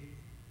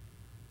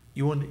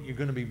 you're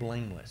going to be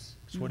blameless.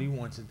 That's what he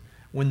wants.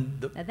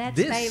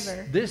 That's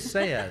favor. This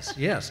says,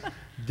 yes,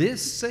 this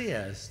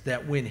says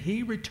that when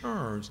he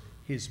returns,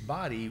 his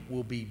body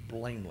will be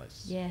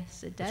blameless.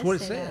 Yes, it does. That's what it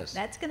say says.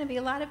 That's going to be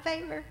a lot of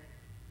favor.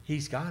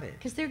 He's got it.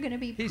 Because they're going to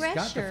be He's got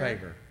the pressure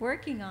favor.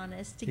 working on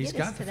us to He's get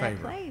got us to the that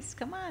favor. place.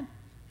 Come on.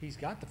 He's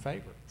got the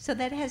favor. So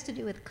that has to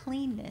do with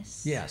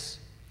cleanness. Yes.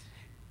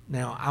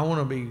 Now, I want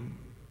to be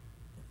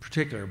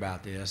particular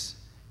about this.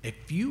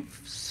 If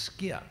you've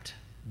skipped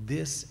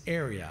this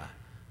area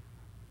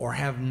or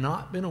have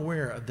not been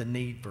aware of the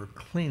need for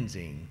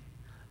cleansing,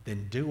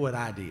 then do what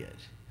I did.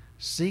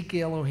 Seek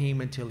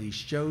Elohim until he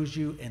shows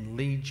you and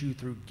leads you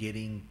through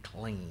getting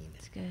clean.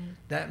 That's good.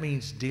 That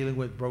means dealing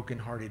with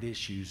brokenhearted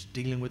issues,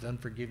 dealing with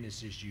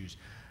unforgiveness issues,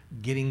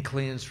 getting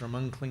cleansed from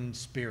unclean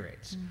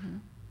spirits.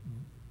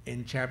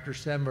 In chapter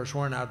 7, verse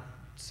 1, I've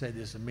said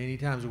this many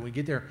times, when we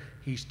get there,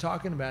 he's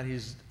talking about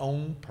his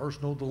own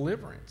personal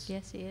deliverance.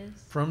 Yes, he is.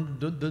 From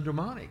the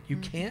demonic. You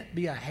can't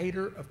be a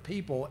hater of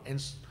people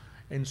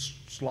and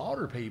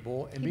slaughter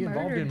people and be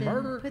involved in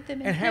murder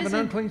and have an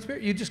unclean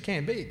spirit. You just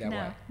can't be that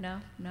way.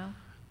 No.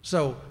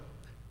 So,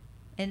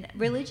 and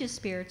religious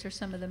spirits are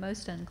some of the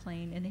most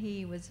unclean, and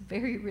he was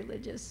very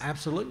religious.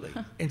 absolutely.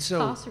 And so,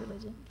 False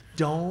religion.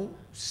 don't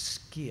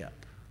skip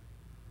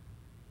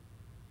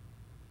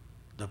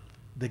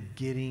the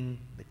getting,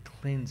 the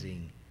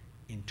cleansing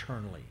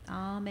internally.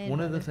 Amen.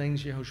 One of the brother.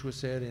 things Yehoshua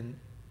said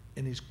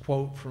in his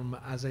quote from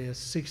Isaiah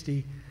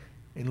 60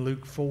 in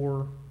Luke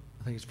 4,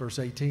 I think it's verse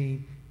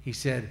 18, he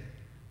said,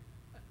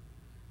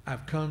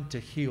 I've come to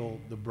heal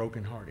the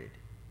brokenhearted.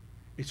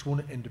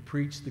 And to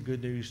preach the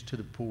good news to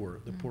the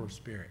poor of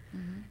spirit.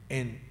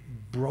 And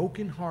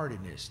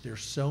brokenheartedness,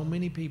 there's so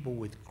many people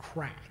with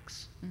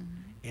cracks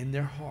in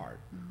their heart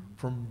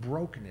from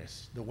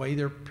brokenness, the way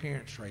their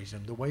parents raised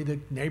them, the way the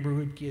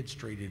neighborhood kids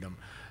treated them,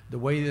 the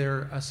way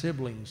their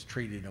siblings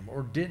treated them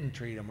or didn't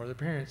treat them, or the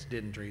parents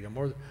didn't treat them,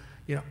 or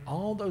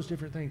all those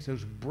different things,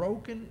 those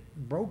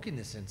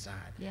brokenness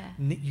inside. Yeah.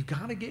 You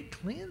got to get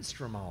cleansed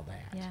from all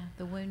that. Yeah,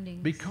 the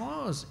woundings.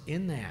 Because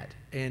in that,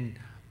 and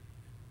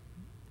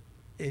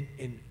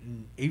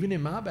even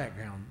in my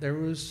background, there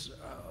was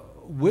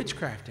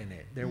witchcraft in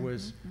it. There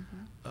was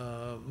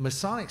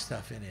Masonic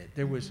stuff in it.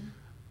 There was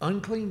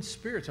unclean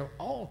spirits, or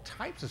all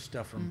types of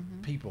stuff from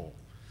people,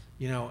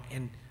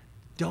 and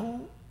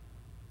don't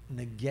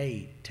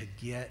negate to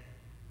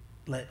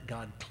let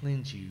God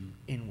cleanse you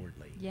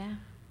inwardly. Yeah.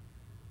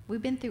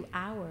 We've been through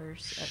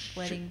hours of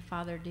letting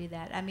Father do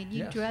that. I mean,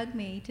 you drug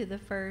me to the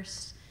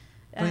first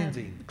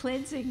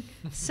cleansing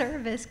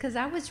service, because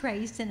I was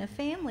raised in a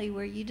family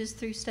where you just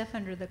threw stuff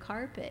under the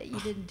carpet.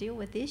 You didn't deal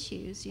with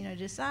issues.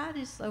 I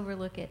just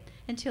overlook it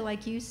until,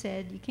 like you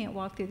said, you can't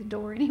walk through the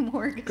door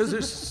anymore. Because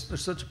there's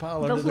such a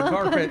pile under the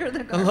carpet.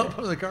 A lump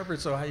under the carpet,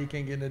 so how you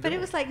can't get in the door. But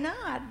it was like, no,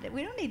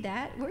 we don't need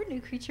that. We're a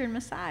new creature in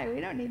Messiah. We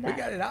don't need that. We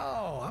got it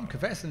all. I'm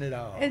confessing it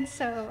all. And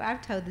so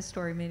I've told the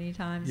story many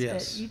times,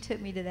 yes. but you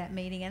took me to that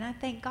meeting, and I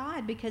thank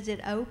God because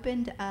it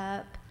opened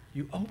up.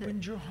 You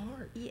opened your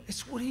heart. Yeah.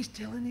 It's what he's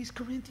telling these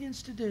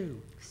Corinthians to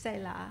do.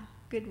 Selah.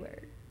 Good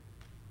word.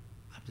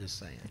 I'm just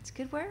saying. It's a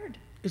good word.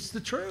 It's the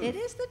truth. It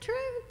is the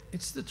truth.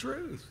 It's the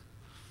truth.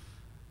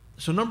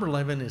 So number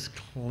 11 is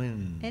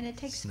cleanliness. And it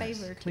takes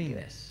favor to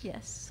cleanness. do it.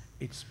 Yes.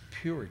 It's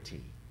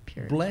purity.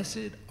 Purity.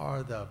 Blessed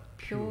are the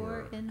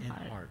pure in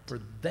heart, for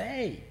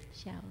they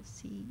shall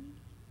see.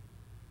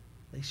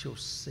 They shall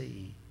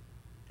see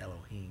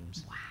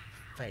Elohim's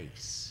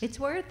face. It's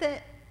worth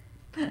it.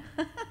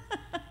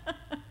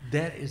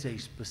 That is a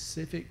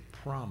specific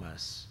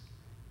promise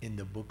in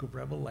the book of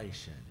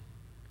Revelation,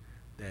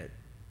 that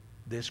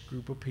this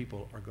group of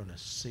people are going to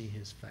see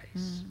his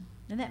face.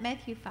 And that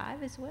Matthew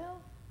 5 as well?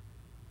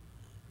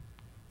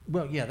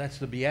 Well, yeah, that's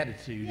the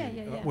Beatitude.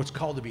 Yeah. What's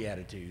called the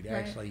Beatitude. Right.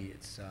 Actually,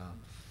 it's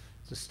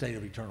a state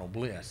of eternal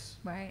bliss.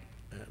 Right.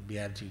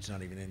 Beatitude's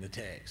not even in the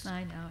text.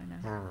 I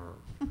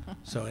know.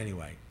 So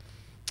anyway,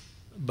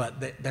 but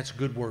that's a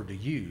good word to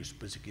use,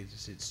 because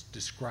it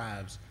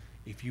describes,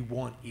 if you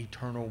want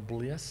eternal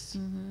bliss,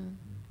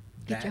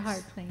 Get your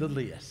heart clean. the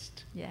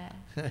list. Yeah.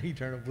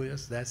 Eternal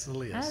bliss, that's the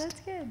list. Oh, that's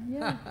good.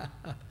 Yeah.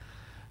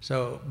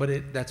 So,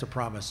 but that's a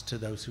promise to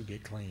those who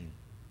get clean.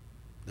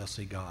 They'll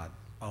see God.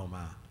 Oh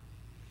my.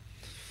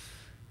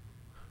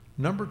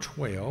 Number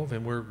 12,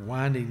 and we're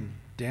winding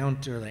down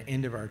to the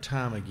end of our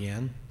time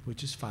again,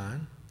 which is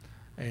fine.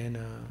 And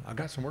I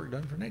got some work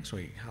done for next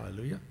week.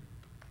 Hallelujah.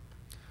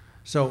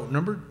 So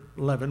number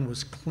 11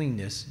 was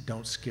cleanness.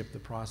 Don't skip the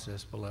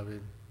process,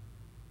 beloved.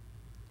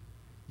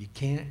 You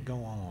can't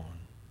go on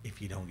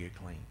if you don't get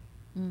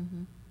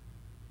clean.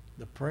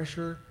 The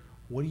pressure,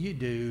 what do you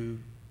do?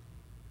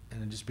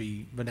 And it'll just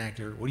be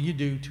vernacular. What do you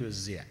do to a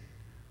zit?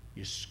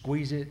 You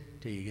squeeze it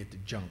till you get the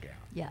junk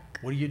out.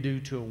 Yuck. What do you do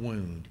to a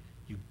wound?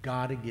 You've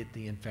got to get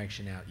the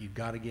infection out. You've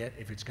got to get,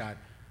 if it's got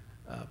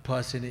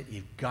pus in it,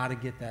 you've got to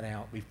get that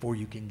out before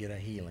you can get a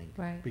healing.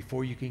 Right.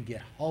 Before you can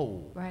get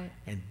whole. Right.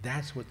 And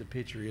that's what the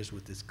picture is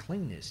with this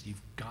cleanness.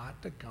 You've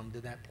got to come to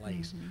that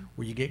place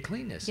where you get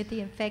cleanness. Get the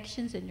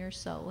infections in your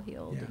soul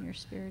healed Yeah. and your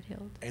spirit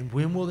healed. And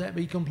when will that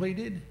be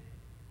completed?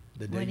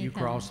 The day When he you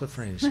cross the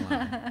comes. finish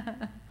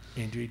line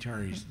into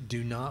eternity.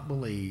 Do not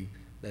believe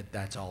that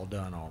that's all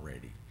done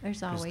already. There's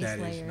 'Cause always that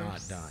layers. is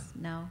not done.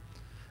 No.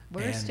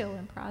 We're And- still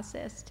in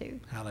process too.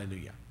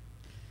 Hallelujah.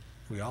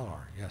 We all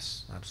are.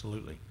 Yes,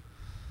 absolutely.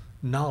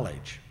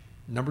 Knowledge.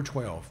 Number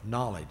 12,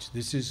 knowledge.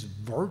 This is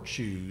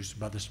virtues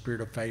by the spirit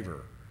of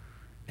favor.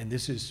 And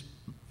this is,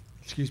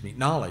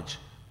 knowledge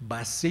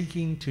by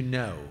seeking to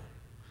know.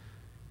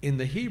 In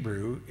the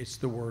Hebrew, it's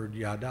the word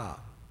yada.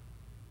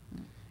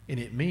 And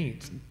it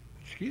means,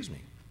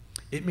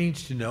 it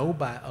means to know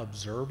by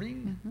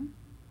observing,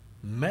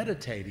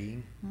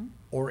 meditating,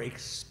 or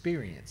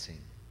experiencing.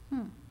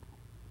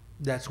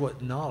 That's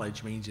what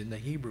knowledge means in the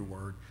Hebrew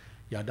word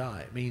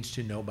yada. It means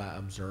to know by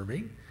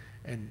observing,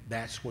 and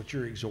that's what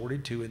you're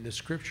exhorted to in the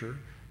scripture.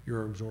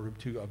 You're exhorted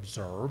to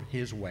observe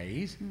his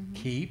ways,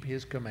 keep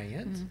his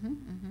commands.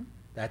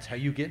 That's how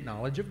you get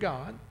knowledge of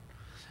God.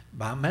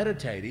 By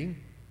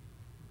meditating,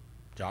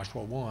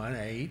 Joshua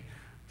 1:8,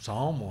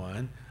 Psalm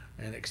 1,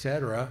 and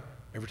etc.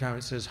 Every time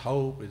it says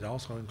hope, it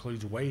also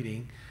includes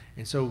waiting.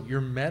 And so you're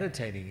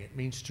meditating. It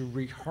means to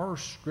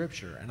rehearse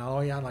scripture. And the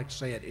way I like to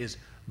say it is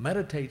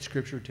meditate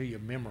scripture till you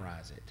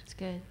memorize it. It's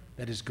good.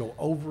 That is, go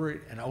over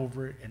it and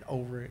over it and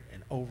over it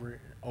and over it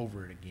and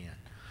over it again.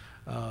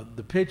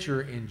 The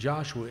picture in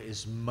Joshua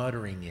is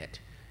muttering it.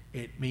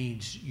 It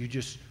means you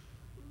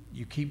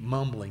keep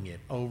mumbling it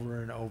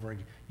over and over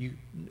again.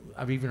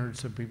 I've even heard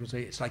some people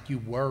say it's like you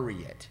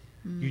worry it.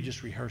 You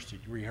just rehearse it,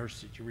 you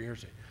rehearse it, you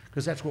rehearse it.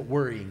 Because that's what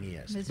worrying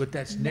is. It's but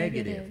that's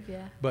negative.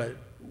 yeah. But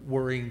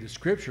worrying the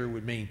scripture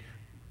would mean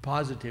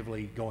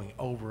positively going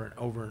over and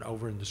over and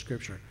over in the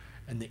scripture.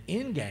 And the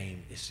end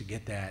game is to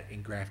get that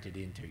engrafted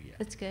into you.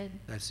 That's good.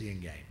 That's the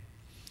end game.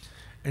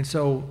 And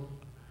so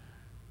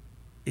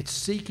it's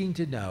seeking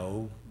to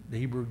know, the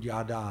Hebrew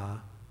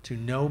yada, to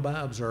know by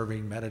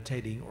observing,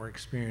 meditating, or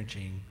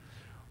experiencing,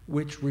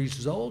 which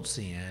results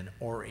in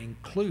or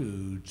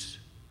includes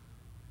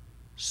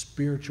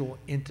spiritual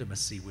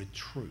intimacy with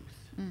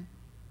truth. Mm.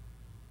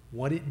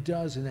 What it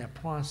does in that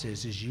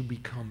process is you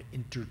become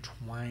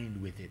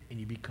intertwined with it and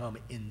you become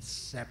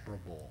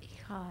inseparable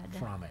God.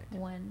 from it.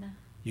 One.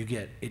 You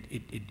get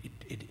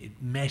it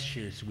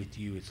meshes with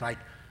you. It's like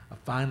a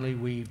finely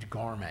weaved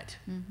garment.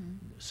 Mm-hmm.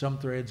 Some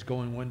threads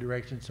go in one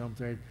direction, some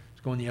threads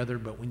go in the other,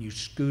 but when you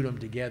scoot them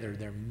together,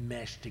 they're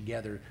meshed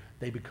together.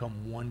 They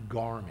become one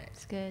garment.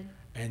 It's good.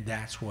 And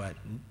that's what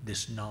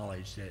this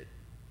knowledge that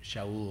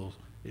Shaul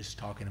is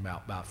talking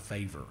about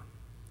favor.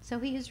 So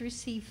he has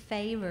received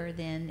favor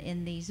then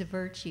in these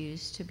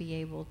virtues to be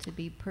able to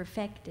be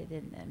perfected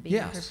in them, being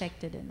Yes.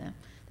 perfected in them.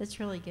 That's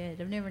really good.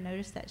 I've never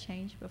noticed that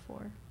change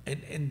before.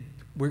 And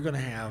we're going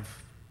to have,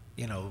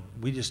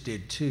 we just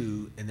did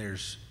 2, and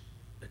there's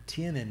a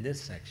 10 in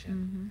this section.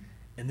 Mm-hmm.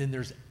 And then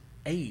there's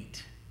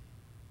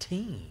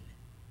 18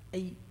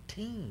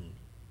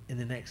 in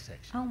the next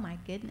section. Oh my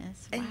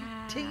goodness. 18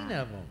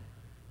 Wow. of them.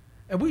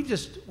 And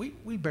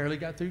we barely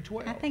got through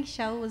 12. I think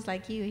Shaul was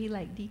like you. He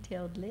liked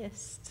detailed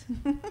lists.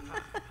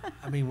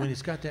 I mean, when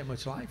it's got that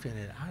much life in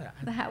it,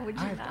 How would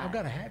you I've not?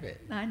 got to have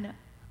it. I know.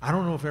 I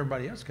don't know if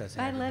everybody else got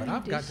to I have it, love but you.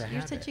 I've got to You're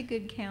have such a it.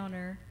 good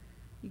counter.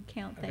 You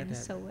count I got to things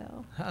have so it.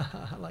 well.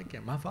 I like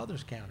it. My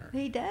father's counter.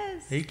 He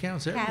does. He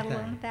counts Cattle on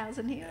everything.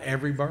 1,000 hills.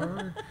 Every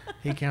bird.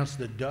 He counts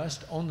the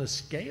dust on the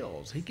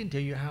scales. He can tell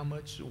you how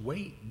much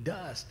weight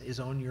dust is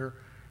on your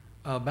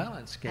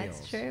balance scales.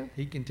 That's true.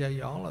 He can tell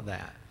you all of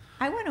that.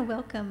 I want to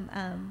welcome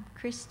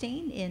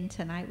Christine in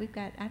tonight. We've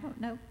got, I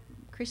don't know,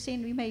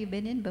 Christine, we may have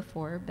been in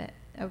before, but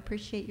I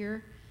appreciate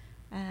your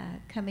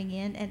coming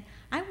in. And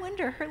I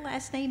wonder, her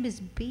last name is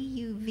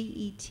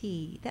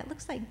B-U-V-E-T. That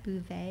looks like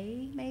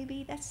Bouvet,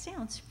 maybe? That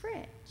sounds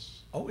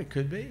French. Oh, it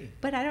could be.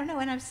 But I don't know,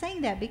 and I'm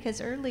saying that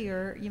because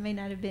earlier, you may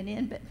not have been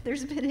in, but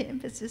there's been an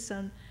emphasis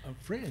on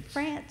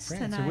France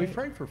tonight. And we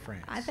pray for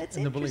France. That's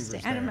and the interesting. believers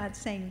And I'm there. not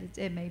saying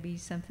that it may be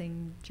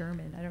something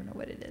German. I don't know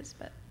what it is,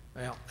 but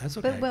Well, that's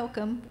okay. but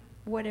welcome,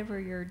 whatever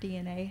your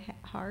DNA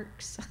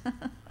harks.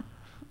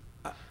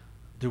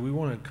 Do we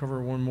want to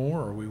cover one more,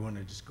 or we want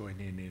to just go ahead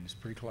and end it? It's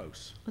pretty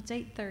close. It's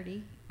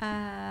 8:30.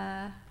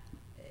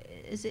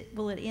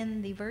 Will it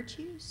end the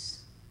virtues?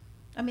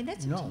 I mean,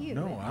 that's up to you.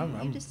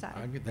 You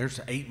decide. There's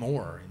 8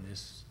 more in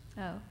this.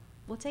 Oh,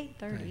 well, it's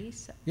 8:30, Okay.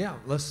 so Yeah,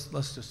 let's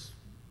just.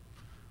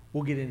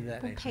 We'll get into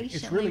that we'll next week. It's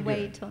patiently really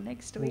wait good. till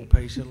next We'll week.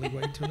 patiently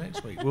wait till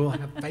next week. We'll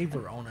have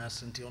favor on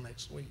us until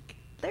next week.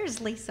 There's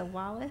Lisa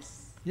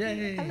Wallace.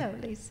 Yay. Hello,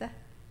 Lisa.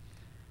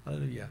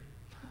 Hallelujah.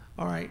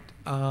 All right.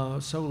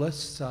 So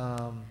let's.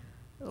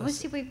 Let's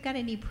see if we've got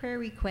any prayer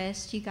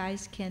requests. You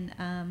guys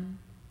can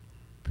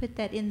put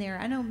that in there.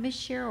 I know Miss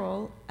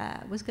Cheryl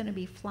was going to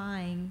be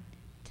flying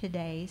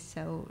today,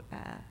 so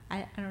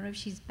I don't know if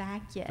she's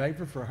back yet.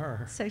 Favor for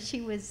her. So she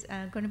was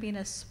going to be in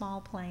a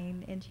small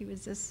plane, and she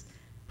was just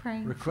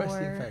praying Requesting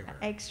for favor.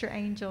 extra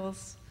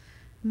angels,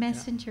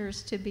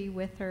 messengers to be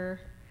with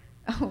her.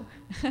 Oh,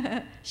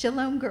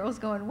 Shalom girl's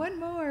going, one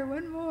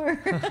more.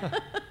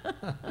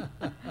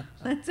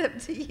 That's up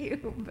to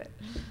you. But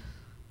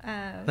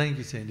Thank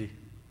you, Cindy.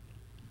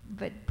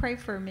 But pray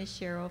for Miss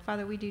Cheryl.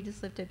 Father, we do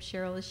just lift up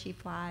Cheryl as she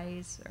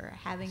flies or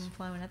having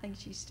flown. I think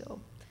she's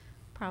still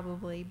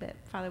probably. But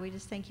Father, we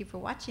just thank you for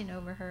watching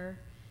over her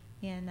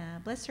and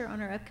bless her on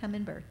her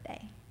upcoming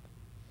birthday.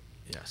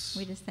 Yes.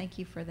 We just thank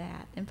you for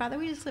that. And Father,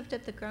 we just lift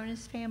up the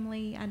Gronis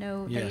family. I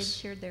know they had Yes.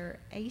 shared their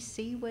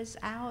AC was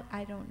out.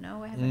 I don't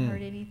know. I haven't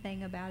heard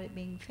anything about it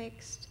being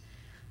fixed.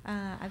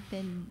 I've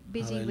been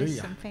busy with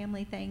Hallelujah. some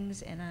family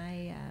things, and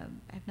I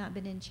have not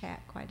been in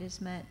chat quite as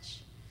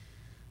much.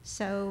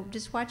 So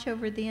just watch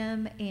over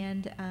them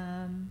and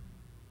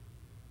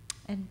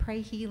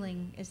pray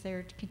healing as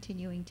they're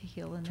continuing to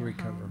heal in To their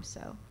recover. home.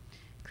 So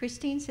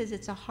Christine says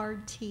it's a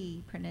hard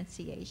T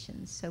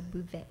pronunciation, so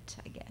Bouvet,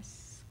 I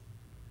guess.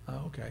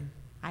 Oh, okay.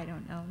 I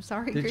don't know. I'm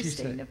sorry, Did she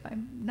Christine, say- if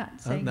I'm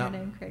not saying No, your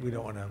name correctly. we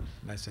don't want to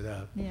mess it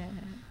up. Yeah.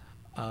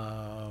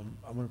 I'm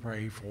going to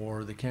pray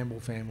for the Campbell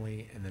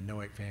family and the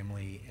Noack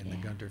family and the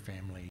Yeah. Gunter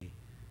family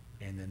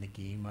and the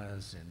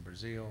Nikimas in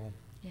Brazil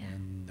Yeah.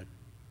 and the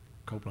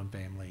Copeland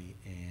family.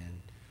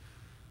 And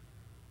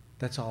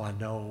that's all I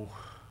know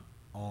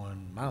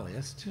on my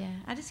list. Yeah.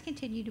 I just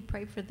continue to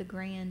pray for the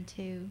grand,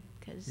 too,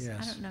 because I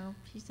Yes. don't know.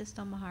 She's just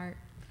on my heart.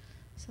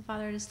 So,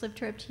 Father, I just lift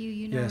her up to you.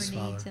 You know Yes, her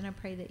needs, Father. and I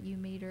pray that you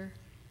meet her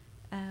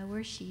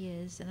where she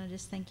is. And I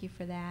just thank you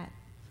for that.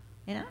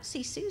 And I don't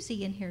see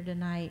Susie in here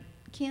tonight.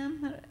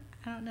 Kim,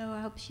 I don't know.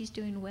 I hope she's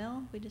doing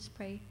well. We just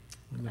pray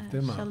Lift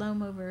them up.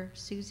 shalom over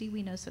Susie.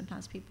 We know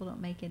sometimes people don't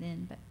make it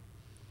in, but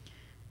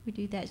we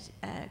do that.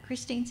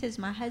 Christine says,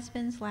 my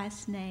husband's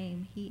last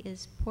name, he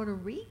is Puerto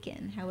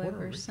Rican,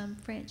 however, Rican. some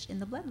French in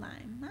the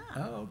bloodline. Ah,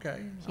 Oh,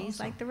 okay. she's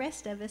Awesome. like the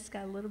rest of us,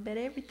 got a little bit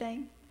of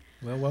everything.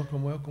 Well,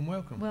 welcome, welcome,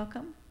 welcome.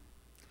 Welcome.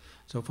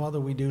 So,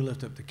 Father, we do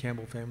lift up the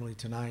Campbell family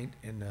tonight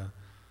and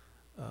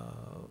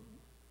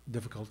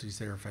difficulties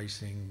they are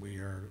facing. We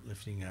are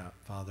lifting up,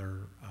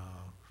 Father,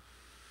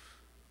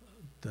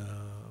 the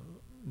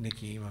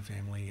Nikki and my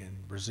family in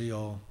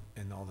Brazil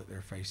and all that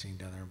they're facing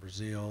down there in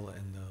Brazil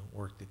and the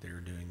work that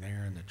they're doing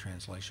there and the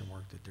translation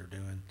work that they're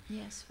doing.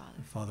 Yes, Father.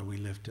 Father, we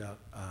lift up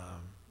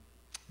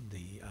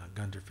the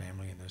Gunter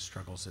family and the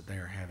struggles that they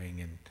are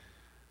having and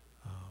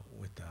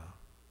with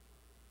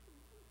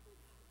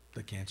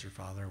the cancer,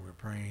 Father. We're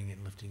praying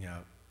and lifting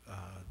up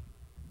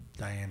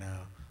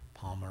Diana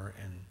Palmer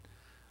and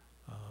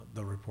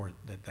the report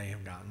that they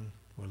have gotten.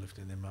 We're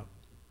lifting them up.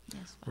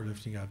 Yes, We're Father.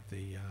 lifting up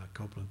the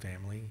Copeland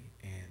family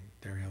and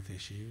their health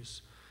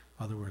issues.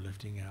 Father, we're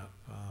lifting up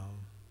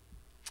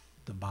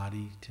the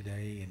body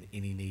today and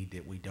any need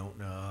that we don't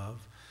know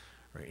of,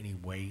 or any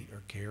weight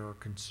or care or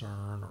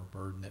concern or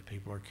burden that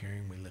people are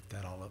carrying. We lift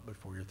that all up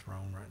before your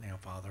throne right now,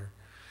 Father.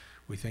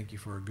 We thank you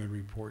for a good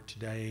report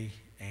today,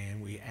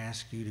 and we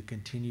ask you to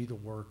continue the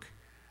work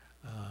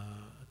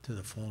to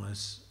the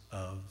fullness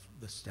of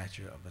the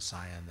stature of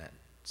Messiah in that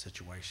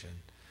situation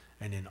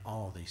and in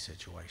all these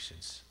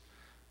situations.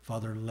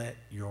 Father, let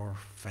your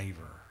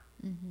favor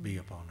be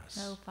upon us.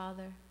 Oh,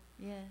 Father,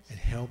 yes. And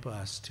help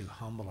us to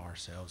humble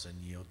ourselves and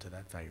yield to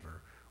that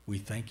favor. We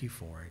thank you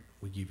for it.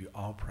 We give you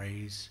all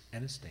praise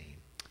and esteem.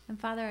 And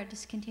Father, I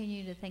just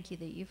continue to thank you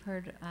that you've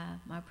heard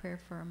my prayer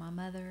for my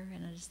mother,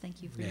 and I just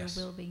thank you for Yes.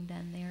 your will being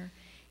done there.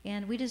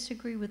 And we just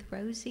agree with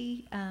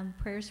Rosie,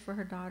 prayers for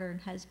her daughter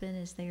and husband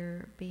as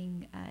they're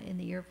being in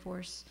the Air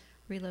Force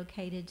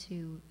relocated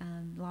to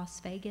Las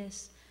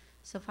Vegas.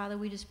 So, Father,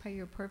 we just pray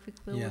your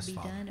perfect will Yes, will be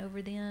Father. done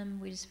over them.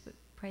 We just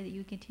pray that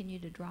you continue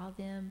to draw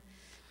them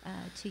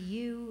to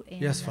you and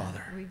Yes,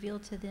 Father. reveal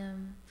to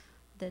them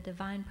the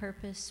divine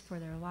purpose for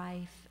their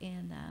life.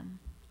 And,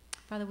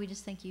 Father, we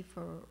just thank you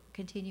for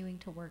continuing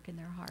to work in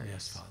their hearts.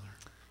 Yes, Father.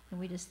 And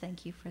we just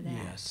thank you for that.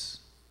 Yes.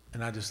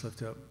 And I just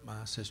lift up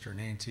my sister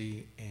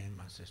Nancy and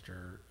my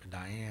sister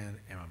Diane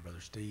and my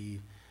brother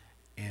Steve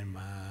and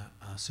my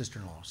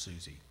sister-in-law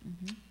Susie.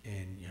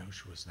 In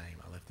Yahushua's name,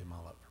 I lift them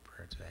all up for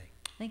prayer today.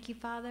 Thank you,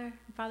 Father.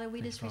 Father,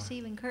 we Thanks, just Father.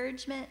 receive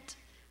encouragement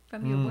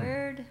from your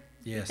word.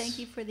 Yes. We thank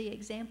you for the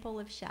example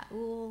of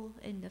Shaul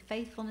and the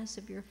faithfulness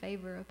of your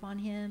favor upon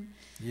him.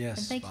 Yes,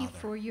 And thank you Father.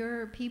 for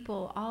your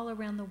people all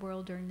around the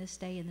world during this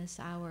day and this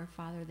hour,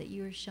 Father, that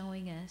you are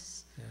showing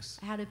us Yes.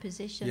 how to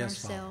position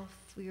Yes, Father. ourselves.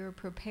 You're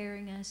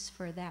preparing us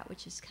for that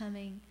which is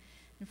coming.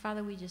 And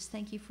Father, we just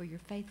thank you for your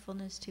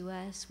faithfulness to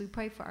us. We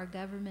pray for our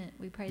government.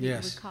 We pray that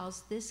Yes. you would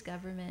cause this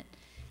government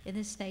in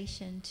this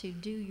nation to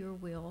do your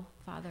will,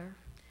 Father.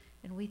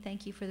 And we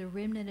thank you for the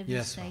remnant of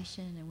Yes, this Father.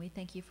 nation, and we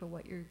thank you for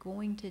what you're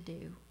going to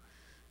do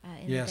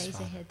in Yes, the days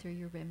Father. ahead through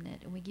your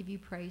remnant. And we give you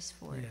praise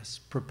for it. Yes.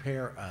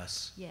 Prepare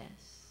us Yes.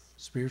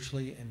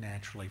 spiritually and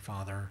naturally,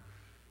 Father.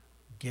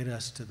 Get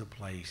us to the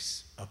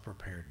place of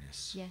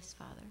preparedness Yes,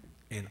 Father.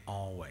 in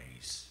all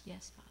ways,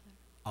 Yes, Father.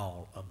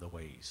 all of the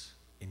ways.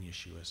 In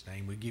Yeshua's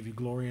name, we give you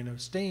glory and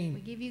esteem.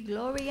 We give you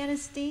glory and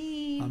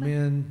esteem.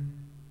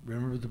 Amen.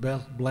 Remember the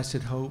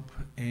blessed hope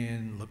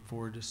and look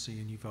forward to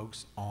seeing you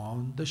folks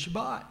on the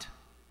Shabbat.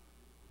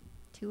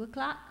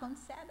 2:00 on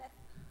Sabbath.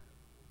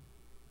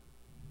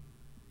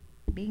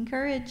 Be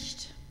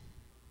encouraged.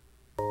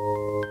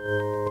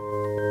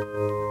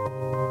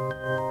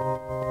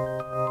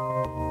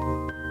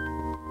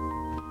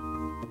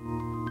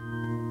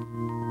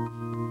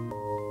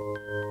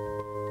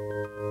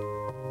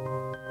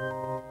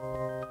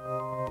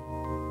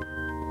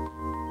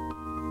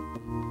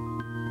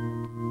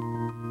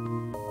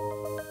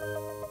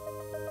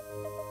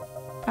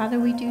 Father,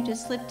 we do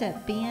just lift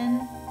up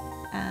Ben.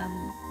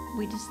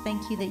 We just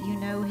thank you that you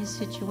know his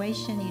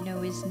situation, you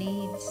know his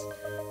needs.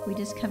 We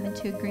just come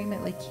into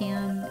agreement with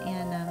Kim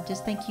and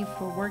just thank you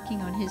for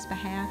working on his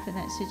behalf in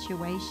that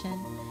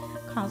situation,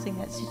 causing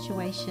that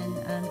situation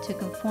to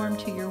conform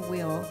to your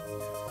will.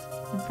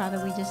 And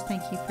Father, we just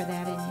thank you for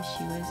that in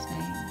Yeshua's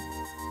name.